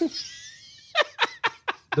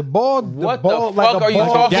 The ball. What the ball, fuck are you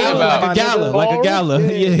ball- talking Gala, about? like a gala, like a gala.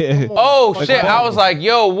 Yeah. come on. Oh, shit. I was like,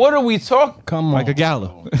 yo, what are we talking? Come on. Like a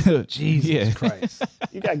gala. Jesus Yeah. Christ.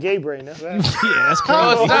 You got gay brain. That's right. Yeah, that's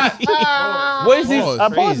No, crazy. it's not. What is he? I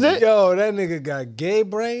paused it. Yo, that nigga got gay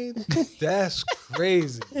brain? That's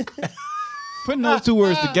crazy. Putting those two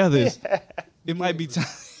words together, it might be time.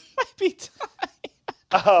 Might be time.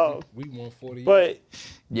 Oh, We won 40 but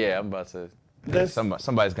Yeah, I'm about to. Let's-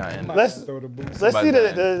 Somebody's got in. let's throw the boots. let's see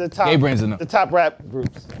the top Gay brain's enough. the top rap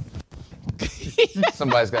groups.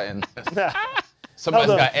 Somebody's got in. Nah. Somebody's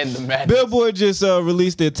Hold on. got in the madness. Billboard just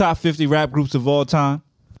released their top 50 rap groups of all time.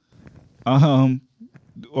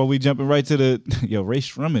 Are we jumping right to the Ray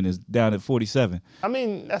Shrumman is down at 47. I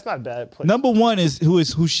mean, that's not a bad place. Number one is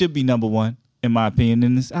who should be number one in my opinion,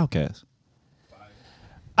 and it's Outkast.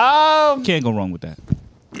 Can't go wrong with that.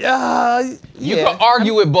 You can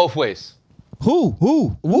argue it both ways.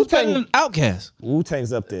 Who's better than Outkast?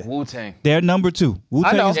 Wu-Tang's up there. Wu-Tang. They're number two.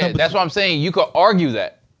 Wu-Tang know. is Yeah, number that's two. what I'm saying. You could argue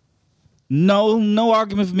that. No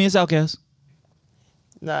argument for me. It's Outkast.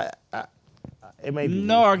 Nah, it may be.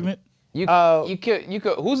 No argument. You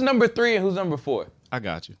could. Who's number 3 and who's number 4? I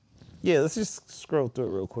got you. Yeah, let's just scroll through it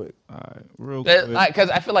real quick. All right, real quick. Because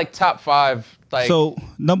I feel like top 5. Like, So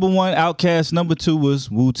number one, Outkast. Number 2 was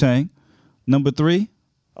Wu-Tang. Number 3,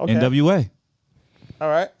 Okay. NWA. All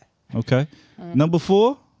right. Okay. Number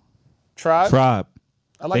 4, Tribe. Tribe.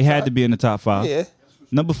 I like They had Tribe. to be in the top 5. Yeah.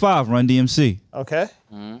 Number 5, Run DMC. Okay.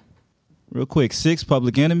 Real quick, 6,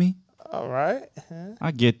 Public Enemy. All right.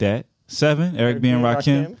 I get that. 7, Eric B. and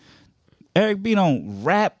Rakim. Eric B. don't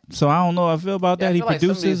rap, so I don't know how I feel about I that. He feel like some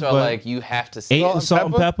of produces, these are but like you have to see. 8, Salt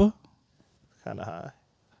and Pepper. Kind of high.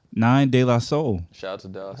 9, De La Soul. Shout out to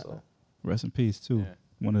Dawson. Rest in peace, too.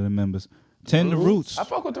 One of the members. 10, The Roots. I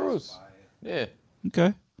fuck with the Roots. Yeah.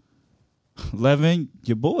 Okay. 11,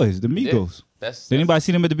 your boys, the Migos. That's. Did anybody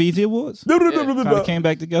see them at the BET Awards? Kind of came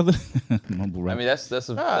back together. Mumble rap. I mean, that's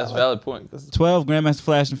a valid point. 12, Grandmaster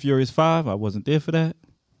Flash and Furious 5. I wasn't there for that.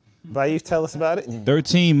 Bayou, tell us about it.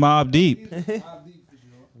 13, Mobb Deep.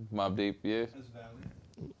 Mobb Deep, yeah.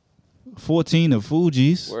 14, The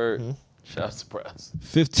Fugees. Word. Shout out to Press.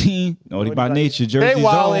 15, Naughty by Nature, They Jersey's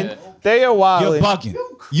wildin'. Own. They are You're wildin'. bugging.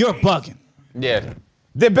 You're bugging. Yeah.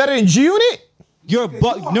 They're better than G-Unit? You're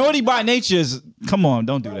Naughty by Nature is. Come on,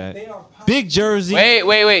 don't do that. Big Jersey.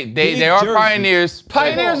 Wait. They are Jersey. pioneers.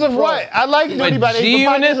 Pioneers of what? I like Naughty by Nature. G-Unit?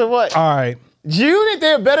 But pioneers of what? All right. G-Unit,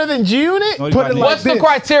 they're better than G-Unit? Naughty Put by it Nature. What's the this.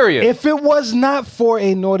 criteria? If it was not for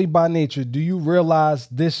a Naughty by Nature, do you realize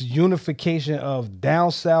this unification of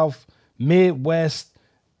down south, Midwest,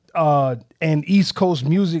 and East Coast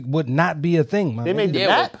music would not be a thing, my They nigga? made the Yeah,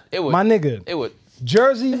 map? it would. My nigga. It would.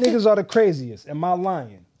 Jersey niggas are the craziest. Am I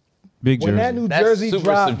lying? Big When Jersey. that New That's Jersey super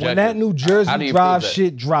dropped, subjective. when that New How do Jersey you Drive prove that?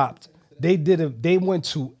 shit dropped, they went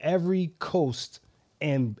to every coast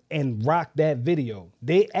and rocked that video.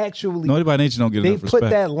 They actually Naughty by Nature don't get they enough put respect.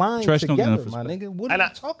 that line Tresh don't get together, enough my respect. nigga. What And are I,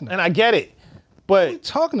 you talking about? and I get it. What are we But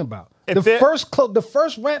talking about? If The they're-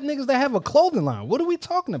 first rap niggas that have a clothing line. What are we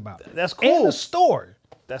talking about? That's And cool. a store.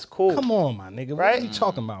 that's cool. Come on, my nigga. What Right? are we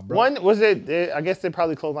talking about, bro? One, was it, I guess they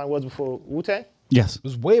probably clothesline was before Wu-Tang? Yes. It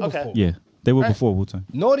was way Okay. before. Yeah. They were before Wu-Tang.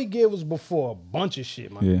 Naughty Gear was before a bunch of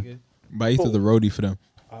shit, my Yeah. nigga. But the roadie for them.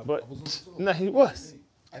 But, no, he was.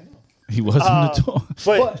 He was on the tour.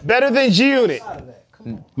 But better than G-Unit.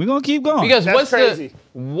 We're going to keep going. Because That's crazy.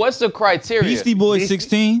 what's the criteria? Beastie Boys Beastie-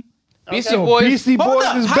 16. Beastie Okay. Boys. Beastie Hold Boys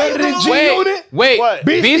up, is how better you than gonna- G-Unit? Wait. What?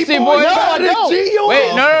 Beastie Boys Boys. better than G-Unit?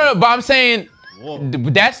 Wait, no. But I'm saying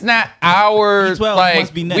that's not our B12 like.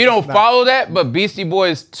 must be next. We don't follow that, but Beastie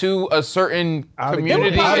Boys to a certain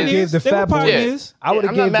community. I would is- give the They were Fat Boys. pioneers. I would Yeah, have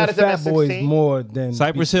I'm not gave mad the at them Fat at Boys 16. more than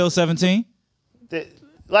Cypress Hill 17.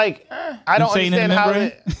 Like, I don't Insane in the understand how,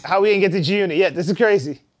 membrane? how we didn't get to G-Unit yet. This is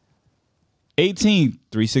crazy. 18,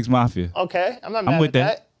 3-6 Mafia. Okay, I'm not mad with at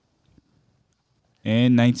that.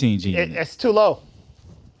 And 19, G. It's too low.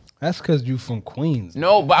 That's because you from Queens.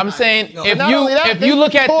 No, but I'm saying if Not only that, you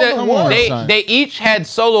look at Come on, son. they each had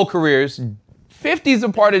solo careers. 50's a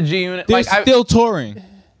part of G Unit. They're still touring.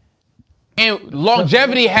 And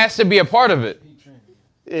longevity has to be a part of it.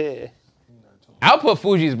 Yeah. I'll put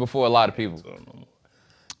Fuji's before a lot of people.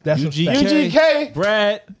 That's UGK. UGK.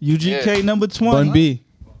 Brad, UGK Yeah. number 20. Bun B.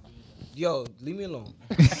 Yo, leave me alone.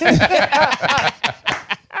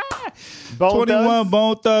 Bone 21 Thugs.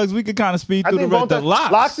 Bone Thugs. We could kind of speed I through the think rest. Bone The Thugs.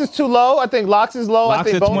 Locks. Locks is too low. I think Locks is low. I Locks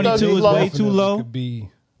think at Bone Thugs 22 is is low. way too low. Could be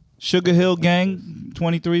Sugar Hill Gang,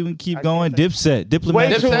 23. We can keep going. Dipset. Diplomat.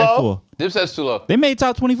 Way too low. Dipset's too low. They made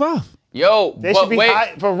top 25. Yo, They but should be wait,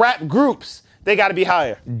 high for rap groups. They got to be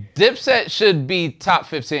higher. Dipset should be top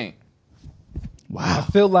 15. I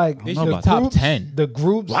feel like They the should have top groups- 10. The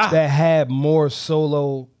groups Wow. that had more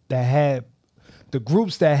solo, the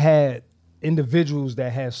groups that had individuals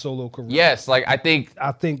that had solo careers. Yes, like I think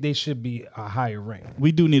I think they should be a higher rank.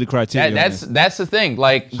 We do need a criteria. that's the thing.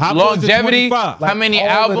 Like Hot Boys is longevity, 25. how many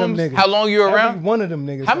all of them albums, niggas. how long you were Every around. one of them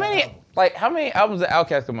niggas. How had many albums. how many albums did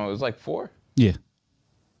Outkast come out? It was like 4. Yeah.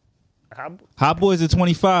 Hot Boys at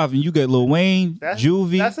 25, and you get Lil Wayne,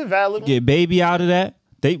 Juvie. That's a valid one. Get Baby out of that.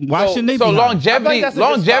 Why shouldn't they So be high? longevity, I feel like that's a good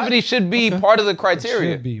longevity should be part of the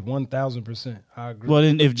criteria. Should be 1,000%. I agree. Well,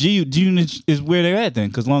 then if G Unit is where they're at, then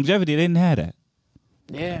because longevity they didn't have that.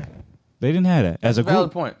 Yeah, They didn't have that as a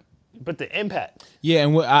valid group. point. But the impact. Yeah,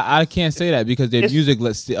 and I can't say that because their It's- music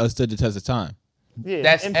stood the test of time. Yeah,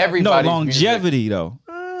 That's impact. No everybody's longevity though.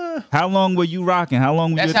 How long were you rocking? How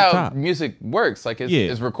long were That's you at the how top? music works. Like it's,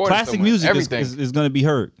 Yeah, it's recorded. classic somewhere. music Everything, is going to be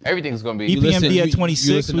heard. everything's gonna be. You listen- EPMD you- at you 26.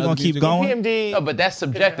 listen We're to going other to keep music? going. PMD. No, but that's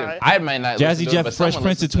subjective. Right. I might not. Jazzy listen to it, Jeff, but Fresh someone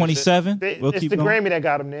Prince at listens to it. 27. We'll It's keep the going. Grammy that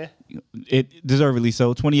got him there. It deservedly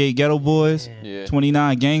so. 28 Ghetto Boys. Yeah.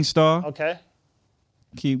 29 Gangstar. Okay.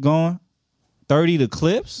 Keep going. 30 The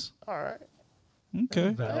Clips. All right.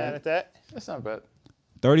 Okay. Mad at that. That's not bad.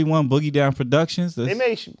 31 Boogie Down Productions. That's They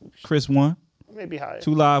may Chris 1. be higher.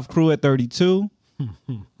 2 Live Crew at 32.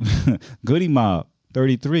 Goody Mob.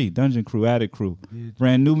 33. Dungeon Crew, Attic Crew.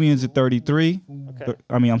 Brand Nubians at 33.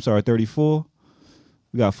 Okay. 34.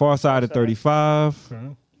 We got Farside at 35.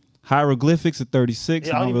 Hieroglyphics at 36.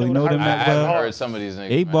 Yeah, I I don't don't really even know know them what that I've well. heard some of these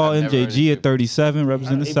niggas. 8 Ball I've never heard MJG of at 37,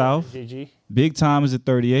 representing the South. GG. Big Time is at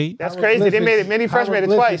 38. That's crazy. They made it. Many Fresh made it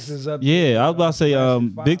Hieroglyphics twice. is up Yeah, I was about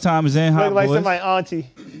to say Big Time is in Hot Look like Boys. somebody auntie.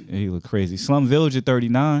 Yeah, he look crazy. Slum Village at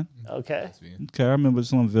 39. Okay. Okay, I remember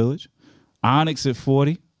Slum Village. Onyx at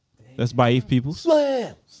 40. That's by Eve Peoples.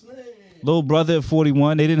 Slam. Little Brother at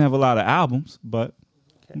 41. They didn't have a lot of albums, but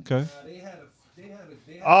okay.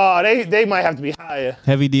 Oh, they might have to be higher.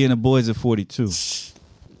 Heavy D and the Boys at 42.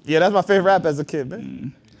 Yeah, that's my favorite rap as a kid,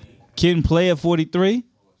 man. Kid and Play at 43.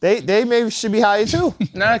 They maybe should be higher too.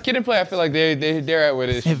 Nah, Kid and Play. I feel like they're at where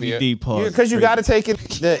they should Heavy be. At. D pause. Because you got to take it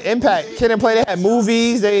the impact. Kid and Play, they had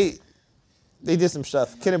movies. They did some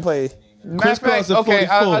stuff. Kid and Play. Matter of fact, Cross at okay,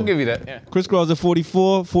 44. I'll give you that. Yeah. Chris Cross at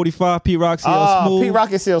 44. 45 P Rock CL Smooth. P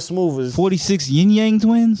Rock and CL Smooth was 46 Yin Yang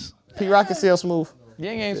Twins. P Rock and CL Smooth.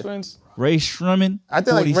 Yang Yang Twins. Ray Sherman. I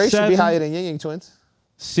think like Ray should 47. be higher than Ying Yang Twins.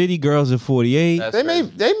 City Girls at 48. That's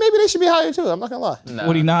Maybe they should be higher too. I'm not gonna lie. Nah,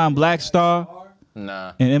 49 Black Star.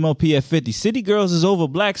 Nah. And MLP at 50. City Girls is over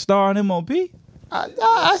Black Star and MLP?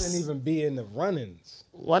 Shouldn't even be in the run-ins.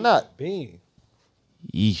 Why not? Being.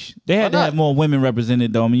 Yeesh. They had Why to not? have more women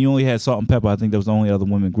represented, though. I mean, you only had Salt and Pepper. I think that was the only other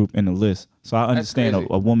women group in the list. So I understand crazy.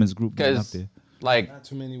 a woman's group being up Because there. like, Not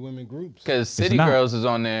too many women groups. because City not. Girls is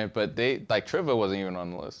on there, but they like Triva wasn't even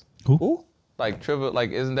on the list. Who? Like Triva,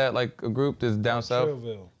 like isn't that like a group that's down south?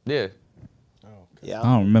 Trillville. Yeah. Yeah.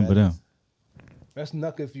 I don't remember them. That's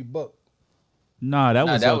Knuck If You Buck. Nah, that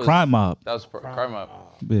was that a was- Crime Mob. That was Crime Mob.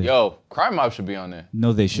 Yeah. Yo, Crime Mob should be on there.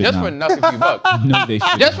 No, they should Just not. for Knuck If You Buck. No, they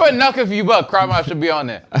should Just for Knuck If You Buck, Crime Mob should be on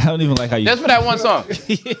there. I don't even like how you... Just for that one song. Just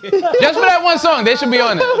for that one song, they should be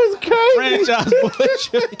on there. franchise boy.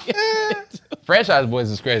 Franchise Boys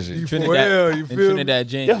is crazy. Trinidad, and Trinidad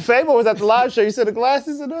James. Yo, Fable was at the live show. You said the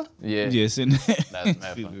glasses and all? Yeah. Yes, and That's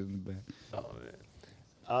mad fun.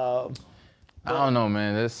 I don't know,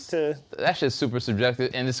 man. That shit's super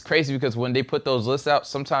subjective, and it's crazy because when they put those lists out,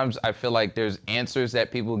 sometimes I feel like there's answers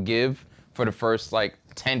that people give for the first like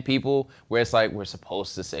 10 people where it's like we're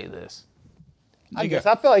supposed to say this. I guess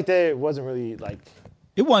I feel like they wasn't really like.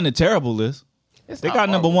 it wasn't a terrible list. It's They not got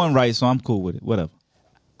number horrible. one right, so I'm cool with it. Whatever.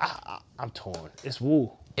 I'm torn. It's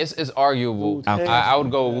Wu. It's arguable. Wu-Tang. I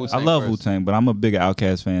would go with Wu I Tang. love Wu-Tang, but I'm a bigger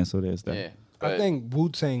Outkast fan, so there's that. Yeah. I but- think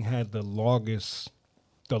Wu-Tang had the largest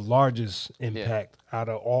impact out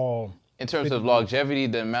of all. in terms of longevity,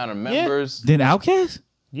 the amount of members. Then Outkast?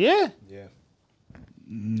 Yeah. Yeah.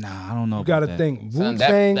 Nah, I don't know. You got to about that. think Son,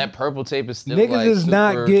 Wu-Tang. that purple tape is still Niggas like is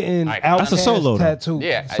not super getting iconic. Outkast That's a solo, though. tattoo.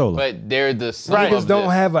 Yeah, Solo. but they're the sum Right. Niggas of don't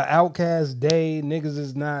this. have an Outkast day. Niggas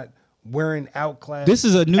is not wearing Outkast. This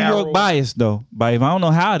is a New apparel. York bias, though. I don't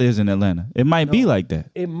know how it is in Atlanta. It might be like that.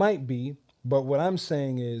 It might be, but what I'm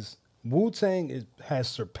saying is Wu-Tang has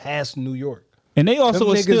surpassed New York. And they also Them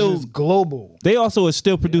are niggas still is global. They also are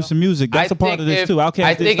still producing music. That's I a part think of this if- too. Outkast.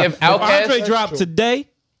 I think if Outkast- Andre dropped today,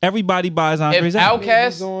 everybody buys Andre's If album. Outkast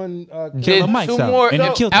He's on Killer did Mike's two album, more, and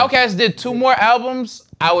it killed them. Outkast did 2 more albums,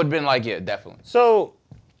 I would have been like, yeah, definitely. So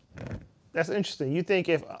that's interesting. You think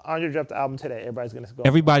if Andre dropped the album today, everybody's gonna go?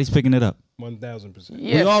 Everybody's picking it up. 1,000%.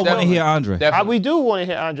 Yeah, we all want to definitely. hear Andre. Definitely. We do want to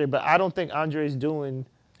hear Andre, but I don't think Andre's doing.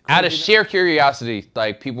 Out of sheer curiosity,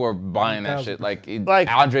 like people are buying that shit. Like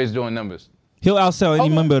Andre's doing numbers. He'll outsell any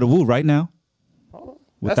member of the Wu right now.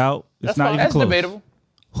 Without, that's it's not fine. even That's close. debatable.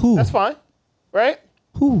 Who? That's fine, right?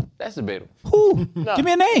 Who? That's debatable. Who? No, Give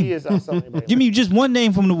me a He name. is outselling anybody. Give me just one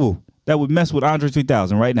name from the Wu that would mess with Andre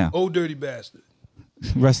 3000 right now. Oh, dirty bastard.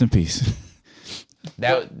 Rest in peace.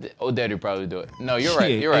 That Old Daddy would probably do it. No, you're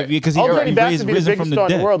right. You're right. Because Old he Dirty Bastard would be the risen biggest from the star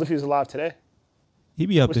in the dead. world if he was alive today. He'd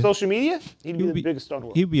be up With there. social media, he'd be He'd the be- biggest star in the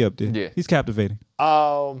world. He'd be up there. Yeah. He's captivating.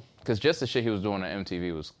 Because just the shit he was doing on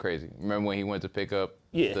MTV was crazy. Remember when he went to pick up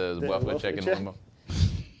the welfare check in the limo?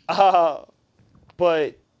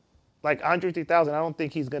 But like Andre 3000, I don't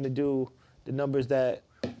think he's gonna do the numbers that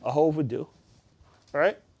a Hove would do. All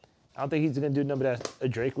right? I don't think he's gonna do the number that a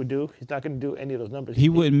Drake would do. He's not gonna do any of those numbers. He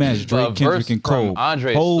wouldn't match Drake, verse Kendrick, and from Cole.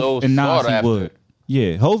 Andre is Hove so and Nas, sought he after. would.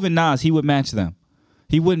 Yeah, Hove and Nas, he would match them.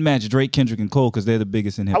 He wouldn't match Drake, Kendrick, and Cole because they're the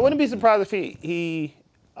biggest in hip I hop. wouldn't be surprised if he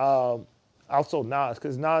outsold Nas,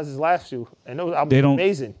 because Nas' last few, and those albums They were don't.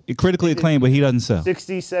 amazing. Critically acclaimed, but he doesn't sell.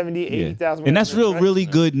 60, 70, 80,000. And that's right? really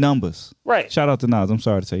good numbers. Right. Shout out to Nas. I'm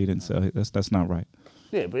sorry to say he didn't sell. That's not right.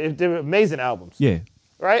 Yeah, but if they're amazing albums. Yeah.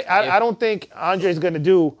 Right? I don't think Andre's going to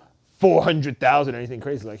do 400,000 or anything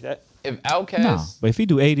crazy like that. If Outkast, No, but if he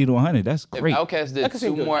do 80 to 100, that's if great. Outkast That did could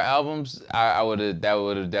seem 2 good. more albums, that would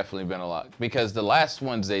have definitely been a lot. Because the last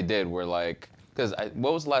ones they did were like,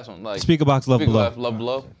 what was the last one? Like Speaker Box, Love Speaker Below. Box, Love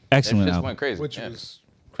Below. Excellent That just album. went crazy. Which yeah. was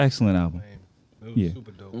Excellent album. it was Yeah.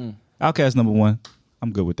 super dope. Outkast number 1.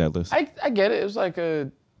 I'm good with that list. I get it. It was like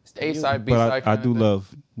a A-side, B-side. But I kinda do thing.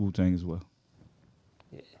 love Wu-Tang as well.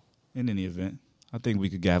 Yeah. In any event, I think we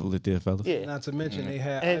could gavel it there, fellas. Yeah. Not to mention they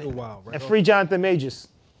had And, Idlewild, right? and free Jonathan Majors.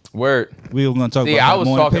 Word. We were going to talk See, about I that was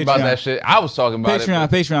more on talking about Patreon. that shit. I was talking about Patreon,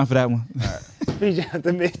 it. but- Patreon for that one. Free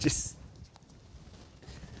Jonathan Majors.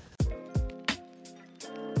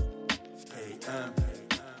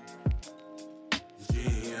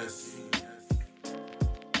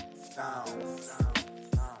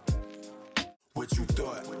 What you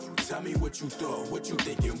thought? Tell me what you thought. What you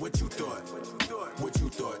thinking? What you thought? What you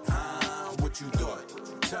thought? What you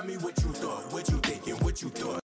thought? Tell me what you thought. What you thinking? What you thought?